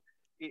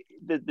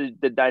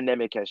the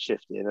dynamic has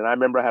shifted. And I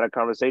remember I had a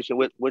conversation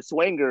with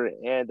Swanger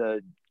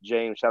and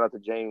James. Shout out to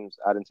James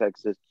out in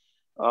Texas.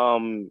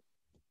 I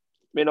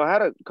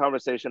had a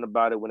conversation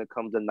about it when it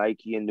comes to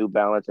Nike and New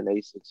Balance and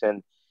Asics,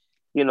 and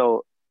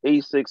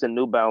Asics and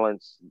New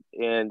Balance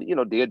and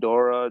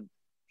Diadora,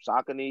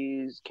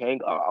 Sauconys,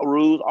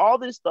 Kangaroos, all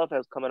this stuff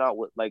has coming out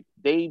with like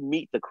they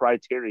meet the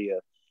criteria.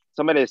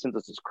 Somebody sent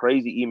us this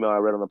crazy email I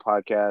read on the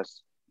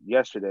podcast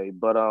yesterday,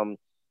 but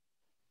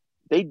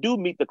they do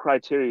meet the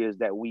criteria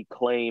that we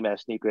claim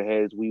as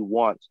sneakerheads we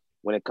want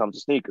when it comes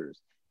to sneakers.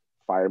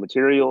 Fire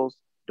materials,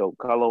 dope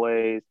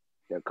colorways,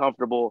 they're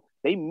comfortable.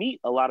 They meet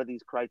a lot of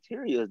these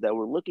criteria that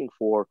we're looking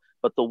for.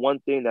 But the one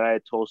thing that I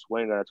had told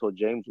Swanger and I told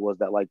James was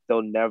that like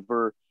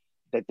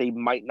they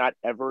might not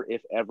ever,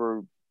 if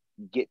ever,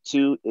 get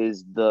to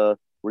is the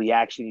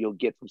reaction you'll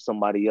get from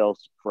somebody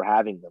else for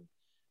having them.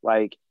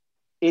 Like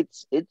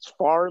it's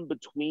far in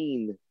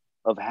between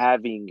of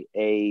having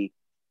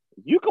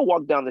you can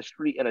walk down the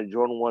street in a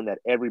Jordan 1 that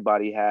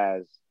everybody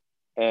has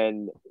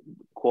and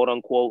quote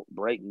unquote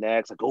break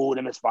necks, like, oh,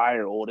 them is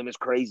fire, oh, them is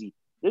crazy.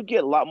 You'll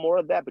get a lot more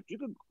of that, but you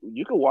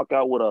could walk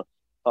out with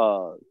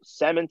a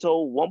salmon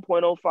toe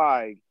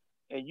 1.05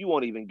 and you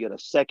won't even get a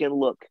second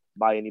look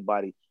by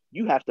anybody.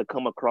 You have to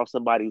come across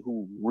somebody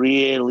who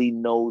really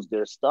knows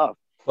their stuff.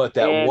 But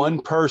that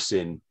one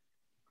person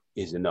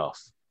is enough.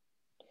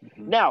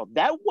 Now,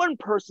 that one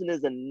person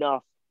is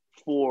enough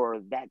for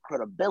that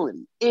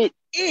credibility. It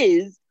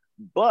is,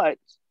 but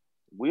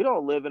we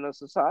don't live in a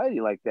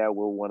society like that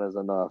where one is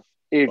enough.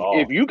 If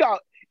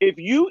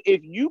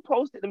you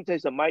posted, let me tell you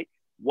something, Mike.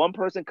 One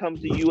person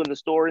comes to you in the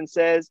store and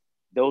says,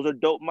 "Those are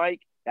dope,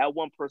 Mike." That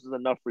one person is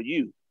enough for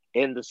you.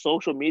 In the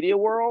social media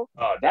world,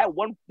 that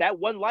one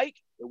like,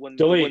 it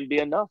wouldn't be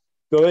enough.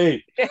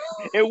 Delete.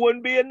 It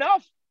wouldn't be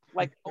enough.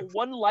 Like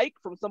one like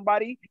from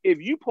somebody, if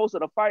you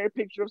posted a fire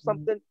picture of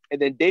something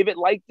and then David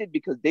liked it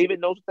because David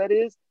knows what that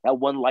is, that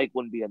one like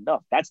wouldn't be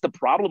enough. That's the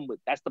problem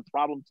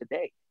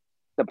today.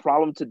 The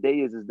problem today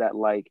is that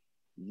like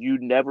you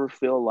never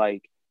feel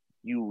like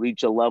you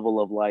reach a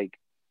level of like,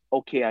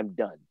 okay, I'm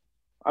done.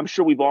 I'm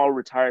sure we've all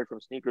retired from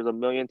sneakers a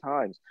million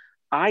times.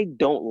 I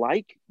don't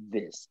like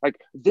this. Like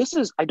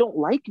I don't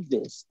like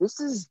this. This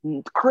is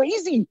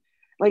crazy.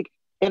 Like,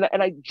 and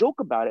I joke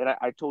about it. And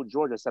I told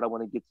George, I said, I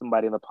want to get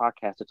somebody on the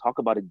podcast to talk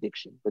about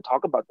addiction, to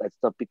talk about that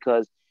stuff,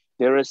 because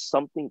there is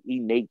something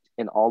innate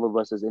in all of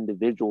us as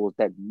individuals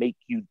that make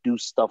you do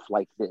stuff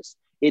like this.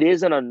 It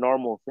isn't a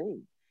normal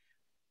thing.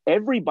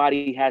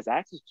 Everybody has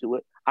access to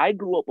it. I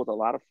grew up with a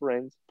lot of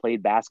friends,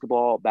 played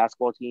basketball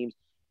teams.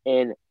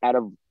 And out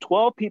of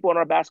 12 people on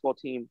our basketball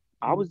team,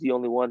 I was the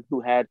only one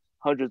who had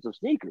hundreds of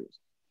sneakers.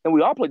 And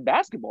we all played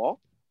basketball,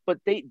 but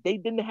they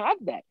didn't have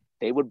that.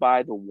 They would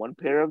buy the one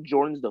pair of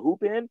Jordans to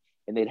hoop in,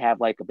 and they'd have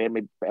like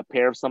a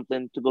pair of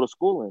something to go to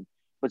school in.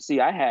 But see,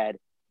 I had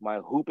my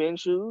hoop in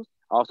shoes.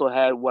 I also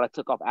had what I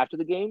took off after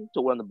the game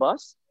to wear on the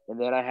bus. And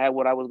then I had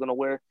what I was going to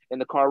wear in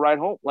the car ride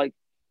home. Like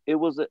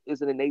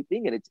it's an innate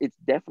thing. And it's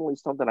definitely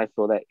something I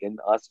feel that in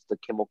us, it's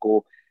a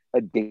chemical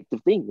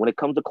addictive thing when it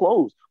comes to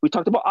clothes. We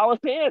talked about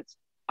olive pants.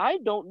 I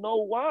don't know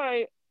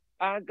why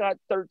I got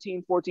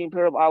 13, 14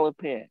 pair of olive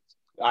pants.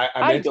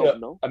 I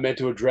meant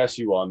to address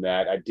you on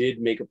that. I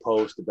did make a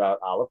post about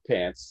olive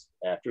pants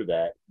after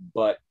that,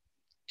 but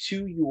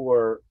to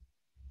your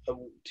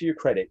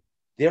credit,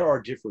 there are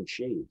different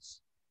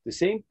shades. The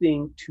same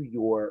thing to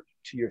your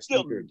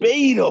sneaker.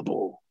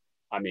 Debatable.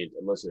 I mean,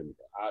 listen,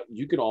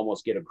 you can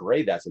almost get a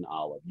gray that's an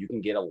olive. You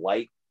can get a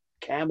light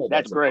camel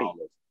that's great. An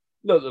olive.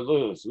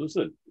 No,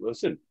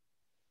 listen.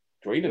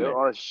 Green there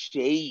are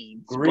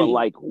shades, green. But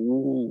like,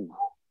 ooh.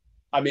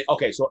 I mean,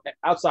 okay, so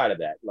outside of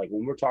that, like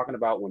when we're talking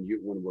about when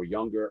we're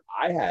younger,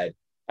 I had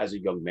as a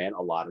young man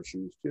a lot of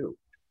shoes too.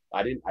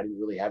 I didn't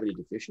really have any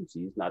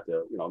deficiencies. Not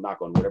to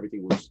knock on wood,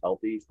 everything was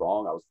healthy,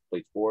 strong. I was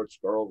played sports,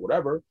 girls,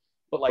 whatever.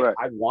 But like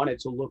I wanted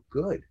to look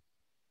good,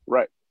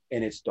 right?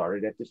 And it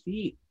started at the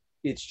feet.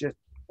 It's just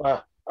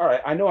all right.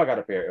 I know I got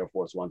a pair of Air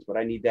Force Ones, but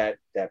I need that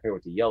pair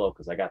with the yellow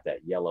because I got that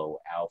yellow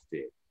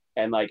outfit.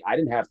 And like I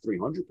didn't have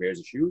 300 pairs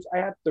of shoes. I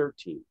had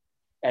 13.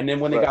 And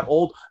then when they got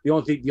old, the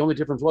only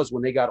difference was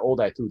when they got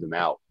old, I threw them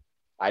out.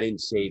 I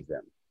didn't save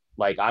them.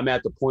 Like I'm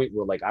at the point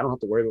where like I don't have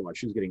to worry about my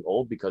shoes getting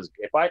old, because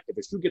if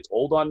a shoe gets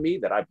old on me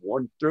that I've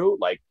worn through,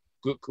 like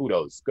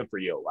kudos, good for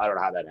you. I don't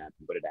know how that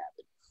happened, but it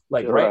happened.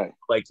 Like right.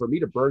 Like for me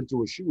to burn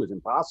through a shoe is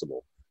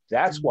impossible.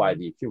 That's why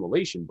the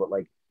accumulation. But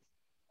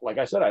like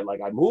I said, I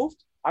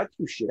moved, I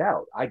threw shit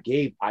out. I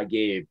gave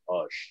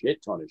a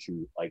shit ton of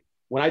shoes. Like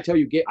when I tell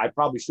you I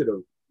probably should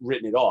have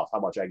written it off how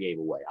much I gave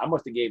away. I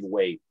must have gave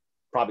away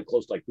probably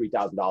close to like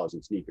 $3,000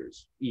 in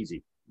sneakers.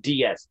 Easy.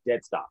 DS,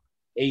 dead stock,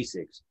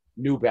 Asics,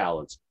 New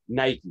Balance,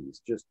 Nikes.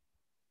 Just,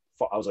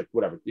 I was like,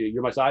 whatever.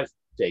 You're my size?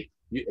 Take.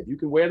 If you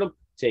can wear them,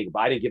 take.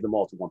 But I didn't give them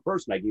all to one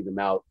person. I gave them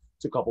out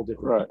to a couple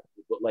different people.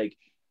 But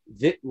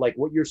like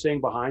what you're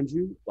saying behind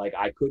you, like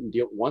I couldn't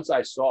deal. Once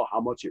I saw how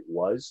much it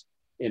was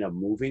in a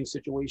moving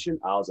situation,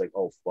 I was like,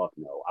 oh, fuck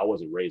no. I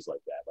wasn't raised like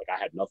that. Like I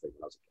had nothing.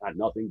 I had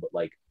nothing, but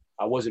like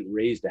I wasn't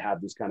raised to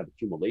have this kind of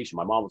accumulation.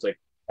 My mom was like,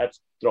 let's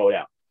throw it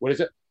out. What is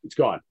it? It's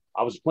gone.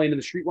 I was playing in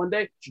the street one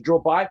day. She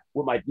drove by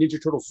with my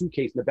Ninja Turtle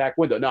suitcase in the back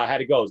window. No, I had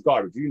to go. It's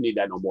garbage. You don't need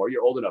that no more.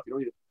 You're old enough. You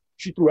don't need it.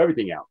 She threw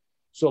everything out.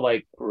 So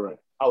like,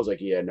 I was like,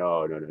 yeah,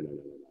 no.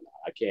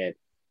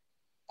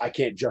 I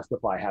can't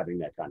justify having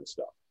that kind of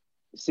stuff.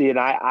 See, and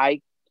I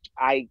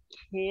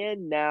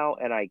can now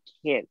and I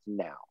can't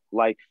now.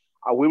 Like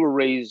we were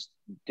raised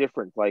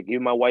different. Like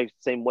even my wife,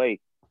 same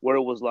way, where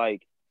it was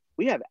like,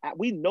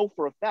 we know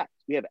for a fact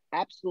we have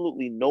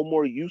absolutely no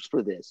more use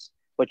for this.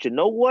 But you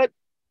know what?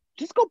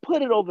 Just go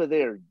put it over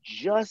there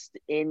just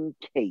in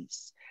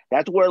case.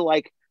 That's where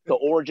like the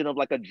origin of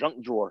like a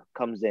junk drawer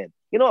comes in.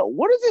 You know,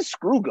 where does this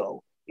screw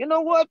go? You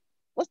know what?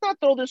 Let's not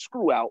throw this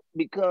screw out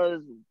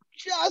because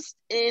just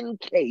in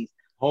case.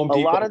 Home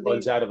Depot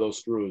runs out of those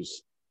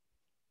screws.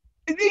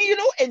 You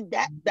know, and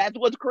that's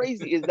what's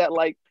crazy is that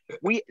like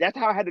that's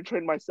how I had to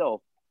train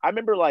myself. I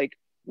remember like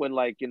when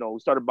like, we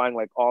started buying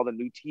like all the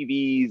new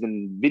TVs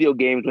and video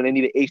games when they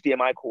needed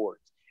HDMI cords.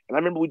 And I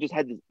remember we just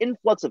had this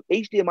influx of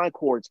HDMI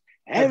cords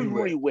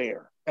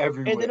everywhere.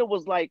 And then it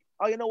was like,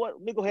 oh, you know what?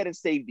 Let me go ahead and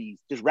save these.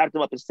 Just wrap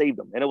them up and save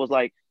them. And it was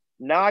like,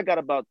 now I got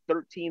about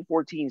 13,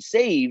 14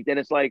 saved. And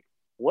it's like,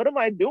 what am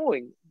I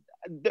doing?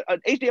 An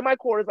HDMI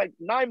cord is like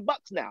 $9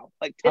 now,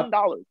 like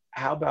 $10.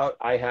 How about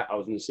I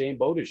was in the same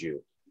boat as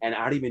you, and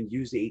I don't even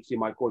use the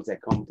HDMI cords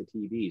that come with the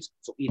TVs.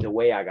 So either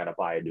way, I got to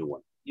buy a new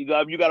one. You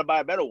got to buy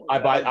a better one. I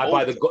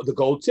buy the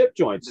gold tip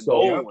joints. The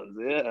gold ones,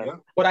 yeah.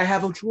 But I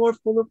have a drawer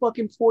full of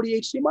fucking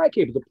 40 HDMI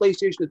cables, the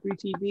PlayStation, the 3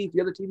 TVs,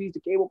 the other TVs,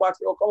 the cable box,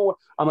 they all come over.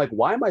 I'm like,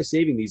 why am I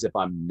saving these if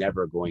I'm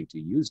never going to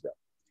use them?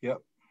 Yep.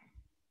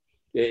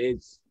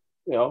 It's,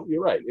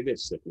 you're right. It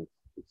is sickening.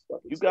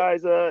 You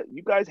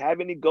guys have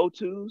any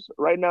go-tos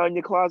right now in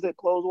your closet,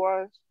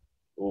 clothes-wise?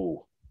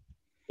 Ooh,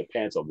 the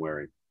pants I'm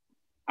wearing.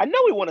 I know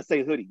we want to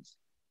say hoodies,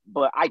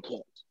 but I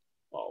can't.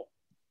 Oh,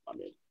 I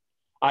mean,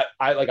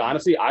 I like,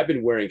 honestly, I've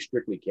been wearing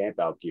strictly camp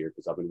out gear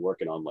because I've been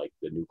working on like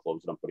the new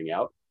clothes that I'm putting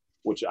out,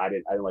 which I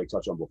didn't like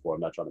touch on before.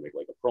 I'm not trying to make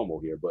like a promo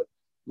here, but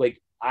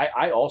like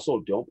I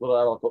also don't put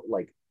out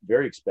like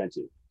very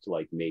expensive to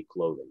like make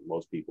clothing.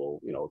 Most people,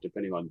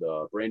 depending on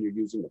the brand you're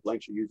using, the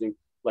blanks you're using,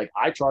 like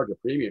I charge a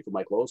premium for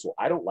my clothes, so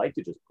I don't like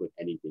to just put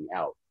anything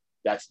out.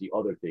 That's the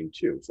other thing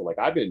too. So like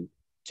I've been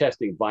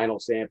testing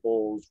vinyl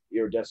samples,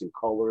 iridescent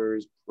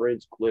colors,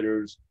 prints,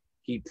 glitters,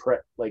 heat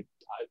prep, like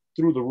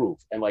through the roof.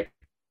 And like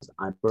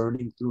I'm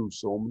burning through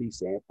so many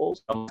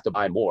samples. I'm to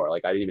buy more.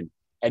 Like I didn't even,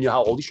 and you know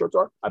how old these shirts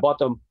are? I bought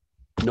them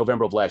in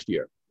November of last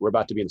year. We're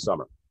about to be in the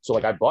summer. So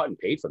like I bought and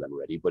paid for them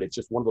already, but it's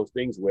just one of those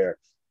things where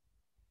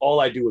all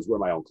I do is wear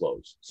my own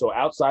clothes. So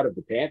outside of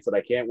the pants that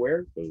I can't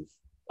wear, because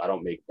I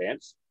don't make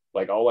pants,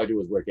 like all I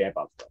do is wear camp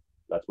out stuff.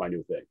 That's my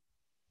new thing.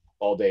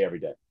 All day, every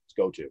day. Let's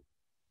go to.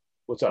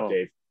 What's up,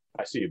 Dave?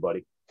 I see you,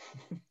 buddy.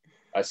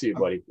 I see you,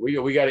 buddy.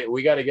 We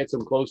got to get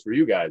some clothes for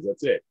you guys.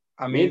 That's it.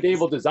 I mean, me and Dave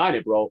will design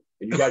it, bro,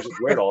 and you guys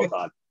just wear it all the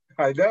time.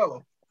 I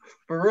know,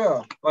 for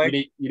real. Like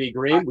you need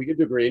green. We can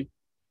do green.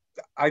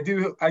 I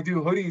do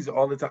hoodies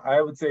all the time.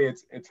 I would say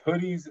it's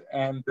hoodies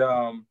and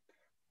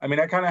I mean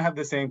I kind of have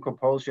the same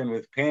compulsion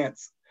with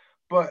pants,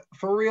 but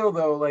for real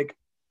though, like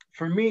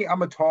for me, I'm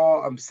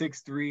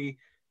 6'3",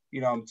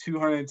 I'm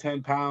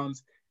 210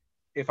 pounds.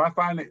 If I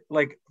find it,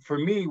 like for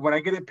me, when I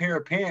get a pair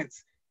of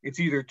pants, it's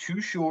either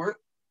too short,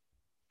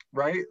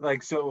 right?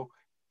 Like so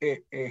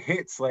it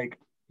hits like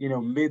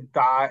mid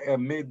thigh,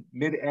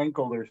 mid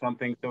ankle or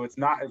something, so it's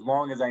not as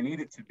long as I need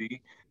it to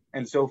be.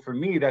 And so for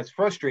me, that's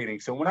frustrating.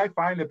 So when I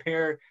find a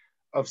pair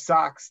of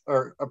socks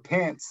or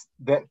pants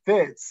that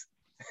fits,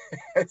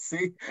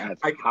 see,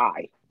 that's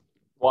high.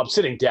 Well, I'm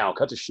sitting down.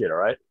 Cut the shit, all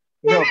right?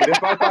 No, but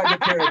if I find a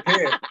pair of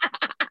pants,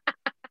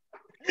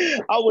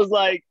 I was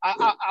like,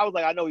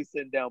 I know he's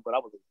sitting down, but I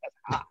was like, that's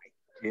high.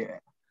 Yeah,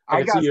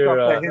 I got stuff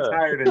that hits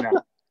higher than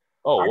that.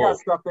 I got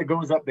stuff that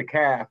goes up the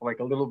calf, like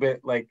a little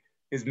bit, like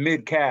is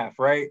mid calf,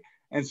 right?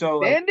 And so,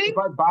 like, if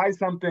I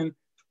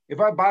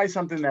buy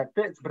something that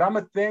fits, but I'm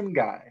a thin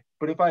guy,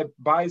 but if I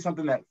buy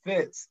something that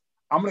fits,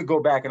 I'm going to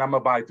go back and I'm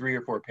going to buy 3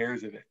 or 4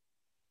 pairs of it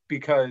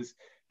because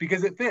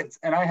it fits.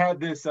 And I had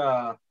this,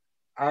 I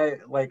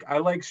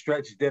like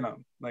stretch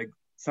denim. Like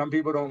some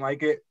people don't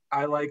like it.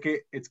 I like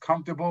it. It's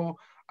comfortable.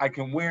 I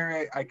can wear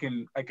it. I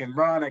can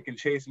run. I can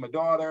chase my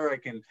daughter. I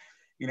can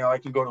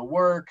go to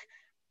work.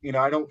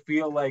 I don't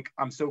feel like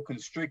I'm so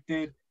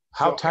constricted.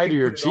 How tight are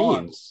your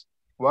jeans?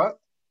 What?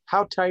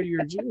 How tight are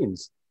your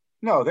jeans?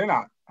 No, they're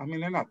not. I mean,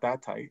 they're not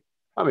that tight.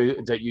 I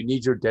mean, that you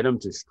need your denim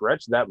to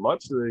stretch that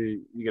much? So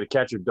you got to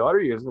catch your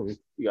daughter? You got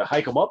to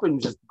hike them up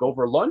and just go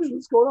for a lunge?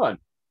 What's going on?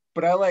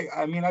 But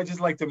I just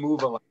like to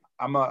move a lot.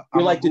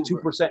 You like the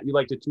 2%? You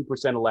like the 2%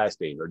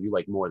 elastane, or do you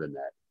like more than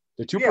that?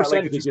 The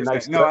 2% gives you a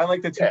nice. No, I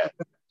like the 2%.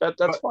 Yeah,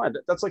 that's fine.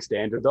 That's like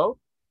standard though.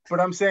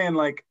 But I'm saying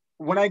like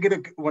when I get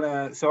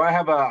so I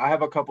have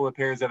a couple of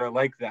pairs that are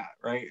like that,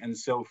 right? And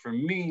so for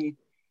me,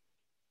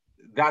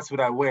 that's what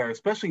I wear,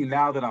 especially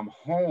now that I'm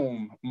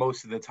home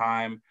most of the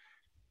time.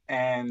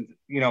 And,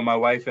 my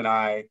wife and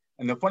I,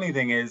 and the funny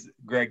thing is,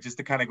 Greg, just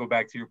to kind of go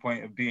back to your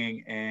point of being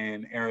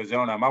in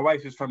Arizona, my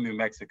wife is from New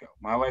Mexico.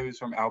 My wife is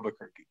from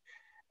Albuquerque.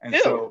 And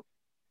so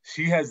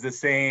she has the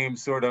same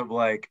sort of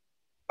like,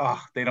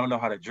 they don't know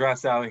how to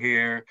dress out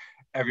here.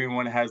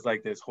 Everyone has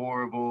like this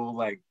horrible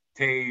like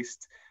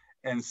taste.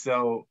 And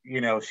so,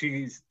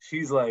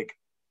 she's like,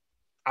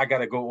 I got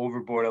to go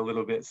overboard a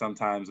little bit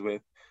sometimes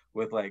with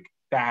like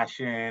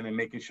fashion and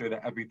making sure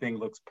that everything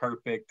looks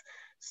perfect.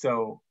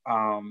 So,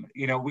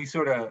 I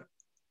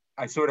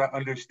sort of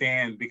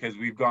understand because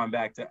we've gone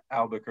back to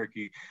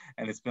Albuquerque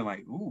and it's been like,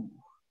 ooh,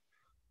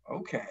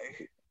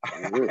 okay.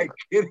 I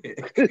get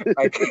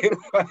it.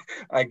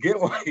 I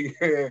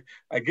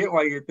get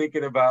why you're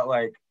thinking about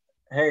like,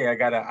 hey, I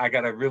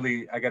gotta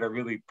really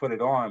put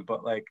it on.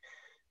 But like,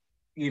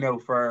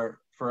 for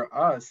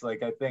us,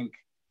 like, I think,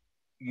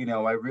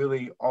 I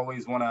really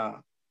always want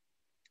to,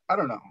 I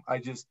don't know.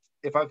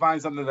 If I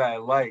find something that I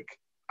like,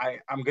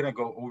 I'm going to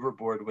go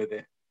overboard with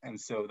it. And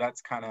so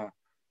that's kind of,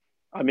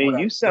 I mean,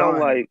 you sound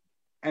like,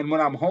 and when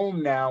I'm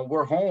home now,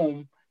 we're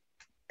home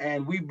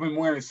and we've been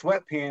wearing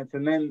sweatpants.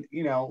 And then,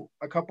 you know,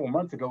 a couple of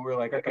months ago, we were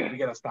like, okay, we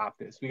got to stop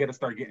this. We got to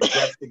start getting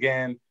dressed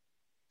again.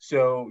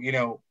 So, you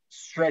know,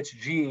 stretch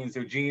jeans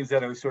or jeans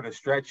that are sort of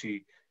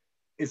stretchy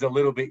is a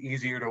little bit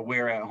easier to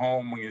wear at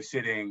home when you're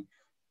sitting,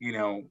 you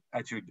know,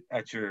 at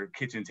your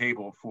kitchen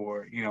table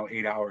for, you know,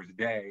 8 hours a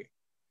day,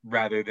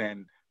 rather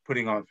than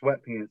putting on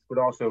sweatpants. But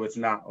also, it's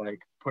not like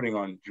putting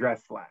on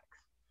dress slacks.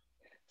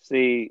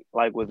 See,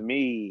 like with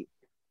me,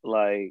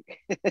 like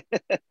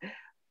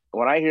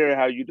when I hear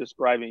how you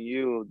describing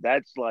you,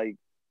 that's like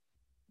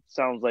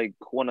sounds like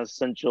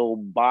quintessential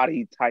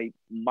body type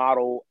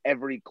model.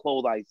 Every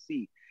clothes I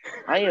see,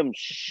 I am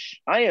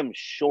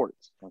short.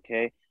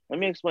 Okay, let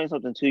me explain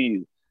something to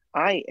you.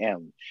 I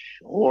am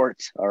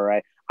short. All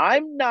right,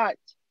 I'm not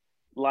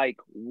like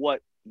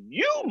what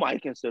you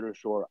might consider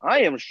short.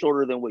 I am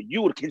shorter than what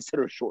you would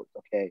consider short.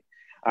 Okay,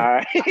 all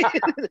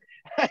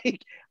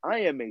right. I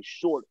am a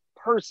short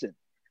person.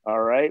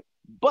 All right,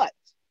 but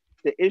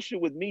the issue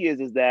with me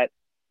is that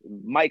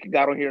Mike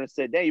got on here and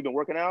said, "Dang, you've been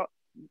working out."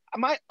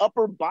 My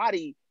upper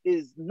body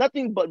is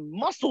nothing but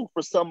muscle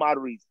for some odd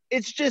reason.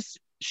 It's just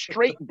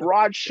straight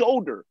broad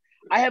shoulder.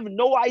 I have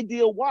no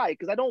idea why,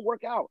 because I don't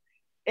work out.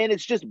 And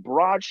it's just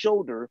broad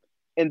shoulder.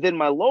 And then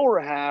my lower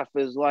half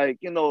is like,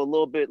 you know, a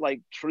little bit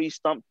like tree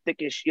stump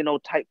thickish, you know,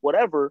 type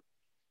whatever.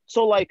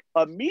 So like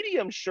a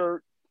medium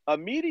shirt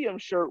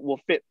will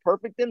fit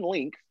perfect in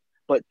length,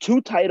 but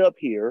too tight up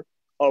here.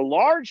 A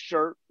large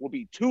shirt will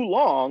be too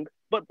long,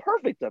 but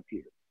perfect up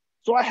here.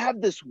 So I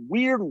have this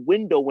weird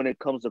window when it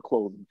comes to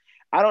clothing.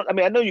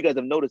 I know you guys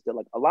have noticed that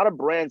like a lot of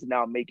brands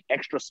now make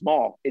extra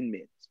small in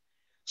men's.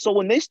 So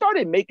when they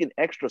started making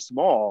extra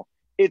small,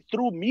 it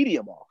threw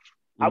medium off.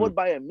 I would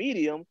buy a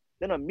medium,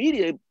 then a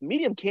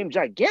medium came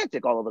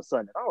gigantic all of a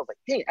sudden. And I was like,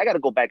 dang, I got to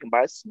go back and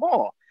buy a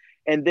small.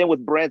 And then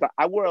with brands,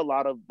 I wear a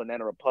lot of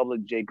Banana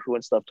Republic, J. Crew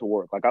and stuff to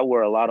work. Like I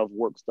wear a lot of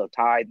work stuff,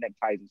 tie,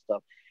 neckties and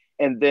stuff.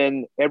 And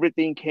then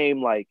everything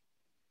came like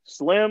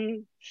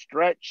slim,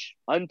 stretch,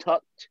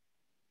 untucked,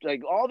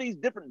 like all these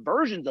different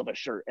versions of a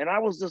shirt. And I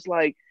was just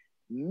like,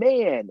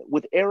 man,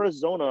 with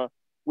Arizona,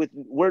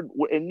 we're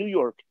in New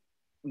York,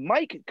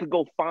 Mike could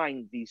go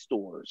find these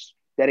stores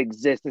that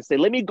exist and say,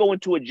 let me go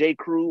into a J.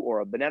 Crew or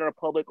a Banana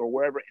Republic or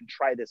wherever and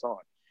try this on.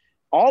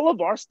 All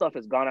of our stuff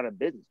has gone out of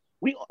business.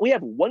 We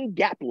have one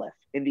Gap left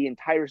in the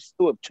entire,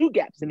 two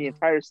Gaps in the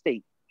entire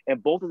state,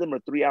 and both of them are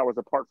 3 hours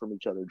apart from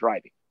each other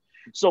driving.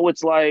 So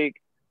it's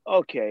like,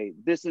 okay,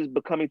 this is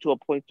becoming to a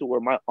point to where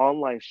my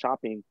online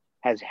shopping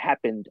has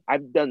happened.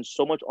 I've done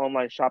so much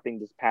online shopping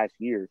this past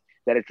year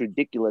that it's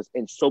ridiculous,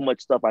 and so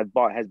much stuff I've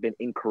bought has been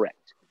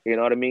incorrect. You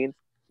know what I mean?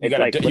 You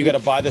gotta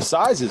buy the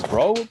sizes,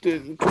 bro.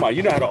 Come on,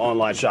 you know how to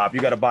online shop.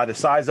 You gotta buy the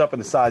size up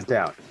and the size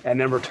down, and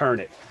then return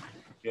it.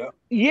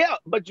 Yeah,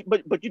 but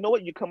you know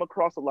what? You come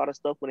across a lot of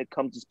stuff when it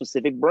comes to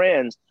specific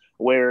brands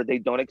where they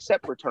don't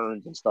accept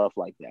returns and stuff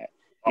like that.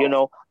 You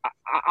know,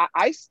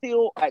 I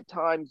still at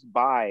times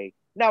buy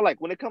now, like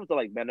when it comes to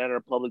like Banana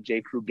Republic,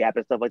 J. Crew, Gap,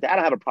 and stuff like that. I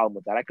don't have a problem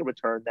with that. I can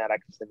return that. I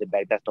can send it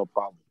back. That's no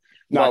problem.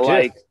 Not but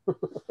like,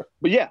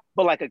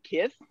 but like a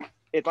Kith,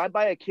 if I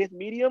buy a Kith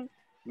medium,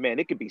 man,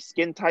 it could be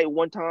skin tight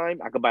one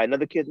time. I could buy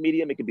another Kith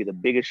medium. It could be the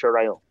biggest shirt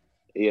I own.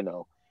 You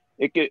know,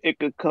 it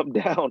could come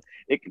down.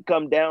 It could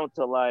come down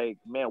to like,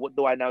 man, what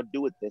do I now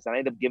do with this? And I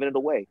end up giving it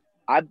away.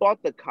 I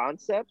bought the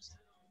Concepts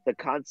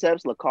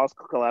Lacoste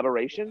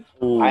collaboration.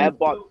 Ooh. I have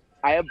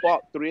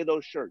bought 3 of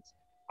those shirts.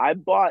 I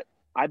bought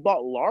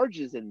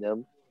larges in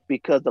them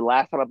because the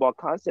last time I bought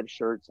Concept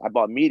shirts, I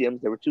bought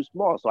mediums. They were too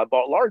small, so I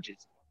bought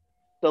larges.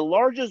 The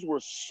larges were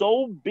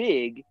so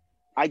big,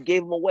 I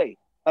gave them away.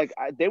 Like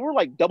they were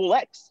like double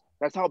X.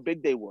 That's how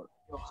big they were.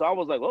 So I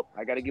was like, oh,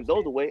 I got to give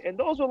those away. And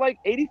those were like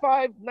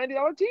 $85,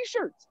 $90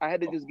 t-shirts. I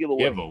had to just give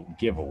away.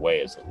 Give away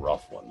is a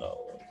rough one, though.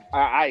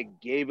 I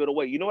gave it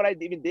away. You know what I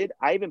even did?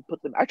 I even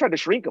put them, I tried to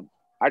shrink them.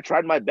 I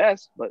tried my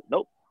best, but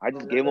nope. I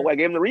just gave them away. I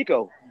gave them to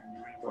Rico.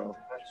 So,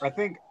 I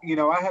think, you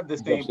know, I have the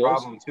same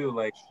problem too.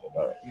 Like,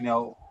 you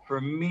know, for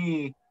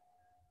me,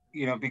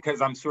 you know,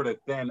 because I'm sort of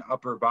thin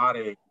upper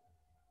body,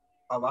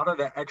 a lot of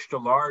the extra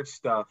large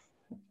stuff,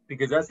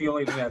 because that's the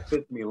only thing that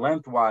fits me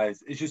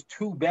lengthwise, it's just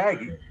too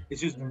baggy.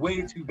 It's just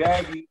way too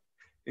baggy.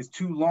 It's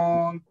too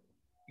long,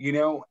 you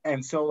know?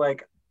 And so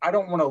like, I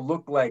don't want to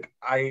look like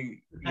I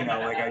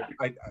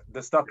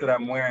the stuff that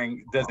I'm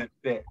wearing doesn't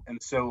fit.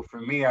 And so for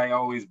me, I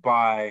always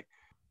buy,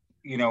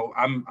 you know,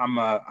 I'm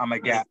a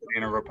Gap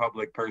and a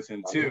Republic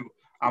person too.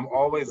 I'm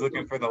always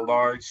looking for the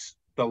large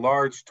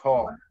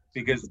tall,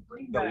 because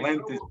the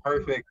length is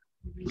perfect,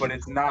 but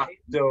it's not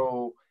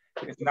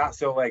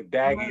so like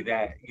baggy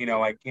that, you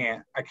know, I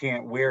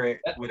can't wear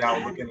it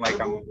without looking like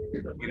I'm,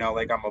 you know,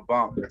 like I'm a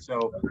bum.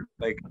 So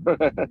like,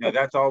 you know,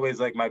 that's always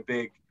my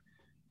big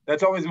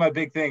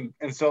thing.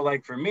 And so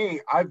like for me,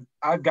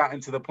 I've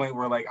gotten to the point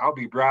where like I'll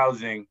be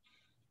browsing,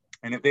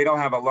 and if they don't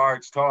have a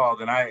large tall,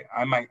 then I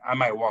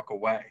might walk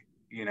away,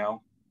 you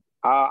know.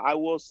 I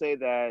will say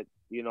that,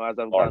 you know, as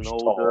I've gotten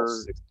older,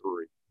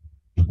 6'3".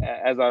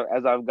 As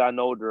I've gotten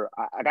older,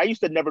 I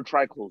used to never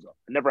try clothes up.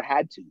 I never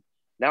had to.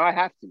 Now I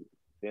have to.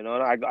 You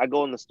know, I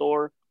go in the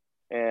store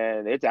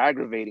and it's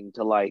aggravating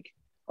to like,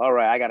 all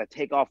right, I got to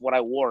take off what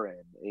I wore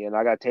in,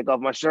 I got to take off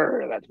my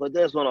shirt, I got to put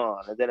this one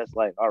on, and then it's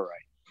like, all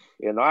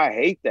right, I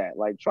hate that.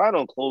 Like trying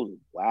on clothes is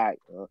whack,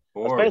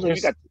 especially if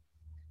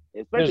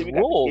you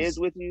got kids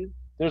with you.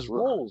 There's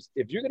rules.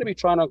 If you're gonna be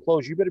trying on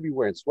clothes, you better be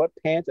wearing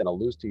sweatpants and a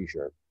loose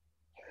t-shirt.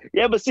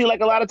 Yeah, but see,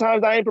 like a lot of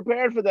times I ain't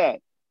prepared for that.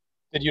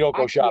 Then you don't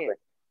go shopping.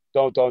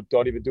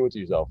 Don't even do it to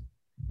yourself.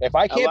 If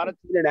I can't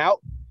be in and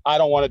out, I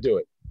don't want to do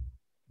it.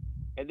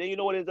 And then you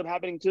know what ends up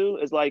happening too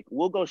is like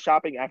we'll go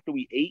shopping after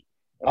we ate.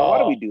 Why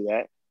do we do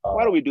that?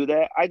 Why do we do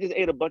that? I just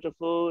ate a bunch of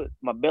food.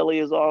 My belly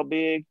is all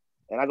big,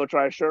 and I go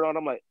try a shirt on.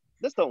 I'm like,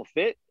 this don't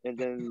fit. And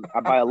then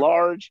I buy a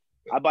large.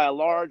 Wake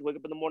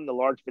up in the morning, the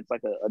large fits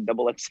like a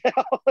double XL.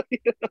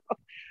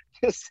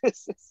 It's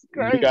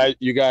crazy.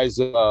 You guys,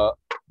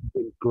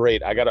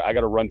 great. I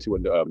gotta run to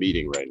a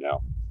meeting right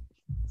now,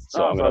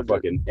 so I'm gonna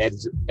fucking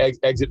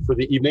exit for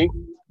the evening.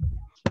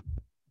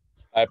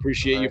 I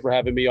appreciate you for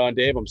having me on,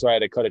 Dave. I'm sorry I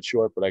had to cut it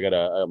short, but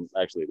I'm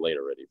actually late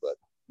already. But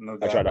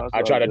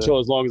I try to chill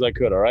as long as I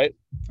could. All right.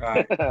 All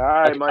right. All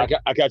right, Mike.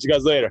 I'll catch you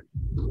guys later.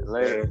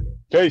 Later.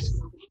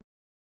 Peace.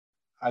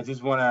 I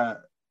just want to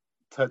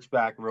touch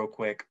back real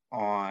quick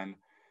on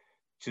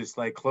just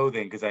like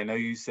clothing, because I know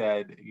you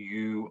said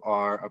you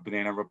are a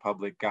Banana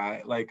Republic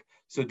guy. Like,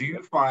 so do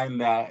you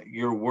find that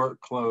your work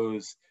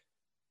clothes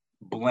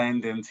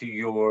blend into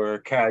your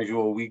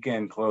casual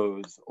weekend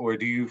clothes, or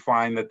do you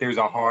find that there's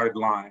a hard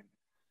line?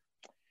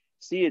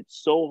 See,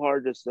 it's so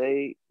hard to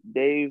say,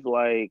 Dave.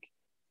 Like,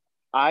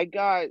 I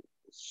got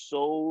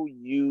so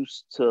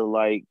used to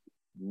like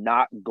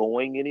not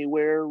going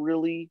anywhere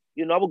really.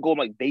 I would go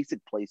like basic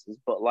places,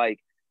 but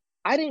like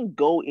I didn't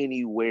go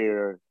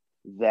anywhere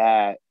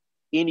that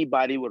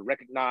anybody would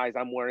recognize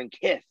I'm wearing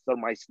Kith or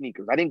my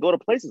sneakers. I didn't go to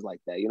places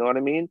like that. You know what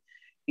I mean?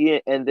 Yeah.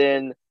 And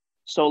then,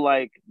 so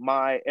like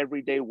my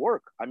everyday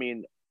work, I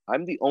mean,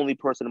 I'm the only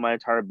person in my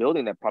entire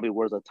building that probably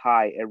wears a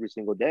tie every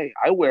single day.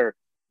 I wear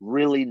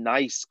really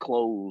nice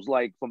clothes,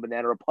 like from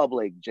Banana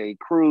Republic, J.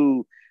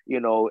 Crew,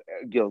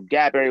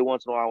 Gap every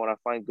once in a while when I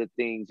find good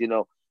things,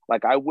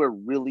 like I wear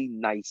really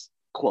nice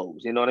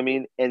clothes, you know what I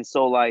mean? And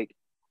so like,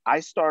 I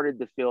started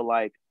to feel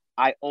like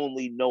I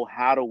only know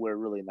how to wear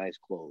really nice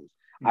clothes.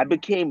 Mm-hmm. I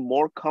became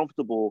more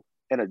comfortable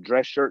in a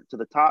dress shirt to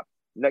the top,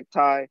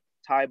 necktie,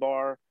 tie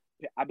bar.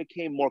 I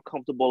became more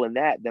comfortable in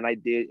that than I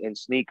did in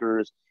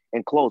sneakers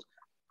and clothes.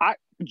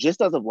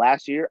 Just as of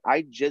last year,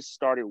 I just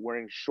started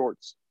wearing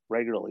shorts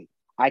regularly.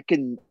 I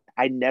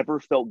never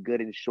felt good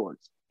in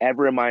shorts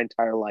ever in my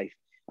entire life.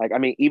 Like, I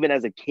mean, even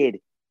as a kid,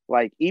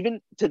 like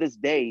even to this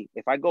day,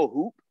 if I go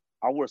hoop,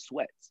 I'll wear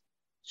sweats.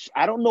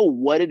 I don't know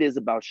what it is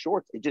about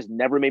shorts. It just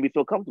never made me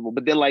feel comfortable.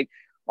 But then like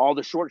all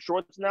the short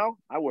shorts now,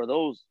 I wear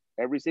those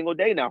every single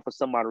day now for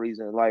some odd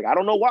reason. Like, I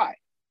don't know why.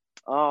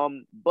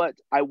 But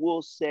I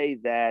will say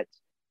that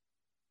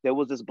there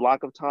was this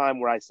block of time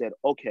where I said,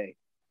 okay,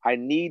 I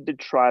need to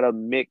try to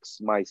mix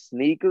my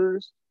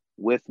sneakers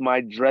with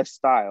my dress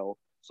style.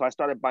 So I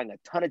started buying a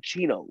ton of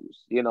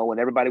chinos, when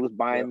everybody was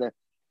buying the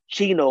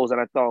chinos,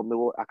 and I thought,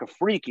 well, I could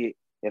freak it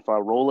if I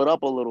roll it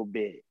up a little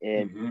bit.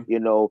 And,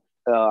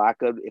 I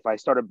could, if I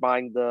started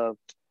buying the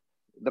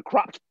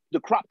cropped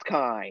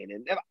kind,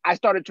 and I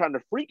started trying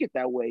to freak it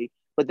that way,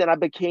 but then I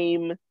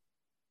became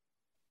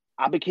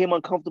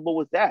uncomfortable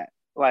with that.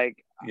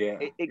 Like,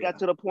 it got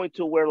to the point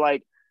to where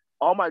like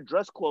all my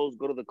dress clothes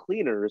go to the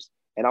cleaners,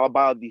 and I would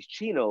buy these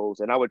chinos,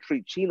 and I would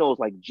treat chinos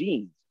like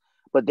jeans,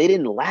 but they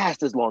didn't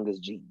last as long as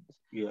jeans.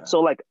 Yeah.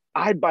 So like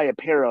I'd buy a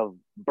pair of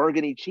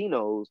burgundy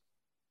chinos,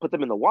 put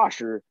them in the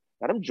washer,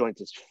 and them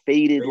joints is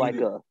faded. Like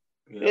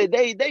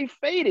they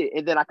faded,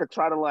 and then I could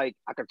try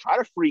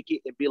to freak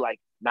it and be like,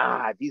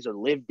 nah, these are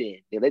lived in.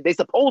 They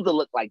supposed to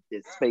look like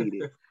this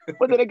faded,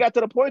 but then it got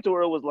to the point to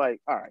where it was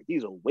like, all right,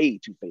 these are way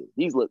too faded.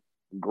 These look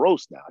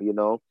gross now,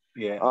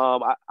 Yeah.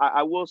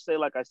 I will say,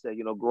 like I said,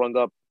 growing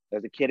up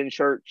as a kid in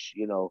church,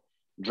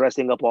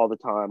 dressing up all the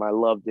time, I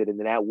loved it, and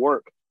then at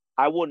work,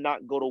 I will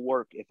not go to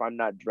work if I'm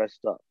not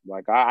dressed up.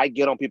 Like I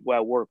get on people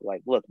at work,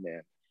 like, look,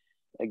 man,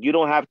 like you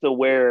don't have to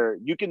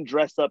you can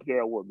dress up here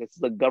at work. This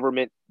is a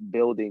government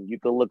building. You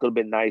can look a little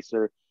bit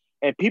nicer.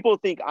 And people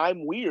think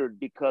I'm weird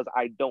because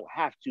I don't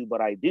have to,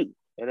 but I do.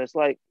 And it's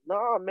like,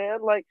 nah,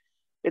 man, like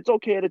it's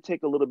okay to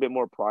take a little bit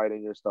more pride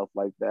in your stuff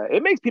like that.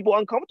 It makes people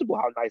uncomfortable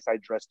how nice I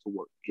dress to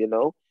work,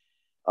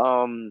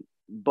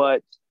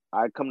 But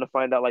I come to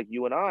find out, like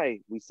you and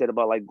we said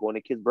about like going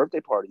to kids'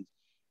 birthday parties.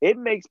 It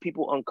makes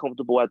people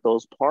uncomfortable at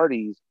those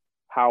parties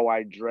how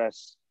I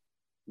dress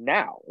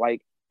now.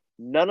 Like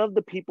none of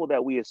the people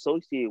that we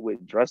associate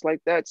with dress like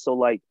that. So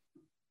like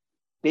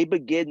they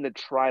begin to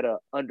try to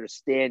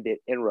understand it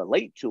and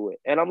relate to it.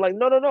 And I'm like,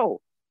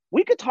 no.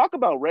 We could talk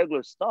about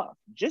regular stuff.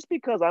 Just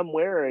because I'm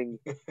wearing,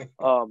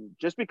 I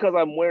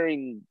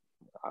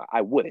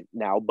wouldn't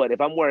now, but if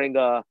I'm wearing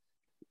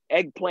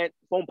eggplant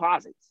foam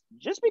posits,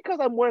 just because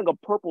I'm wearing a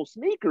purple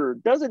sneaker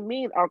doesn't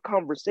mean our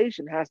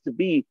conversation has to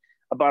be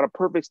about a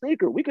perfect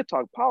sneaker. We could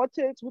talk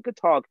politics. We could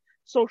talk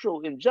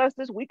social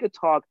injustice. We could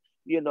talk,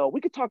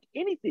 we could talk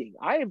anything.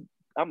 I have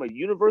I'm a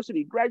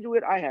university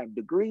graduate. I have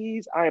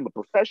degrees. I am a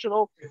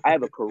professional. I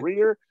have a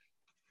career.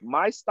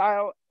 My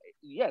style,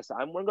 yes,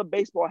 I'm wearing a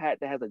baseball hat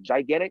that has a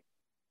gigantic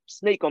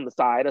snake on the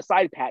side, a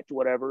side patch,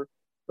 whatever.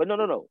 But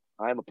no.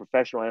 I'm a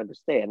professional. I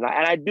understand. And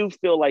I do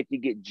feel like you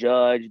get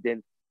judged,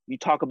 and you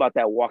talk about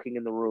that walking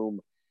in the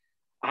room.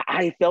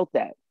 I felt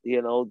that,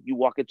 you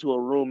walk into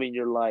a room and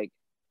you're like,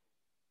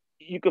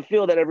 you can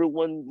feel that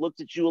everyone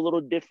looks at you a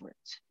little different.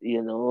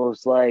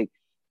 It's like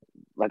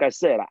I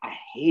said, I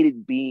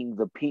hated being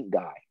the pink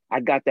guy.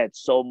 I got that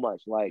so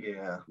much. Like,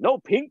 no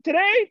pink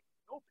today?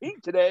 No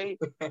pink today.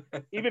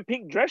 Even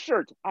pink dress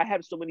shirts. I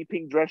have so many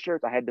pink dress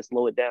shirts. I had to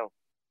slow it down.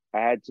 I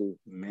had to.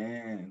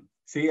 Man.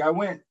 See,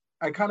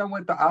 I kind of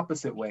went the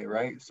opposite way,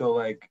 right? So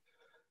like,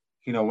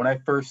 when I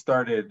first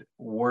started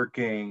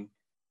working,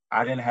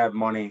 I didn't have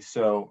money.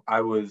 So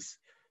I was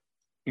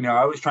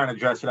trying to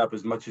dress it up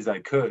as much as I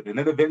could. And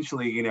then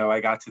eventually, I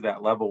got to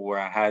that level where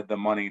I had the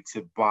money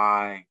to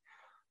buy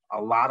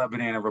a lot of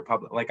Banana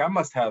Republic. Like I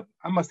must have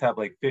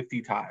like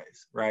 50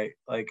 ties, right?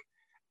 Like,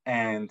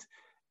 and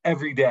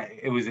every day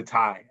it was a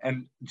tie.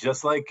 And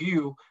just like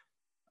you,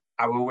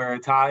 I would wear a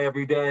tie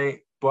every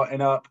day,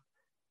 button up,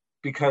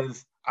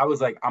 because I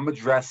was like, I'm a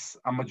dress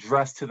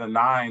to the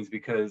nines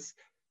because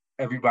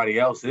everybody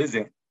else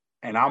isn't.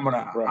 And I'm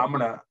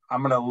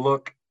gonna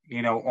look,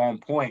 on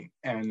point.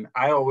 And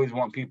I always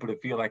want people to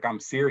feel like I'm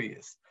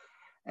serious.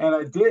 And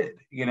I did,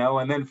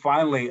 and then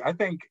finally, I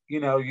think,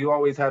 you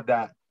always have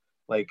that,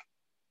 like,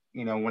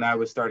 when I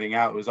was starting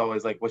out, it was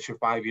always like, what's your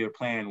 5-year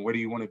plan? Where do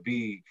you want to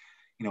be?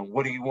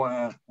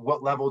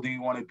 What level do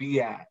you want to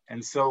be at?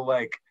 And so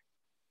like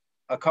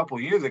a couple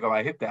years ago,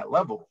 I hit that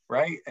level,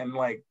 right? And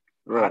like,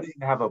 I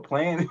didn't have a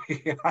plan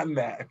beyond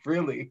that,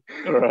 really.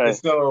 Right. And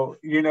so,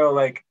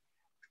 like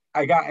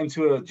I got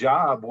into a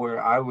job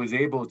where I was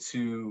able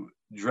to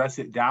dress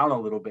it down a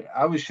little bit.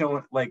 I was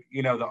showing like,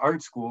 the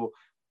art school,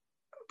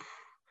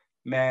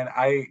 man,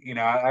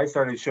 I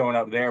started showing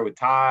up there with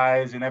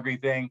ties and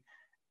everything.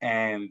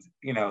 And,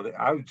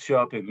 I would show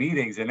up in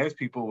meetings and there's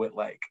people with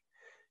like,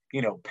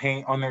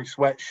 paint on their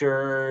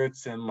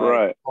sweatshirts and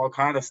like all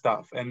kind of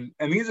stuff. And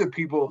these are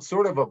people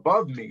sort of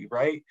above me,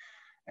 right?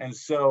 And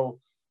so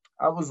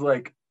I was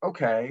like,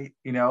 okay,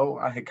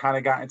 I had kind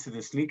of got into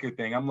the sneaker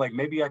thing. I'm like,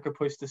 maybe I could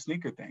push the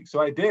sneaker thing.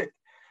 So I did.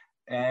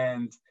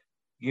 And,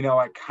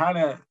 I kind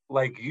of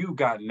like you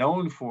got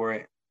known for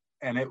it.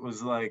 And it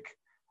was like,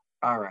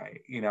 all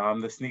right,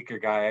 I'm the sneaker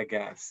guy, I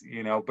guess,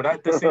 but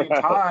at the same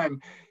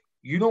time,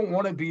 you don't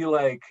want to be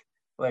like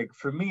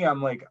for me,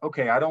 I'm like,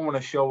 okay, I don't want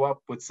to show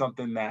up with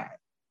something that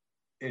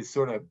is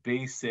sort of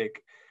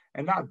basic,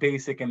 and not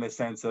basic in the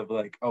sense of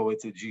like, oh,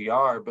 it's a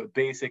GR, but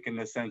basic in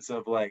the sense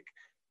of like,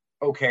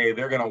 okay,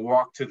 they're going to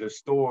walk to the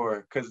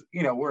store because,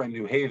 we're in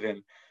New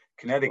Haven,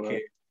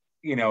 Connecticut,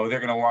 they're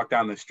going to walk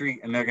down the street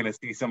and they're going to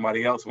see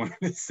somebody else wearing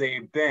the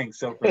same thing.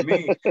 So for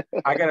me,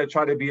 I got to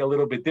try to be a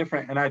little bit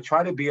different. And I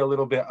try to be a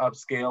little bit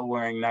upscale,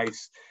 wearing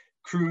nice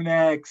crew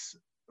necks,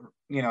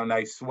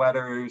 nice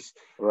sweaters.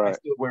 I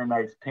still wear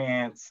nice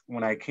pants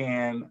when I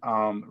can,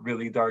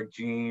 really dark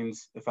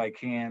jeans if I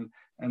can.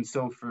 And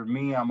so for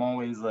me, I'm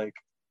always like,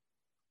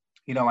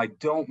 I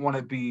don't want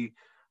to be,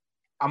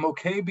 I'm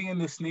okay being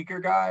the sneaker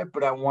guy,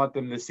 but I want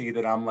them to see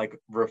that I'm like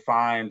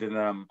refined and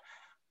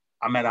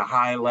I'm at a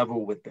high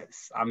level with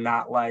this. I'm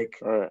not like,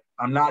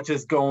 I'm not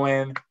just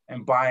going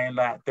and buying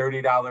that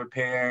 $30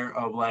 pair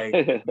of like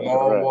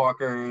mall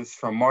walkers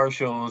from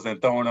Marshalls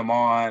and throwing them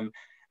on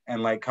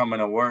and like coming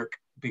to work,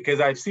 because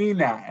I've seen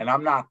that and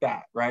I'm not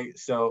that, right?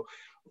 So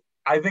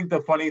I think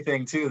the funny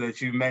thing too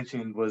that you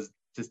mentioned was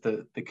just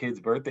the kids'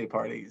 birthday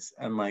parties.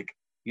 And like,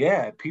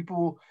 yeah,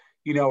 people,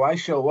 I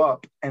show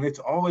up and it's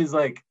always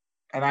like,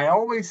 and I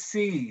always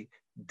see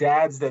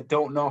dads that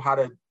don't know how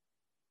to,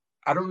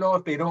 I don't know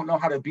if they don't know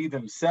how to be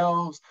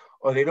themselves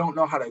or they don't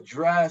know how to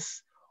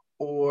dress,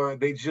 or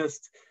they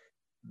just,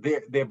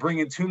 they're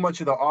bringing too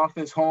much of the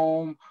office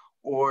home,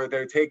 or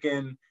they're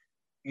taking,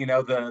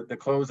 the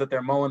clothes that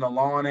they're mowing the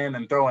lawn in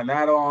and throwing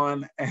that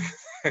on.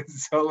 And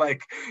so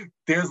like,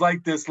 there's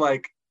like this,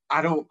 like,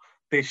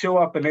 they show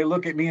up and they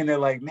look at me and they're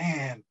like,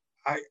 man,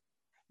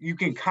 you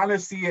can kind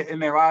of see it in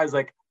their eyes.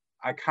 Like,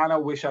 I kind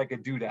of wish I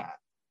could do that.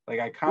 Like,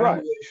 I kind of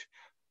wish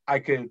I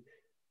could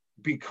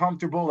be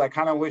comfortable. I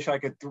kind of wish I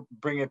could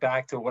bring it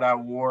back to what I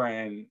wore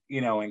in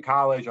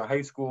college or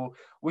high school,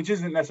 which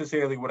isn't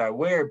necessarily what I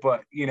wear,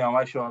 but,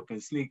 I show up in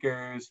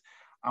sneakers,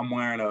 I'm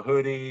wearing a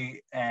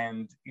hoodie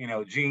and,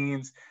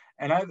 jeans,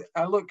 and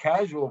I look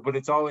casual, but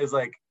it's always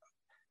like,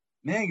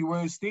 man, you're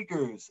wearing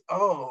sneakers.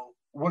 Oh,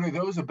 what are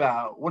those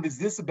about? What is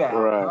this about?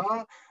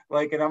 Huh?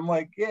 Like, and I'm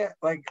like, yeah,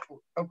 like,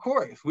 of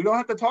course, we don't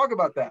have to talk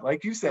about that.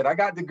 Like you said, I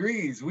got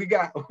degrees. We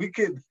could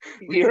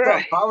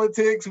talk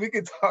politics. We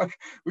could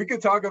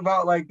talk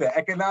about like the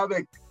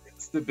economic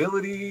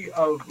stability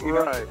of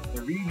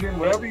the region,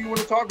 whatever you want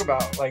to talk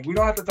about. Like, we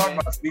don't have to talk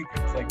about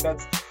sneakers. Like,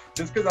 that's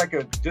just because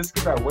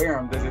I wear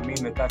them doesn't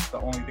mean that that's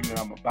the only thing that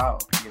I'm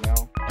about,